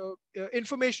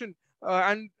information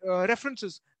and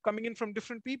references coming in from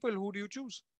different people. Who do you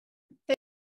choose?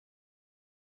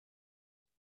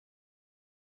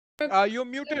 You're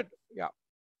muted. Yeah.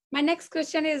 My next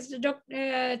question is to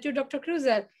Dr.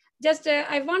 Kreuzer. Just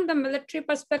I want the military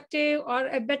perspective or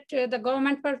a bit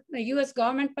the US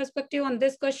government perspective on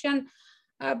this question.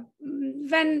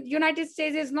 When United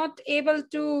States is not able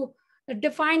to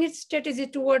define its strategy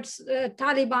towards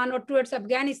Taliban or towards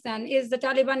Afghanistan, is the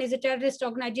Taliban is a terrorist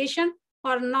organization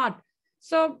or not?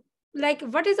 So, like,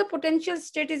 what is the potential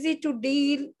strategy to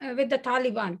deal with the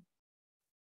Taliban?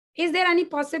 Is there any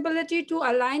possibility to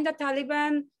align the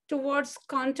Taliban towards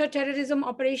counterterrorism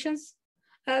operations?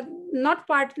 Not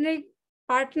partnering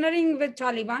with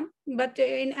Taliban, but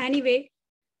in any way?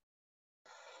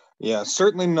 Yeah,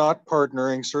 certainly not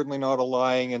partnering, certainly not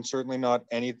allying, and certainly not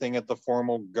anything at the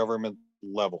formal government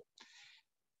level.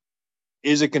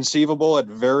 Is it conceivable at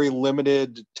very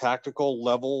limited tactical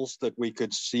levels that we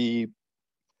could see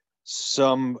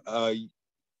some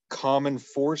common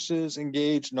forces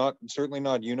engaged, certainly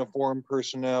not uniformed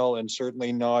personnel, and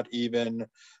certainly not even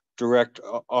direct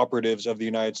operatives of the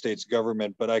United States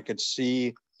government, but I could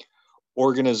see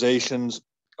organizations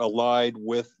allied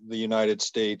with the United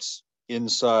States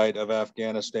inside of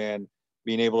Afghanistan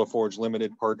being able to forge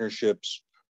limited partnerships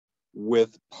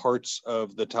with parts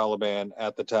of the Taliban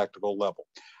at the tactical level.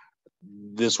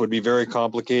 This would be very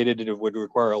complicated. It would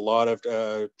require a lot of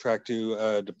track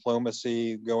to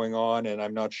diplomacy going on, and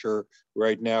I'm not sure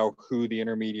right now who the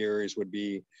intermediaries would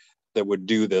be that would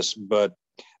do this. But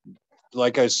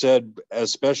like I said,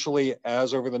 especially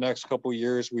as over the next couple of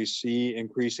years, we see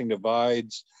increasing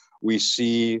divides, we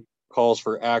see calls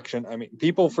for action. I mean,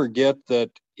 people forget that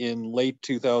in late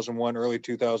 2001, early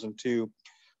 2002,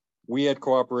 we had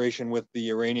cooperation with the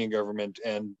Iranian government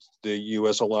and the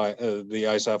US alliance, the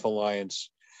ISAF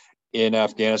alliance in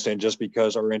Afghanistan, just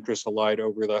because our interests allied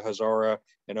over the Hazara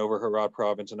and over Herat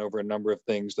province and over a number of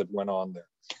things that went on there.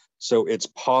 So it's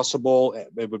possible.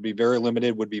 It would be very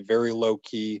limited, would be very low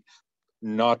key,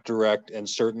 not direct, and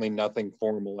certainly nothing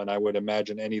formal. And I would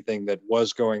imagine anything that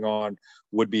was going on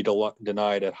would be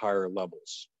denied at higher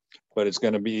levels. But it's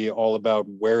going to be all about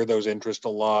where those interests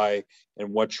lie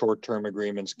and what short-term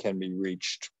agreements can be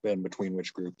reached and between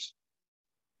which groups.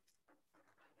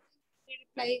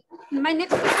 My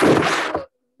next question is to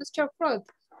Mr. Fruth.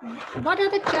 What are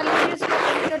the challenges to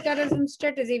counterterrorism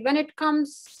strategy when it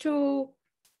comes to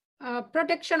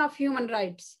protection of human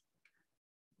rights?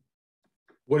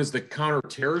 What is the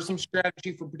counterterrorism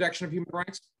strategy for protection of human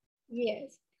rights?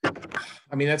 Yes.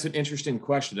 I mean, that's an interesting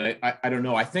question. I don't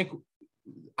know. I think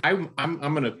I'm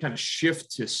going to kind of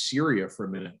shift to Syria for a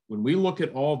minute. When we look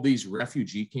at all these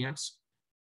refugee camps,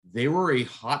 they were a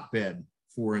hotbed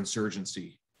for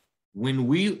insurgency.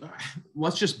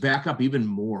 Let's just back up even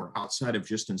more outside of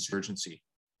just insurgency.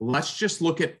 Let's just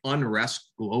look at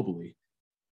unrest globally.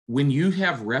 When you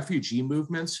have refugee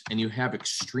movements and you have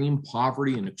extreme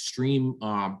poverty and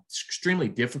extremely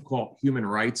difficult human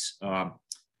rights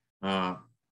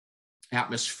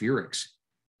atmospherics,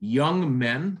 young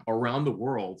men around the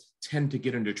world tend to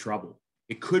get into trouble.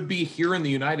 It could be here in the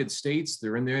United States,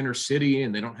 they're in the inner city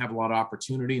and they don't have a lot of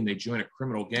opportunity and they join a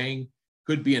criminal gang.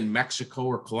 Could be in Mexico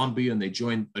or Colombia and they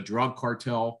join a drug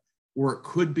cartel, or it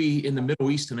could be in the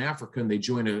Middle East and Africa and they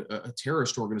join a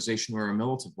terrorist organization or a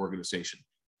militant organization.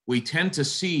 We tend to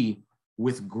see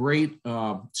with great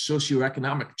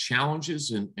socioeconomic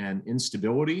challenges and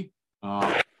instability,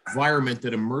 environment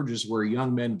that emerges where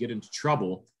young men get into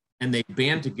trouble and they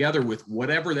band together with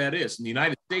whatever that is. In the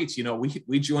United States, you know,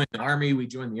 we join the Army, we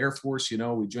join the Air Force, you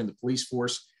know, we join the police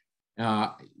force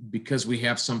because we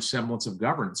have some semblance of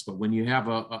governance. But when you have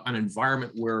an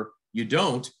environment where you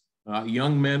don't,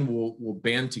 young men will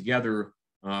band together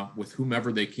with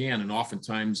whomever they can. And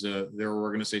oftentimes there are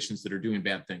organizations that are doing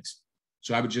bad things.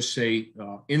 So I would just say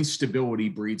instability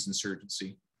breeds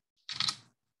insurgency.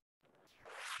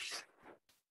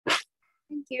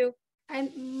 Thank you. And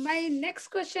my next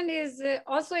question is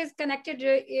also connected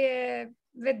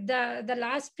with the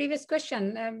last previous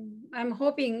question. I'm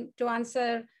hoping to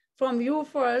answer from you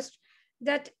first,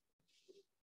 that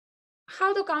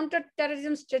how the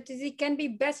counterterrorism strategy can be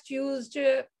best used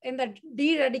in the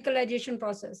de-radicalization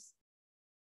process.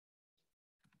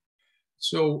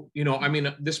 So, you know, I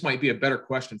mean, this might be a better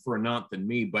question for Anant than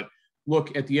me, but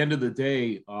look, at the end of the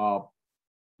day,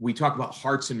 we talk about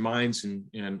hearts and minds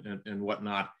and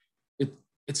whatnot.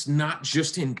 It's not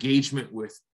just engagement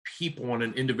with people on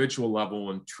an individual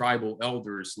level and tribal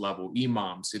elders level,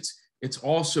 imams. It's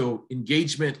also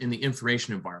engagement in the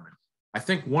information environment. I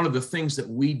think one of the things that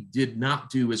we did not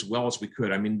do as well as we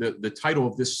could, I mean, the title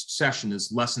of this session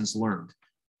is Lessons Learned.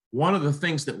 One of the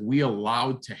things that we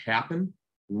allowed to happen,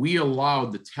 we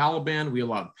allowed the Taliban, we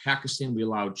allowed Pakistan, we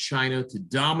allowed China to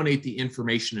dominate the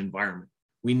information environment.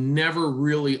 We never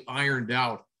really ironed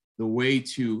out the way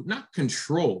to not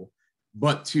control,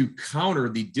 but to counter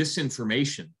the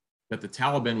disinformation that the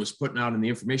Taliban was putting out in the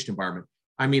information environment.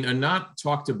 I mean, Anant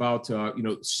talked about, you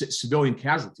know, civilian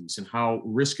casualties and how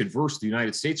risk adverse the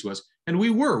United States was. And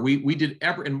we were, we did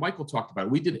and Michael talked about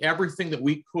it. We did everything that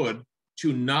we could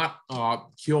to not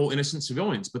kill innocent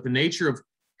civilians. But the nature of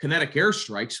kinetic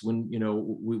airstrikes, when, you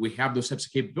know, we have those types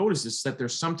of capabilities, is that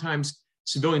there's sometimes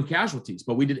civilian casualties,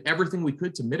 but we did everything we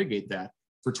could to mitigate that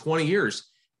for 20 years.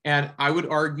 And I would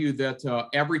argue that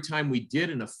every time we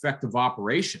did an effective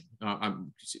operation,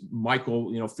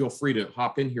 Michael, you know, feel free to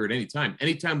hop in here at any time.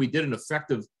 Anytime we did an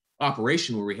effective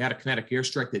operation where we had a kinetic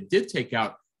airstrike that did take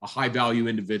out a high value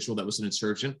individual that was an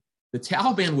insurgent, the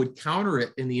Taliban would counter it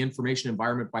in the information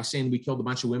environment by saying we killed a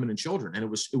bunch of women and children, and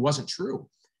it wasn't true.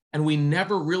 And we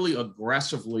never really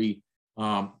aggressively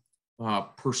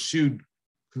pursued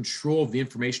control of the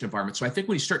information environment. So I think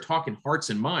when you start talking hearts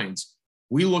and minds,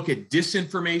 we look at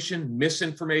disinformation,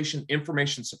 misinformation,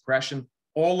 information suppression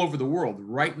all over the world.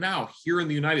 Right now, here in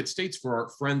the United States, for our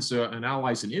friends and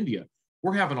allies in India,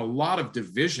 we're having a lot of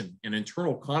division and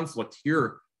internal conflict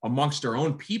here amongst our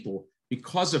own people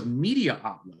because of media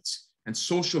outlets and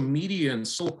social media and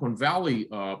Silicon Valley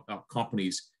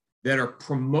companies that are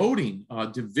promoting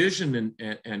division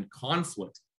and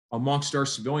conflict amongst our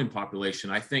civilian population.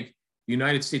 I think the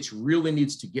United States really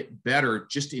needs to get better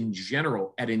just in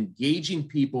general at engaging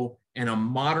people in a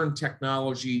modern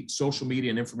technology, social media,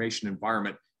 and information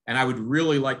environment. And I would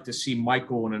really like to see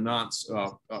Michael and Anant's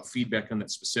feedback on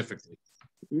that specifically.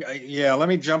 Yeah, let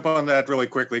me jump on that really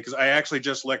quickly, because I actually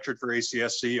just lectured for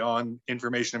ACSC on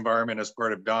information environment as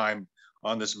part of DIME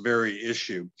on this very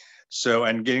issue. So,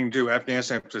 and getting to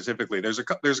Afghanistan specifically, there's a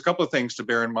couple of things to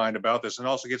bear in mind about this, and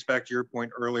also gets back to your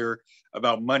point earlier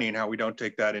about money and how we don't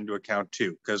take that into account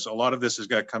too, because a lot of this has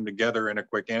got to come together in a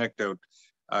quick anecdote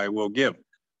I will give.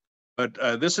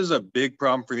 But this is a big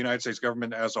problem for the United States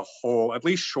government as a whole, at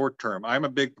least short term. I'm a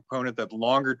big proponent that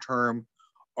longer term,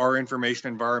 our information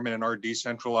environment and our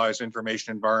decentralized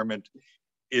information environment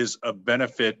is a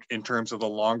benefit in terms of the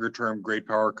longer term great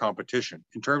power competition.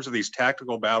 In terms of these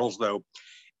tactical battles though,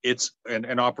 it's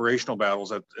and operational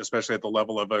battles, especially at the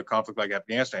level of a conflict like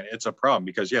Afghanistan, it's a problem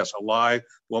because yes, a lie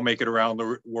will make it around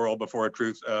the world before a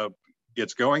truth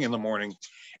gets going in the morning.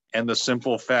 And the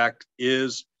simple fact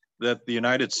is that the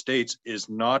United States is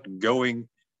not going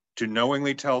to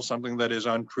knowingly tell something that is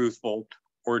untruthful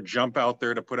or jump out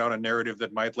there to put out a narrative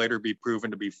that might later be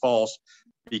proven to be false,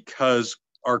 because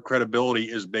our credibility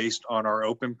is based on our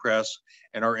open press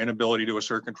and our inability to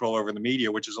assert control over the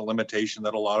media, which is a limitation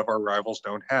that a lot of our rivals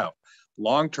don't have.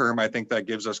 Long term, I think that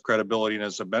gives us credibility and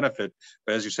it's a benefit.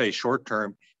 But as you say, short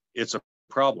term, it's a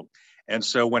problem. And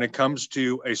so when it comes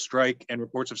to a strike and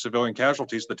reports of civilian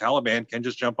casualties, the Taliban can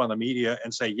just jump on the media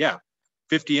and say, yeah,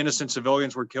 50 innocent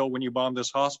civilians were killed when you bombed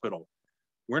this hospital.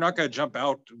 we're not going to jump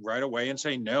out right away and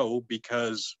say no,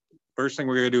 because first thing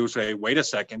we're going to do is say, wait a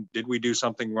second, did we do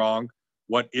something wrong?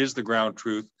 What is the ground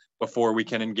truth before we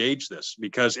can engage this?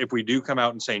 Because if we do come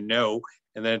out and say no,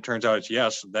 and then it turns out it's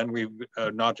yes, then we've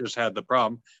not just had the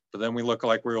problem, but then we look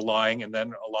like we're lying, and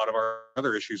then a lot of our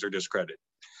other issues are discredited.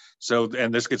 So,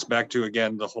 and this gets back to,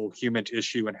 again, the whole human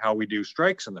issue and how we do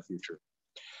strikes in the future.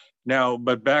 Now,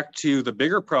 but back to the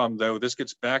bigger problem, though, this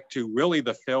gets back to really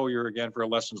the failure, again, for a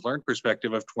lessons learned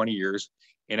perspective of 20 years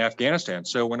in Afghanistan.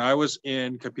 So when I was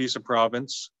in Kapisa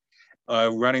province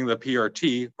running the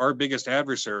PRT, our biggest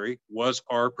adversary was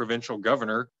our provincial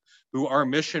governor, who our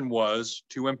mission was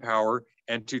to empower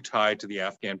and to tie to the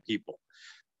Afghan people.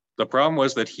 The problem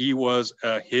was that he was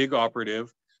a HIG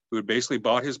operative who had basically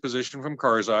bought his position from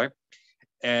Karzai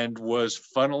and was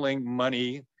funneling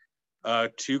money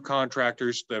to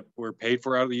contractors that were paid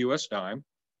for out of the US dime.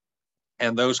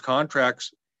 And those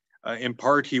contracts, in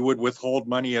part, he would withhold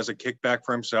money as a kickback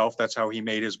for himself. That's how he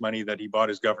made his money that he bought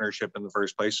his governorship in the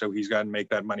first place. So he's got to make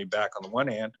that money back on the one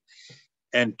hand.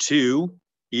 And two,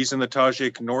 he's in the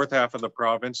Tajik north half of the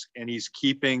province, and he's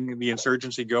keeping the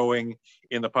insurgency going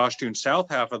in the Pashtun south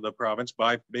half of the province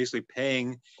by basically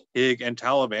paying HIG and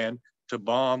Taliban to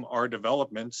bomb our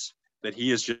developments that he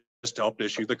has just helped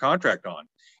issue the contract on.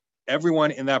 Everyone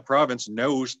in that province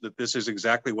knows that this is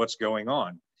exactly what's going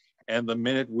on. And the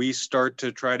minute we start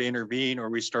to try to intervene or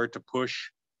we start to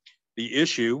push the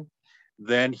issue,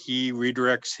 then he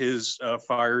redirects his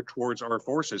fire towards our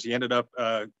forces. He ended up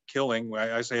killing,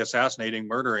 I say assassinating,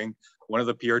 murdering one of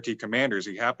the PRT commanders.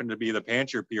 He happened to be the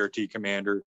Panjshir PRT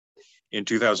commander in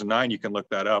 2009. You can look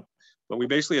that up. But we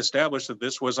basically established that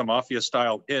this was a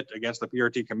mafia-style hit against the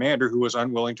PRT commander who was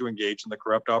unwilling to engage in the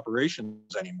corrupt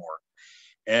operations anymore.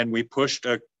 And we pushed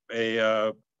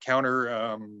a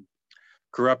counter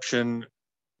corruption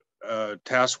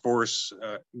task force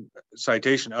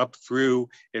citation up through,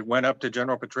 it went up to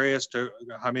General Petraeus, to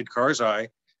Hamid Karzai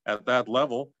at that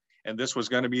level. And this was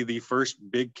going to be the first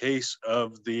big case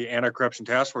of the anti-corruption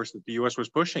task force that the US was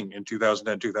pushing in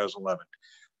 2010, 2011.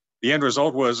 The end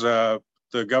result was the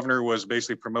governor was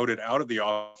basically promoted out of the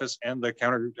office, and the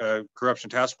counter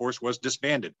corruption task force was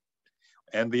disbanded,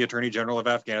 and the Attorney General of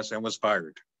Afghanistan was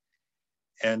fired.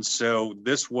 And so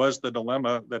this was the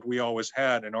dilemma that we always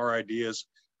had in our ideas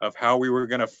of how we were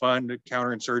going to fund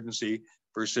counterinsurgency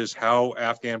versus how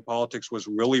Afghan politics was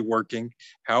really working,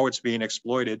 how it's being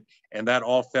exploited. And that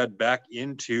all fed back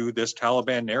into this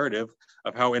Taliban narrative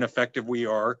of how ineffective we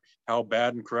are, how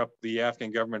bad and corrupt the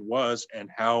Afghan government was, and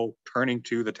how turning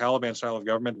to the Taliban style of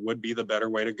government would be the better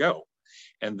way to go.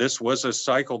 And this was a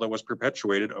cycle that was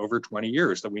perpetuated over 20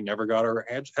 years that we never got our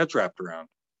heads wrapped around.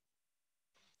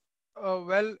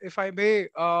 Well, if I may,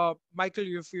 Michael,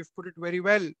 you've put it very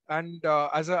well. And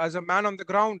as a man on the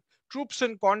ground, troops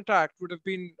in contact would have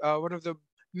been one of the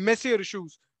messier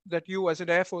issues that you as an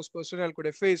Air Force personnel could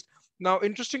have faced. Now,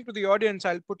 interesting to the audience,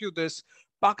 I'll put you this.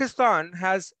 Pakistan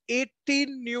has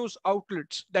 18 news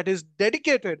outlets that is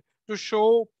dedicated to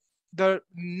show the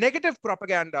negative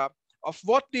propaganda of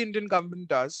what the Indian government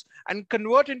does and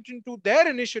convert it into their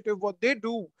initiative, what they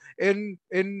do in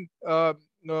the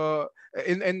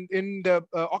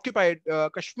occupied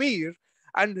Kashmir,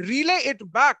 and relay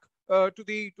it back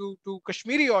to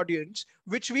Kashmiri audience,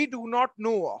 which we do not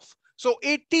know of. So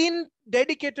 18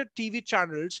 dedicated TV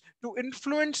channels to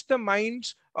influence the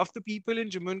minds of the people in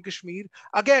Jammu and Kashmir.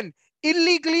 Again,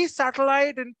 illegally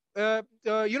satellite and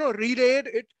relayed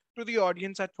it to the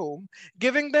audience at home,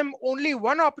 giving them only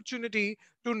one opportunity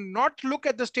to not look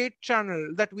at the state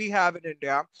channel that we have in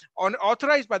India,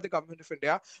 authorized by the government of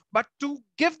India, but to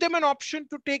give them an option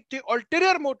to take the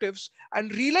ulterior motives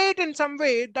and relay it in some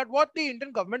way that what the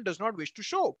Indian government does not wish to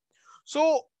show.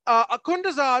 So Akhund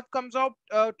Azad comes out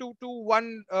to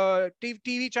one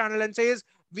TV channel and says,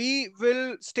 we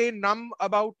will stay numb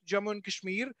about Jammu and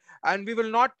Kashmir and we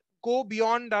will not go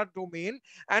beyond our domain.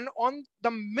 And on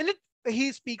the minute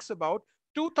he speaks about,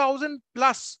 2,000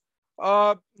 plus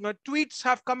tweets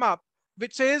have come up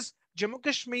which says Jammu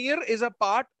Kashmir is a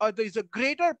part, is a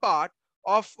greater part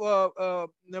of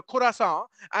Khorasan,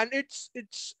 and it's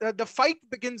the fight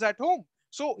begins at home.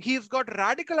 So he's got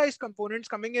radicalized components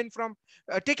coming in from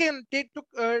taken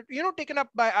up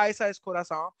by ISIS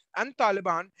Khorasan and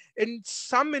Taliban in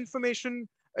some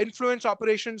influence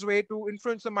operations way to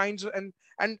influence the minds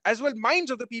and as well minds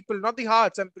of the people, not the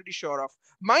hearts, I'm pretty sure of,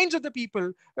 minds of the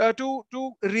people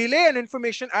to relay an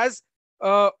information as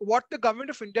what the government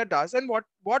of India does and what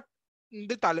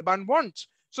the Taliban wants.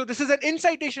 So this is an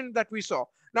incitation that we saw.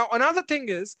 Now, another thing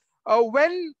is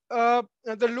when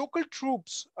the local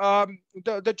troops,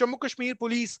 the Jammu Kashmir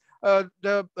police,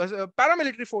 the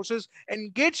paramilitary forces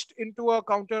engaged into a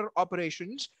counter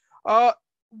operations,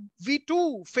 we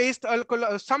too faced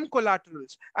some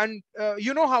collaterals. And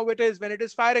you know how it is when it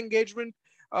is fire engagement.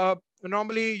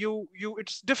 Normally,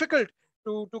 it's difficult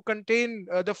to contain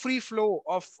the free flow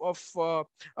of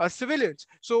civilians.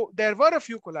 So there were a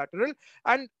few collateral,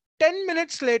 and 10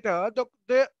 minutes later,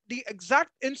 the exact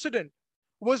incident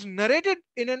was narrated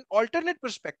in an alternate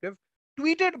perspective,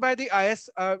 tweeted by the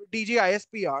DG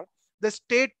ISPR, the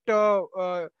state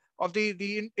of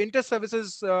the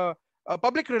inter-services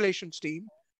public relations team.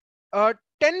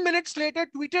 10 minutes later,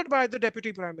 tweeted by the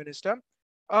Deputy Prime Minister.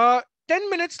 10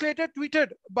 minutes later,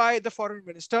 tweeted by the Foreign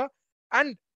Minister.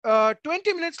 And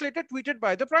 20 minutes later, tweeted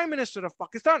by the Prime Minister of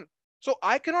Pakistan. So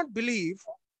I cannot believe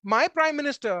my Prime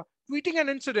Minister tweeting an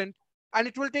incident, and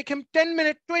it will take him 10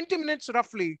 minutes, 20 minutes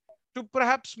roughly to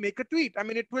perhaps make a tweet. I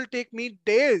mean, it will take me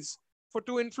days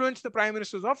to influence the Prime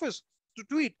Minister's office to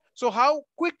tweet. So how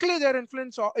quickly their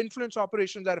influence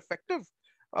operations are effective.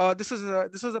 This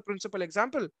is a principal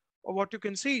example of what you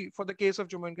can see for the case of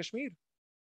Jammu and Kashmir.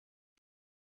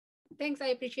 Thanks, I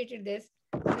appreciated this,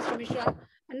 Mr. Mishra.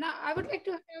 And now I would like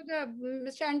to have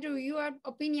Mr. Andrew, your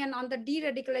opinion on the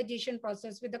de-radicalization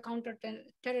process with the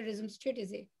counter-terrorism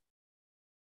strategy.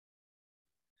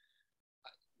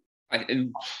 I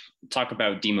talk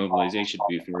about demobilization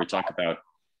before we talk about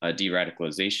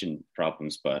de-radicalization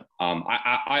problems, but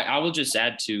I will just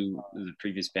add to the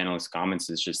previous panelist comments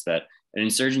is just that an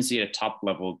insurgency at a top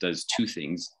level does two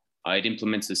things. It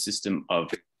implements a system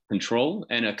of control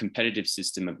and a competitive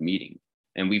system of meeting.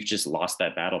 And we've just lost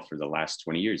that battle for the last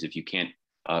 20 years if you can't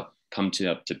come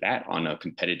up to bat on a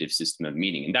competitive system of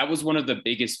meeting. And that was one of the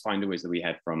biggest findaways that we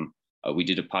had from, we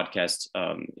did a podcast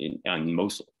on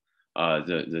Mosul.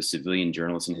 The civilian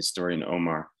journalist and historian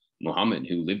Omar Mohammed,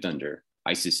 who lived under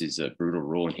ISIS's brutal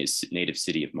rule in his native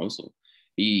city of Mosul,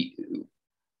 he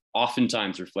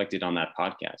oftentimes reflected on that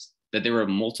podcast that there were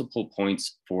multiple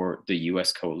points for the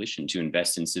US coalition to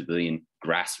invest in civilian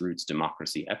grassroots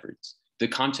democracy efforts. The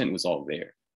content was all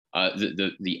there.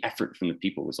 The effort from the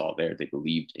people was all there. They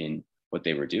believed in what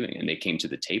they were doing and they came to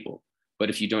the table. But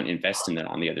if you don't invest in that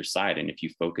on the other side, and if you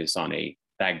focus on a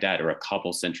Baghdad or a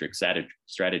Kabul-centric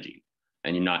strategy,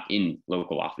 and you're not in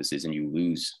local offices and you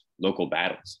lose local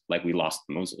battles, like we lost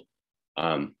Mosul,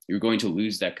 you're going to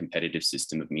lose that competitive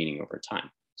system of meaning over time.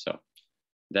 So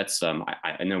that's,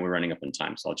 I know we're running up on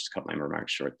time, so I'll just cut my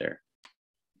remarks short there.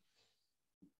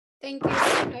 Thank you,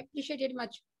 I appreciate it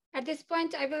much. At this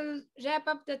point, I will wrap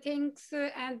up the things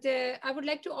and I would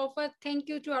like to offer thank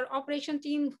you to our operation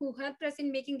team who helped us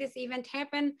in making this event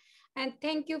happen. And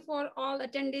thank you for all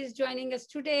attendees joining us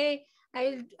today.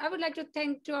 I would like to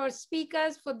thank to our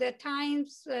speakers for their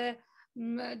times,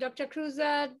 Dr.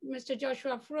 Kreuzer, Mr.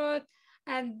 Joshua Fruth,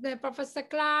 and Professor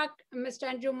Clarke, Mr.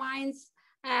 Andrew Mines,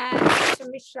 and Mr.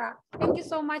 Mishra. Thank you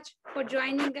so much for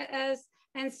joining us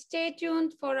and stay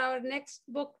tuned for our next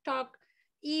book talk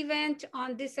event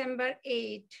on December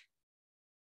 8th.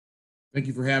 Thank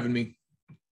you for having me.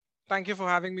 Thank you for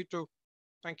having me too.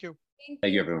 Thank you.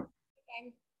 Thank you, everyone.